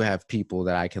 I do have people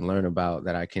that I can learn about,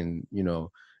 that I can,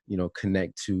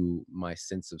 connect to my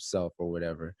sense of self or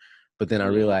whatever. But then I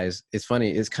Mm-hmm. realized, it's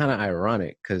funny, it's kind of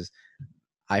ironic because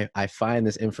I find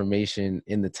this information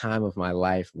in the time of my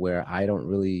life where I don't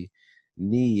really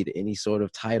need any sort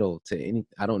of title to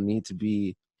I don't need to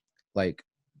be, like,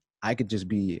 I could just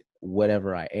be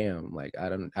whatever I am. Like, I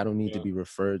don't need to Yeah. be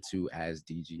referred to as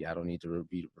DG. I don't need to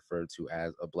be referred to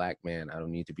as a black man. I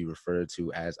don't need to be referred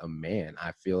to as a man.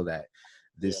 I feel that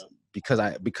this, Yeah.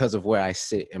 because of where I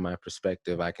sit in my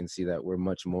perspective, I can see that we're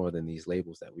much more than these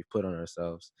labels that we put on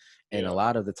ourselves. And a Yeah.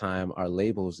 lot of the time our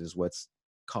labels is what's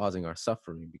causing our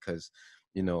suffering, because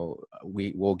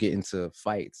we will get into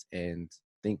fights and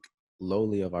think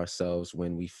lowly of ourselves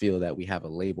when we feel that we have a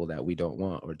label that we don't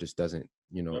want, or just doesn't,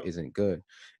 Yeah. isn't good.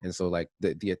 And so, like,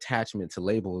 the attachment to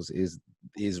labels is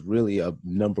really a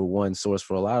number one source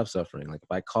for a lot of suffering. Like,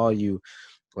 if I call you,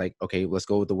 like, okay, let's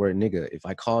go with the word nigga. If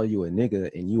I call you a nigga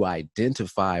and you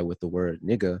identify with the word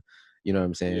nigga, you know what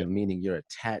I'm Yeah. saying? Meaning you're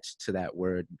attached to that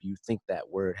word. You think that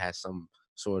word has some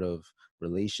sort of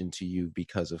relation to you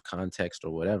because of context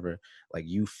or whatever. Like,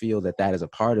 you feel that that is a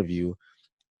part of you.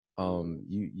 Mm-hmm.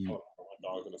 You Oh, my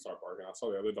dog's gonna start barking. I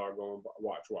saw the other dog going.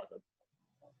 Watch.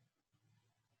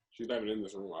 She's not even in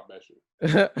this room. I bet you.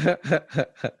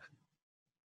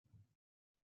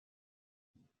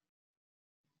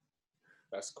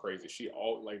 That's crazy. She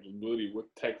all like literally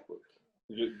with textbook.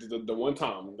 The one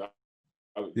time,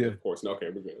 Yeah. of course. No, okay,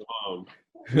 we're good.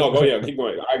 No, go, yeah, keep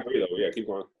going. I agree though. Yeah, keep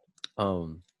going.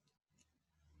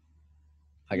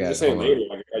 I You were got, just hold saying on. later,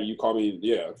 like you call me.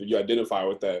 Yeah, if you identify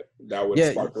with that, that would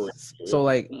Yeah. spark a reaction. So,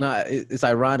 like, nah, it's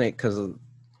ironic because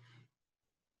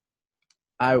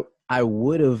I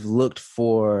would have looked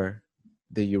for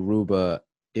the Yoruba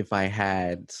if I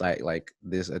had like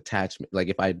this attachment, like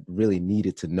if I really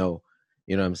needed to know,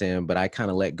 you know what I'm saying? But I kind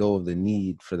of let go of the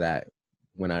need for that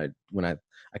when I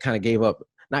kind of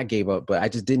not gave up, but I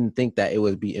just didn't think that it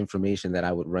would be information that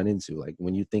I would run into. Like,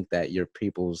 when you think that your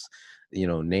people's,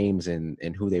 names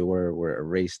and who they were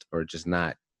erased or just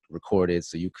not recorded,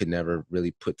 so you could never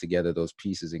really put together those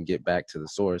pieces and get back to the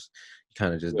source, you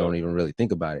kind of just Yeah, don't even really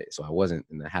think about it. So I wasn't,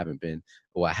 and I hadn't been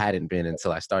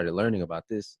until I started learning about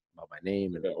my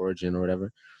name and the yeah, origin or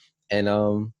whatever. And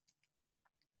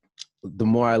the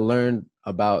more I learned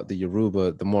about the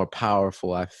Yoruba, the more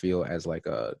powerful I feel as, like,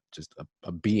 a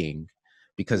being,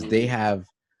 because they mm-hmm. have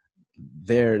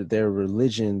their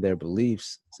religion, their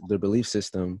beliefs, their belief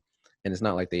system, and it's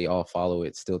not like they all follow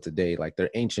it still today. Like,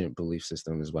 their ancient belief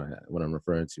system is what I'm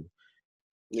referring to.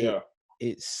 It Yeah,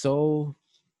 it's so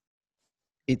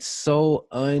it's so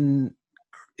in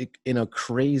a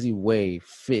crazy way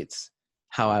fits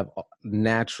how I've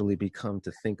naturally become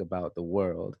to think about the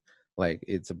world. Like,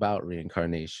 it's about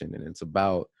reincarnation, and it's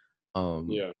about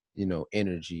yeah,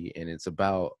 energy, and it's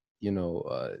about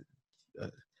uh,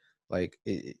 like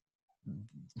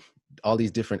all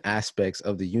these different aspects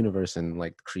of the universe, and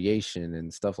like creation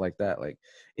and stuff like that. Like,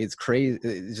 it's crazy.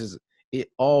 It's just, it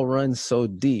all runs so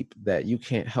deep that you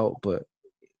can't help but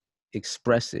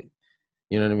express it.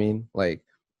 You know what I mean? Like,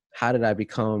 how did I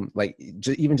become, like,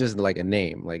 even just like a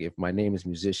name? Like, if my name is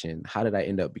musician, how did I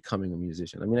end up becoming a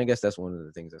musician? I mean, I guess that's one of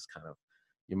the things that's kind of,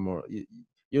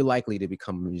 you're likely to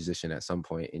become a musician at some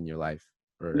point in your life.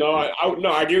 Or no,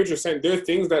 I get what you're saying. There are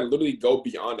things that literally go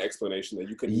beyond explanation that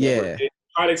you could never yeah,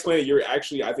 try to explain it. You're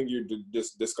actually, I think you're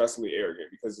just disgustingly arrogant,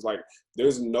 because it's like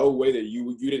there's no way that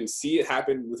you didn't see it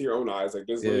happen with your own eyes. Like,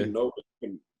 there's yeah, literally no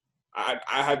way.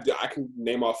 I can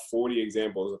name off 40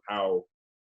 examples of how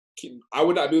I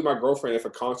would not be with my girlfriend if a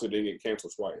concert didn't get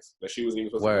canceled twice that she wasn't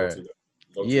even supposed to go word,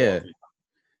 to. All yeah, 3 times.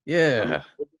 yeah,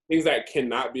 Things that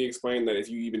cannot be explained, that if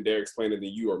you even dare explain it,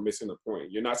 then you are missing the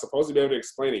point. You're not supposed to be able to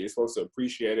explain it. You're supposed to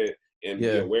appreciate it and be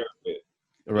yeah, aware of it.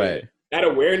 And right, that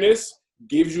awareness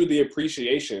gives you the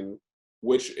appreciation,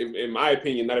 which, in my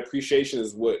opinion, that appreciation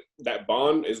is that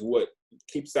bond is what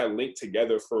keeps that link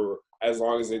together for as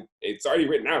long as it's already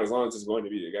written out, as long as it's going to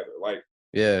be together. Like,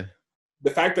 yeah,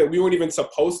 the fact that we weren't even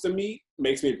supposed to meet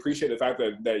makes me appreciate the fact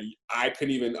that I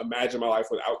couldn't even imagine my life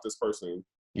without this person.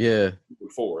 Yeah. Moving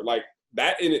forward, like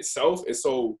that in itself is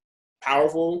so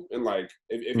powerful, and like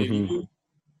if you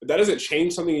if that doesn't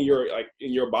change something in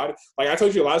your body, like I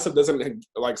told you, a lot of stuff doesn't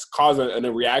like cause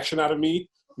a reaction out of me.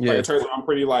 Yeah. Like it turns out I'm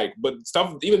pretty like, but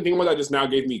stuff even thinking about that just now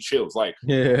gave me chills. Like,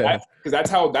 yeah, because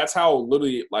that's how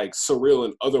literally like surreal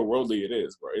and otherworldly it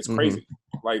is, bro. It's crazy.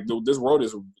 Like this world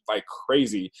is like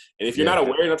crazy, and if you're not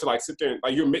aware enough to like sit there and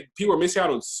like people are missing out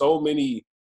on so many,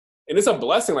 and it's a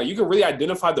blessing. Like you can really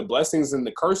identify the blessings and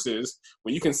the curses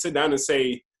when you can sit down and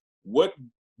say what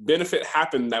benefit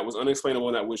happened that was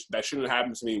unexplainable and that shouldn't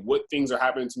happen to me. What things are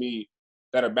happening to me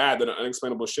that are bad, that are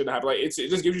unexplainable, shouldn't happen. Like it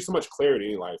just gives you so much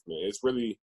clarity in life, man. It's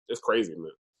crazy,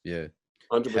 man. Yeah.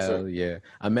 100%. Hell yeah.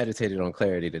 I meditated on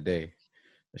clarity today.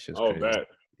 That shit's crazy. Bad.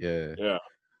 Yeah.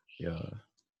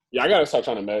 Yeah, I gotta start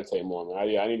trying to meditate more, man.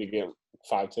 I need to get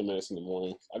 5-10 minutes in the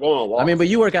morning. I go on a walk. I mean, but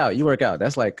you work out.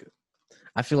 That's like,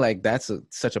 I feel like that's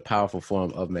such a powerful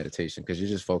form of meditation because you're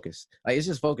just focused. Like it's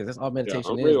just focused. That's all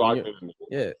meditation is. Really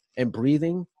yeah. And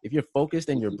breathing, if you're focused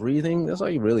and you're breathing, that's all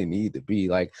you really need to be.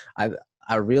 Like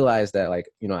I realized that, like,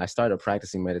 you know, I started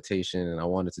practicing meditation and I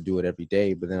wanted to do it every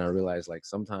day, but then I realized like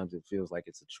sometimes it feels like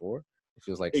it's a chore. It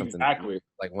feels like something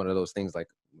like one of those things like,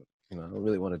 you know, I don't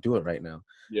really want to do it right now.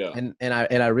 Yeah. And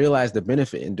I realized the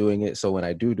benefit in doing it. So when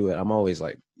I do it, I'm always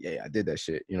like, yeah, I did that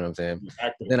shit. You know what I'm saying?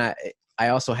 Exactly. Then I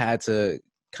also had to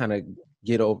kind of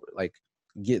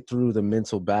get through the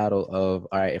mental battle of,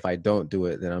 all right, if I don't do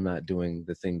it, then I'm not doing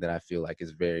the thing that I feel like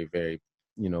is very, very,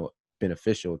 you know,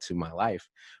 beneficial to my life.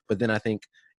 But then I think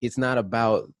it's not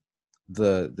about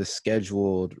the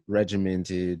scheduled,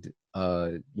 regimented,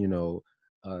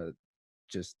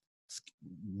 just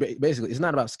basically it's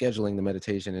not about scheduling the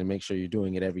meditation and make sure you're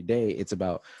doing it every day. It's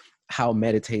about how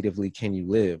meditatively can you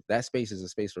live. That space is a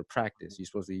space for practice. You're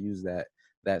supposed to use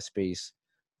that space.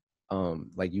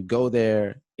 Like you go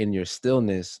there in your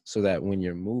stillness so that when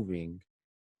you're moving,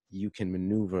 you can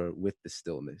maneuver with the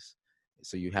stillness.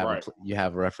 So you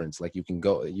have reference, like you can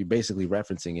go, you're basically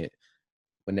referencing it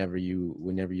whenever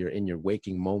you're in your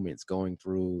waking moments going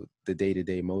through the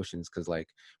day-to-day motions. Cause like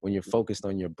when you're focused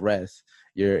on your breath,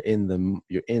 you're in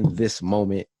this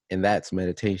moment, and that's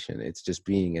meditation. It's just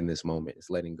being in this moment. It's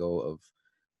letting go of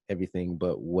everything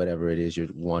but whatever it is you're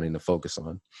wanting to focus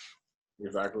on.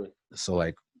 Exactly. So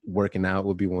like working out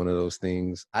would be one of those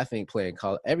things. I think playing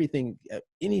college, anything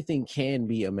can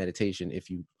be a meditation if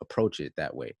you approach it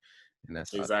that way. And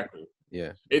that's exactly.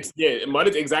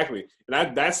 Exactly.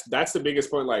 And that's the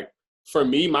biggest point. Like for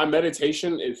me, my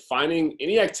meditation is finding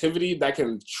any activity that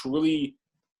can truly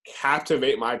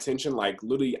captivate my attention. Like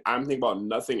literally, I'm thinking about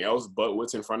nothing else but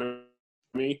what's in front of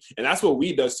me. And that's what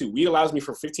weed does too. Weed allows me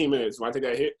for 15 minutes. When I take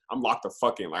that hit, I'm locked the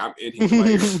fuck in. Like I'm in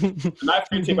here. Like, not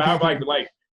 15, but I have like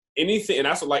anything. And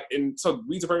that's what, like, and so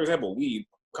weed's a perfect example. Weed,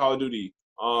 Call of Duty,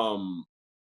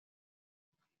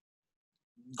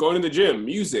 going to the gym,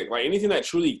 music, like anything that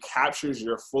truly captures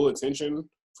your full attention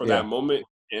for that moment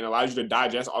and allows you to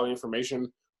digest all the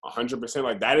information 100%.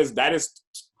 Like that is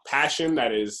passion.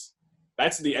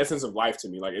 That's the essence of life to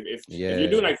me. Like if you're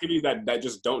doing activities that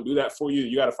just don't do that for you,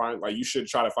 you got to find, like, you should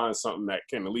try to find something that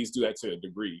can at least do that to a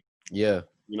degree. Yeah.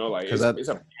 You know, like it's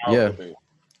a powerful thing.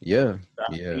 Yeah.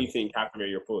 Anything captivate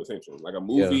your full attention, like a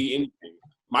movie, anything.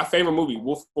 My favorite movie,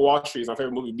 Wolf of Wall Street, is my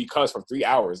favorite movie because for 3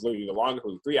 hours, literally the longest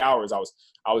movie, 3 hours, I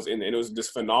was in, and it was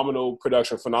just phenomenal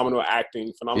production, phenomenal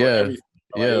acting, phenomenal everything.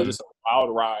 Like, it was just a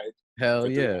wild ride.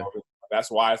 Hell yeah. That's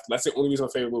the only reason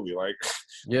my favorite movie. Like,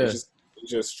 it's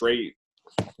just straight,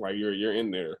 like you're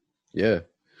in there. Yeah.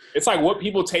 It's like what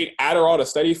people take Adderall to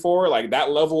study for, like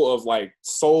that level of like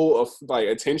soul of like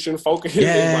attention focus.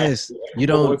 Yes. You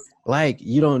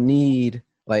don't need,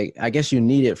 like, I guess you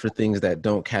need it for things that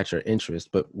don't catch your interest,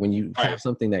 but when you have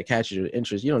something that catches your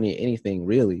interest, you don't need anything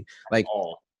really. Like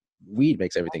weed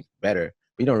makes everything better.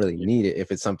 We don't really need it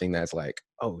if it's something that's like,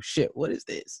 oh shit, what is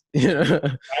this?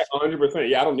 100%.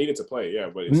 Yeah, I don't need it to play. Yeah,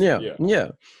 but it's, yeah.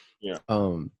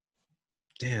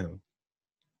 Damn.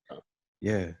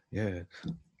 Yeah.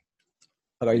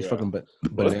 Are you fucking but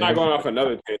it's not going off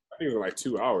another day. I think it was like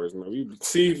 2 hours, man. We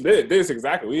see this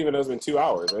exactly. We even know it's been 2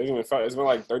 hours. It's been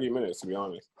like 30 minutes, to be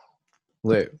honest.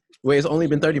 Wait, it's only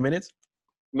been 30 minutes?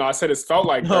 No, I said it's felt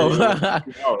like 30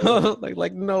 minutes.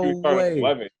 like no way.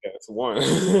 11. Yeah, it's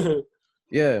 1.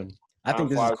 Yeah, I think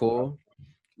this is cool.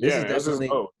 This is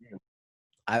definitely.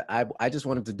 I just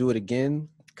wanted to do it again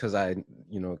because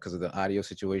because of the audio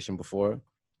situation before.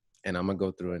 And I'm gonna go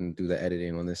through and do the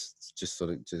editing on this just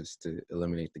to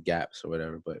eliminate the gaps or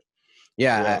whatever. But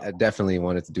I definitely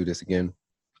wanted to do this again.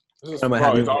 I'm gonna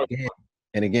have you again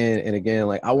And again,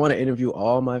 like I want to interview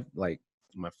all my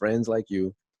friends like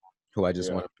you, who I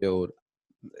just want to build.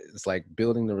 It's like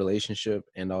building the relationship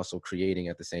and also creating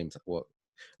at the same time. Well,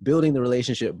 building the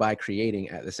relationship by creating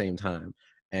at the same time.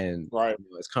 And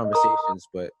it's conversations,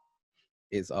 but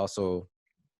it's also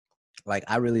like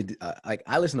I really like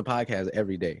I listen to podcasts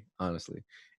every day, honestly,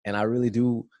 and I really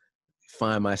do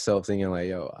find myself thinking like,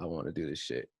 yo, I want to do this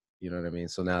shit. You know what I mean?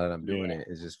 So now that I'm doing it,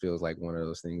 it just feels like one of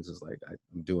those things is like I'm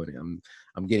doing it.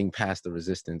 I'm getting past the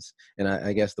resistance, and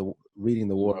I guess reading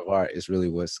The War of Art is really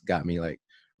what's got me like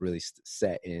really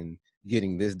set in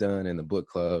getting this done and the book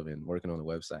club and working on the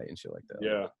website and shit like that.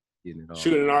 Yeah. Like, getting it all.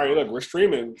 Shooting already. Look, we're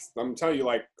streaming. I'm telling you,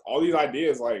 like all these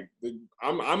ideas, like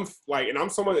I'm like, and I'm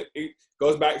someone that it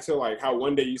goes back to like how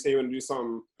one day you say you want to do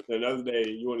something, and another day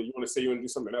you want to say you want to do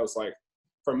something else. Like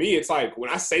for me, it's like when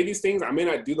I say these things, I may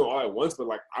not do them all at once, but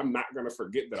like I'm not gonna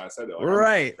forget that I said it.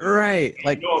 Like, right.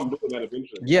 Like I'm doing that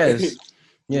eventually. Yes.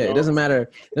 Yeah, know? It doesn't matter.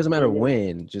 It doesn't matter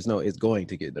when. Just know it's going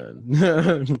to get done.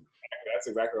 That's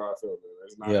exactly how I feel, man.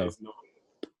 It's not. Yeah. It's no.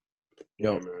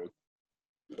 Yeah, man.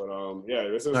 But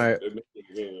this is all right.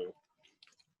 Again,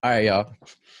 all right, y'all.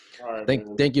 All right.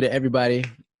 Thank you to everybody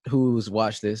who's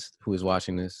watched this, who is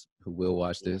watching this, who will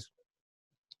watch this.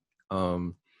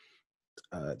 Diop,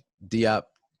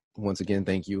 once again,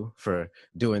 thank you for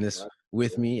doing this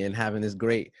with me and having this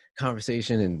great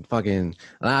conversation and fucking.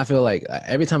 And I feel like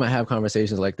every time I have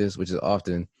conversations like this, which is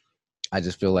often, I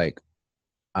just feel like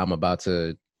I'm about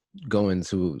to go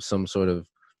into some sort of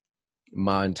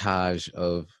montage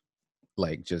of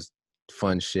like just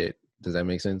fun shit. Does that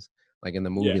make sense? Like in the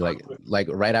movie, like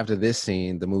right after this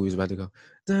scene, the movie's about to go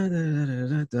da, da, da,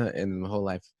 da, da, and the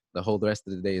whole rest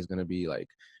of the day is gonna be like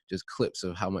just clips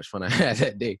of how much fun I had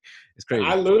that day. It's crazy.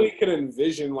 I literally can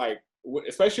envision like,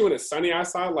 especially when it's sunny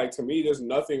outside. Like to me, there's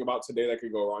nothing about today that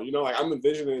could go wrong. You know, like I'm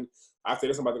envisioning after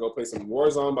this, I'm about to go play some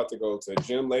Warzone, about to go to the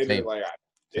gym later. Same. Like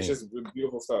it's just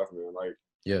beautiful stuff, man. Like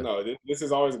no, this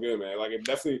is always good, man. Like it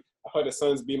definitely, I thought the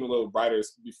sun's beaming a little brighter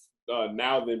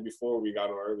now than before we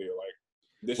got on earlier. Like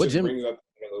this what just gym, brings up a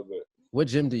little bit. What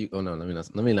gym do you? Oh no,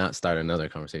 let me not start another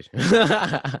conversation.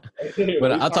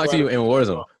 But I'll talk to you in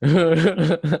Warzone.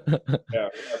 Yeah, I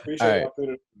appreciate the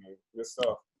opportunity, man. Good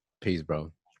stuff. Peace,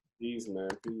 bro. Peace, man.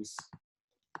 Peace.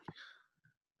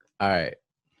 All right,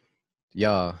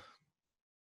 y'all.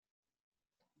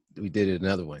 We did it.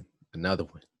 Another one.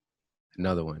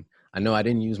 I know I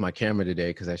didn't use my camera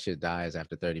today because that shit dies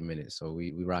after 30 minutes. So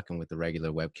we rocking with the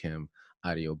regular webcam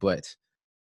audio, but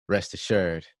rest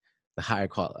assured, the higher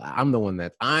quality. I'm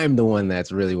the one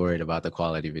that's really worried about the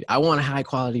quality video. I want a high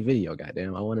quality video.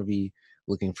 Goddamn, I want to be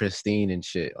looking pristine and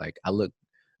shit. Like I look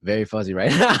very fuzzy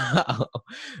right now,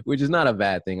 which is not a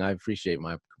bad thing. I appreciate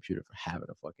my computer for having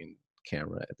a fucking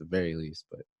camera at the very least,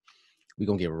 but we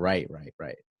gonna get right.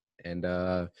 And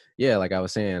like I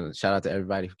was saying, shout out to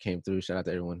everybody who came through. Shout out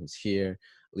to everyone who's here.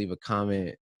 Leave a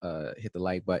comment, hit the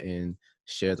like button,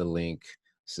 share the link,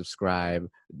 subscribe,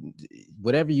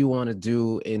 whatever you want to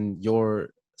do in your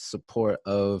support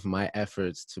of my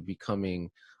efforts to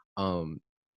becoming a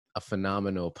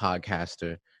phenomenal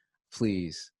podcaster.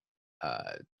 Please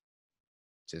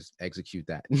just execute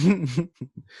that.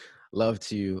 Love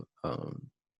to you.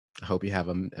 I hope you have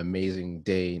an amazing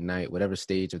day, night, whatever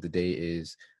stage of the day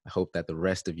is. I hope that the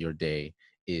rest of your day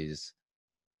is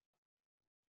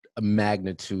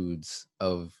magnitudes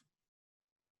of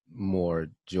more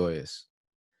joyous.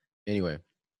 Anyway,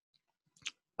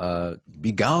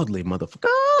 be Gawdlee, motherfucker.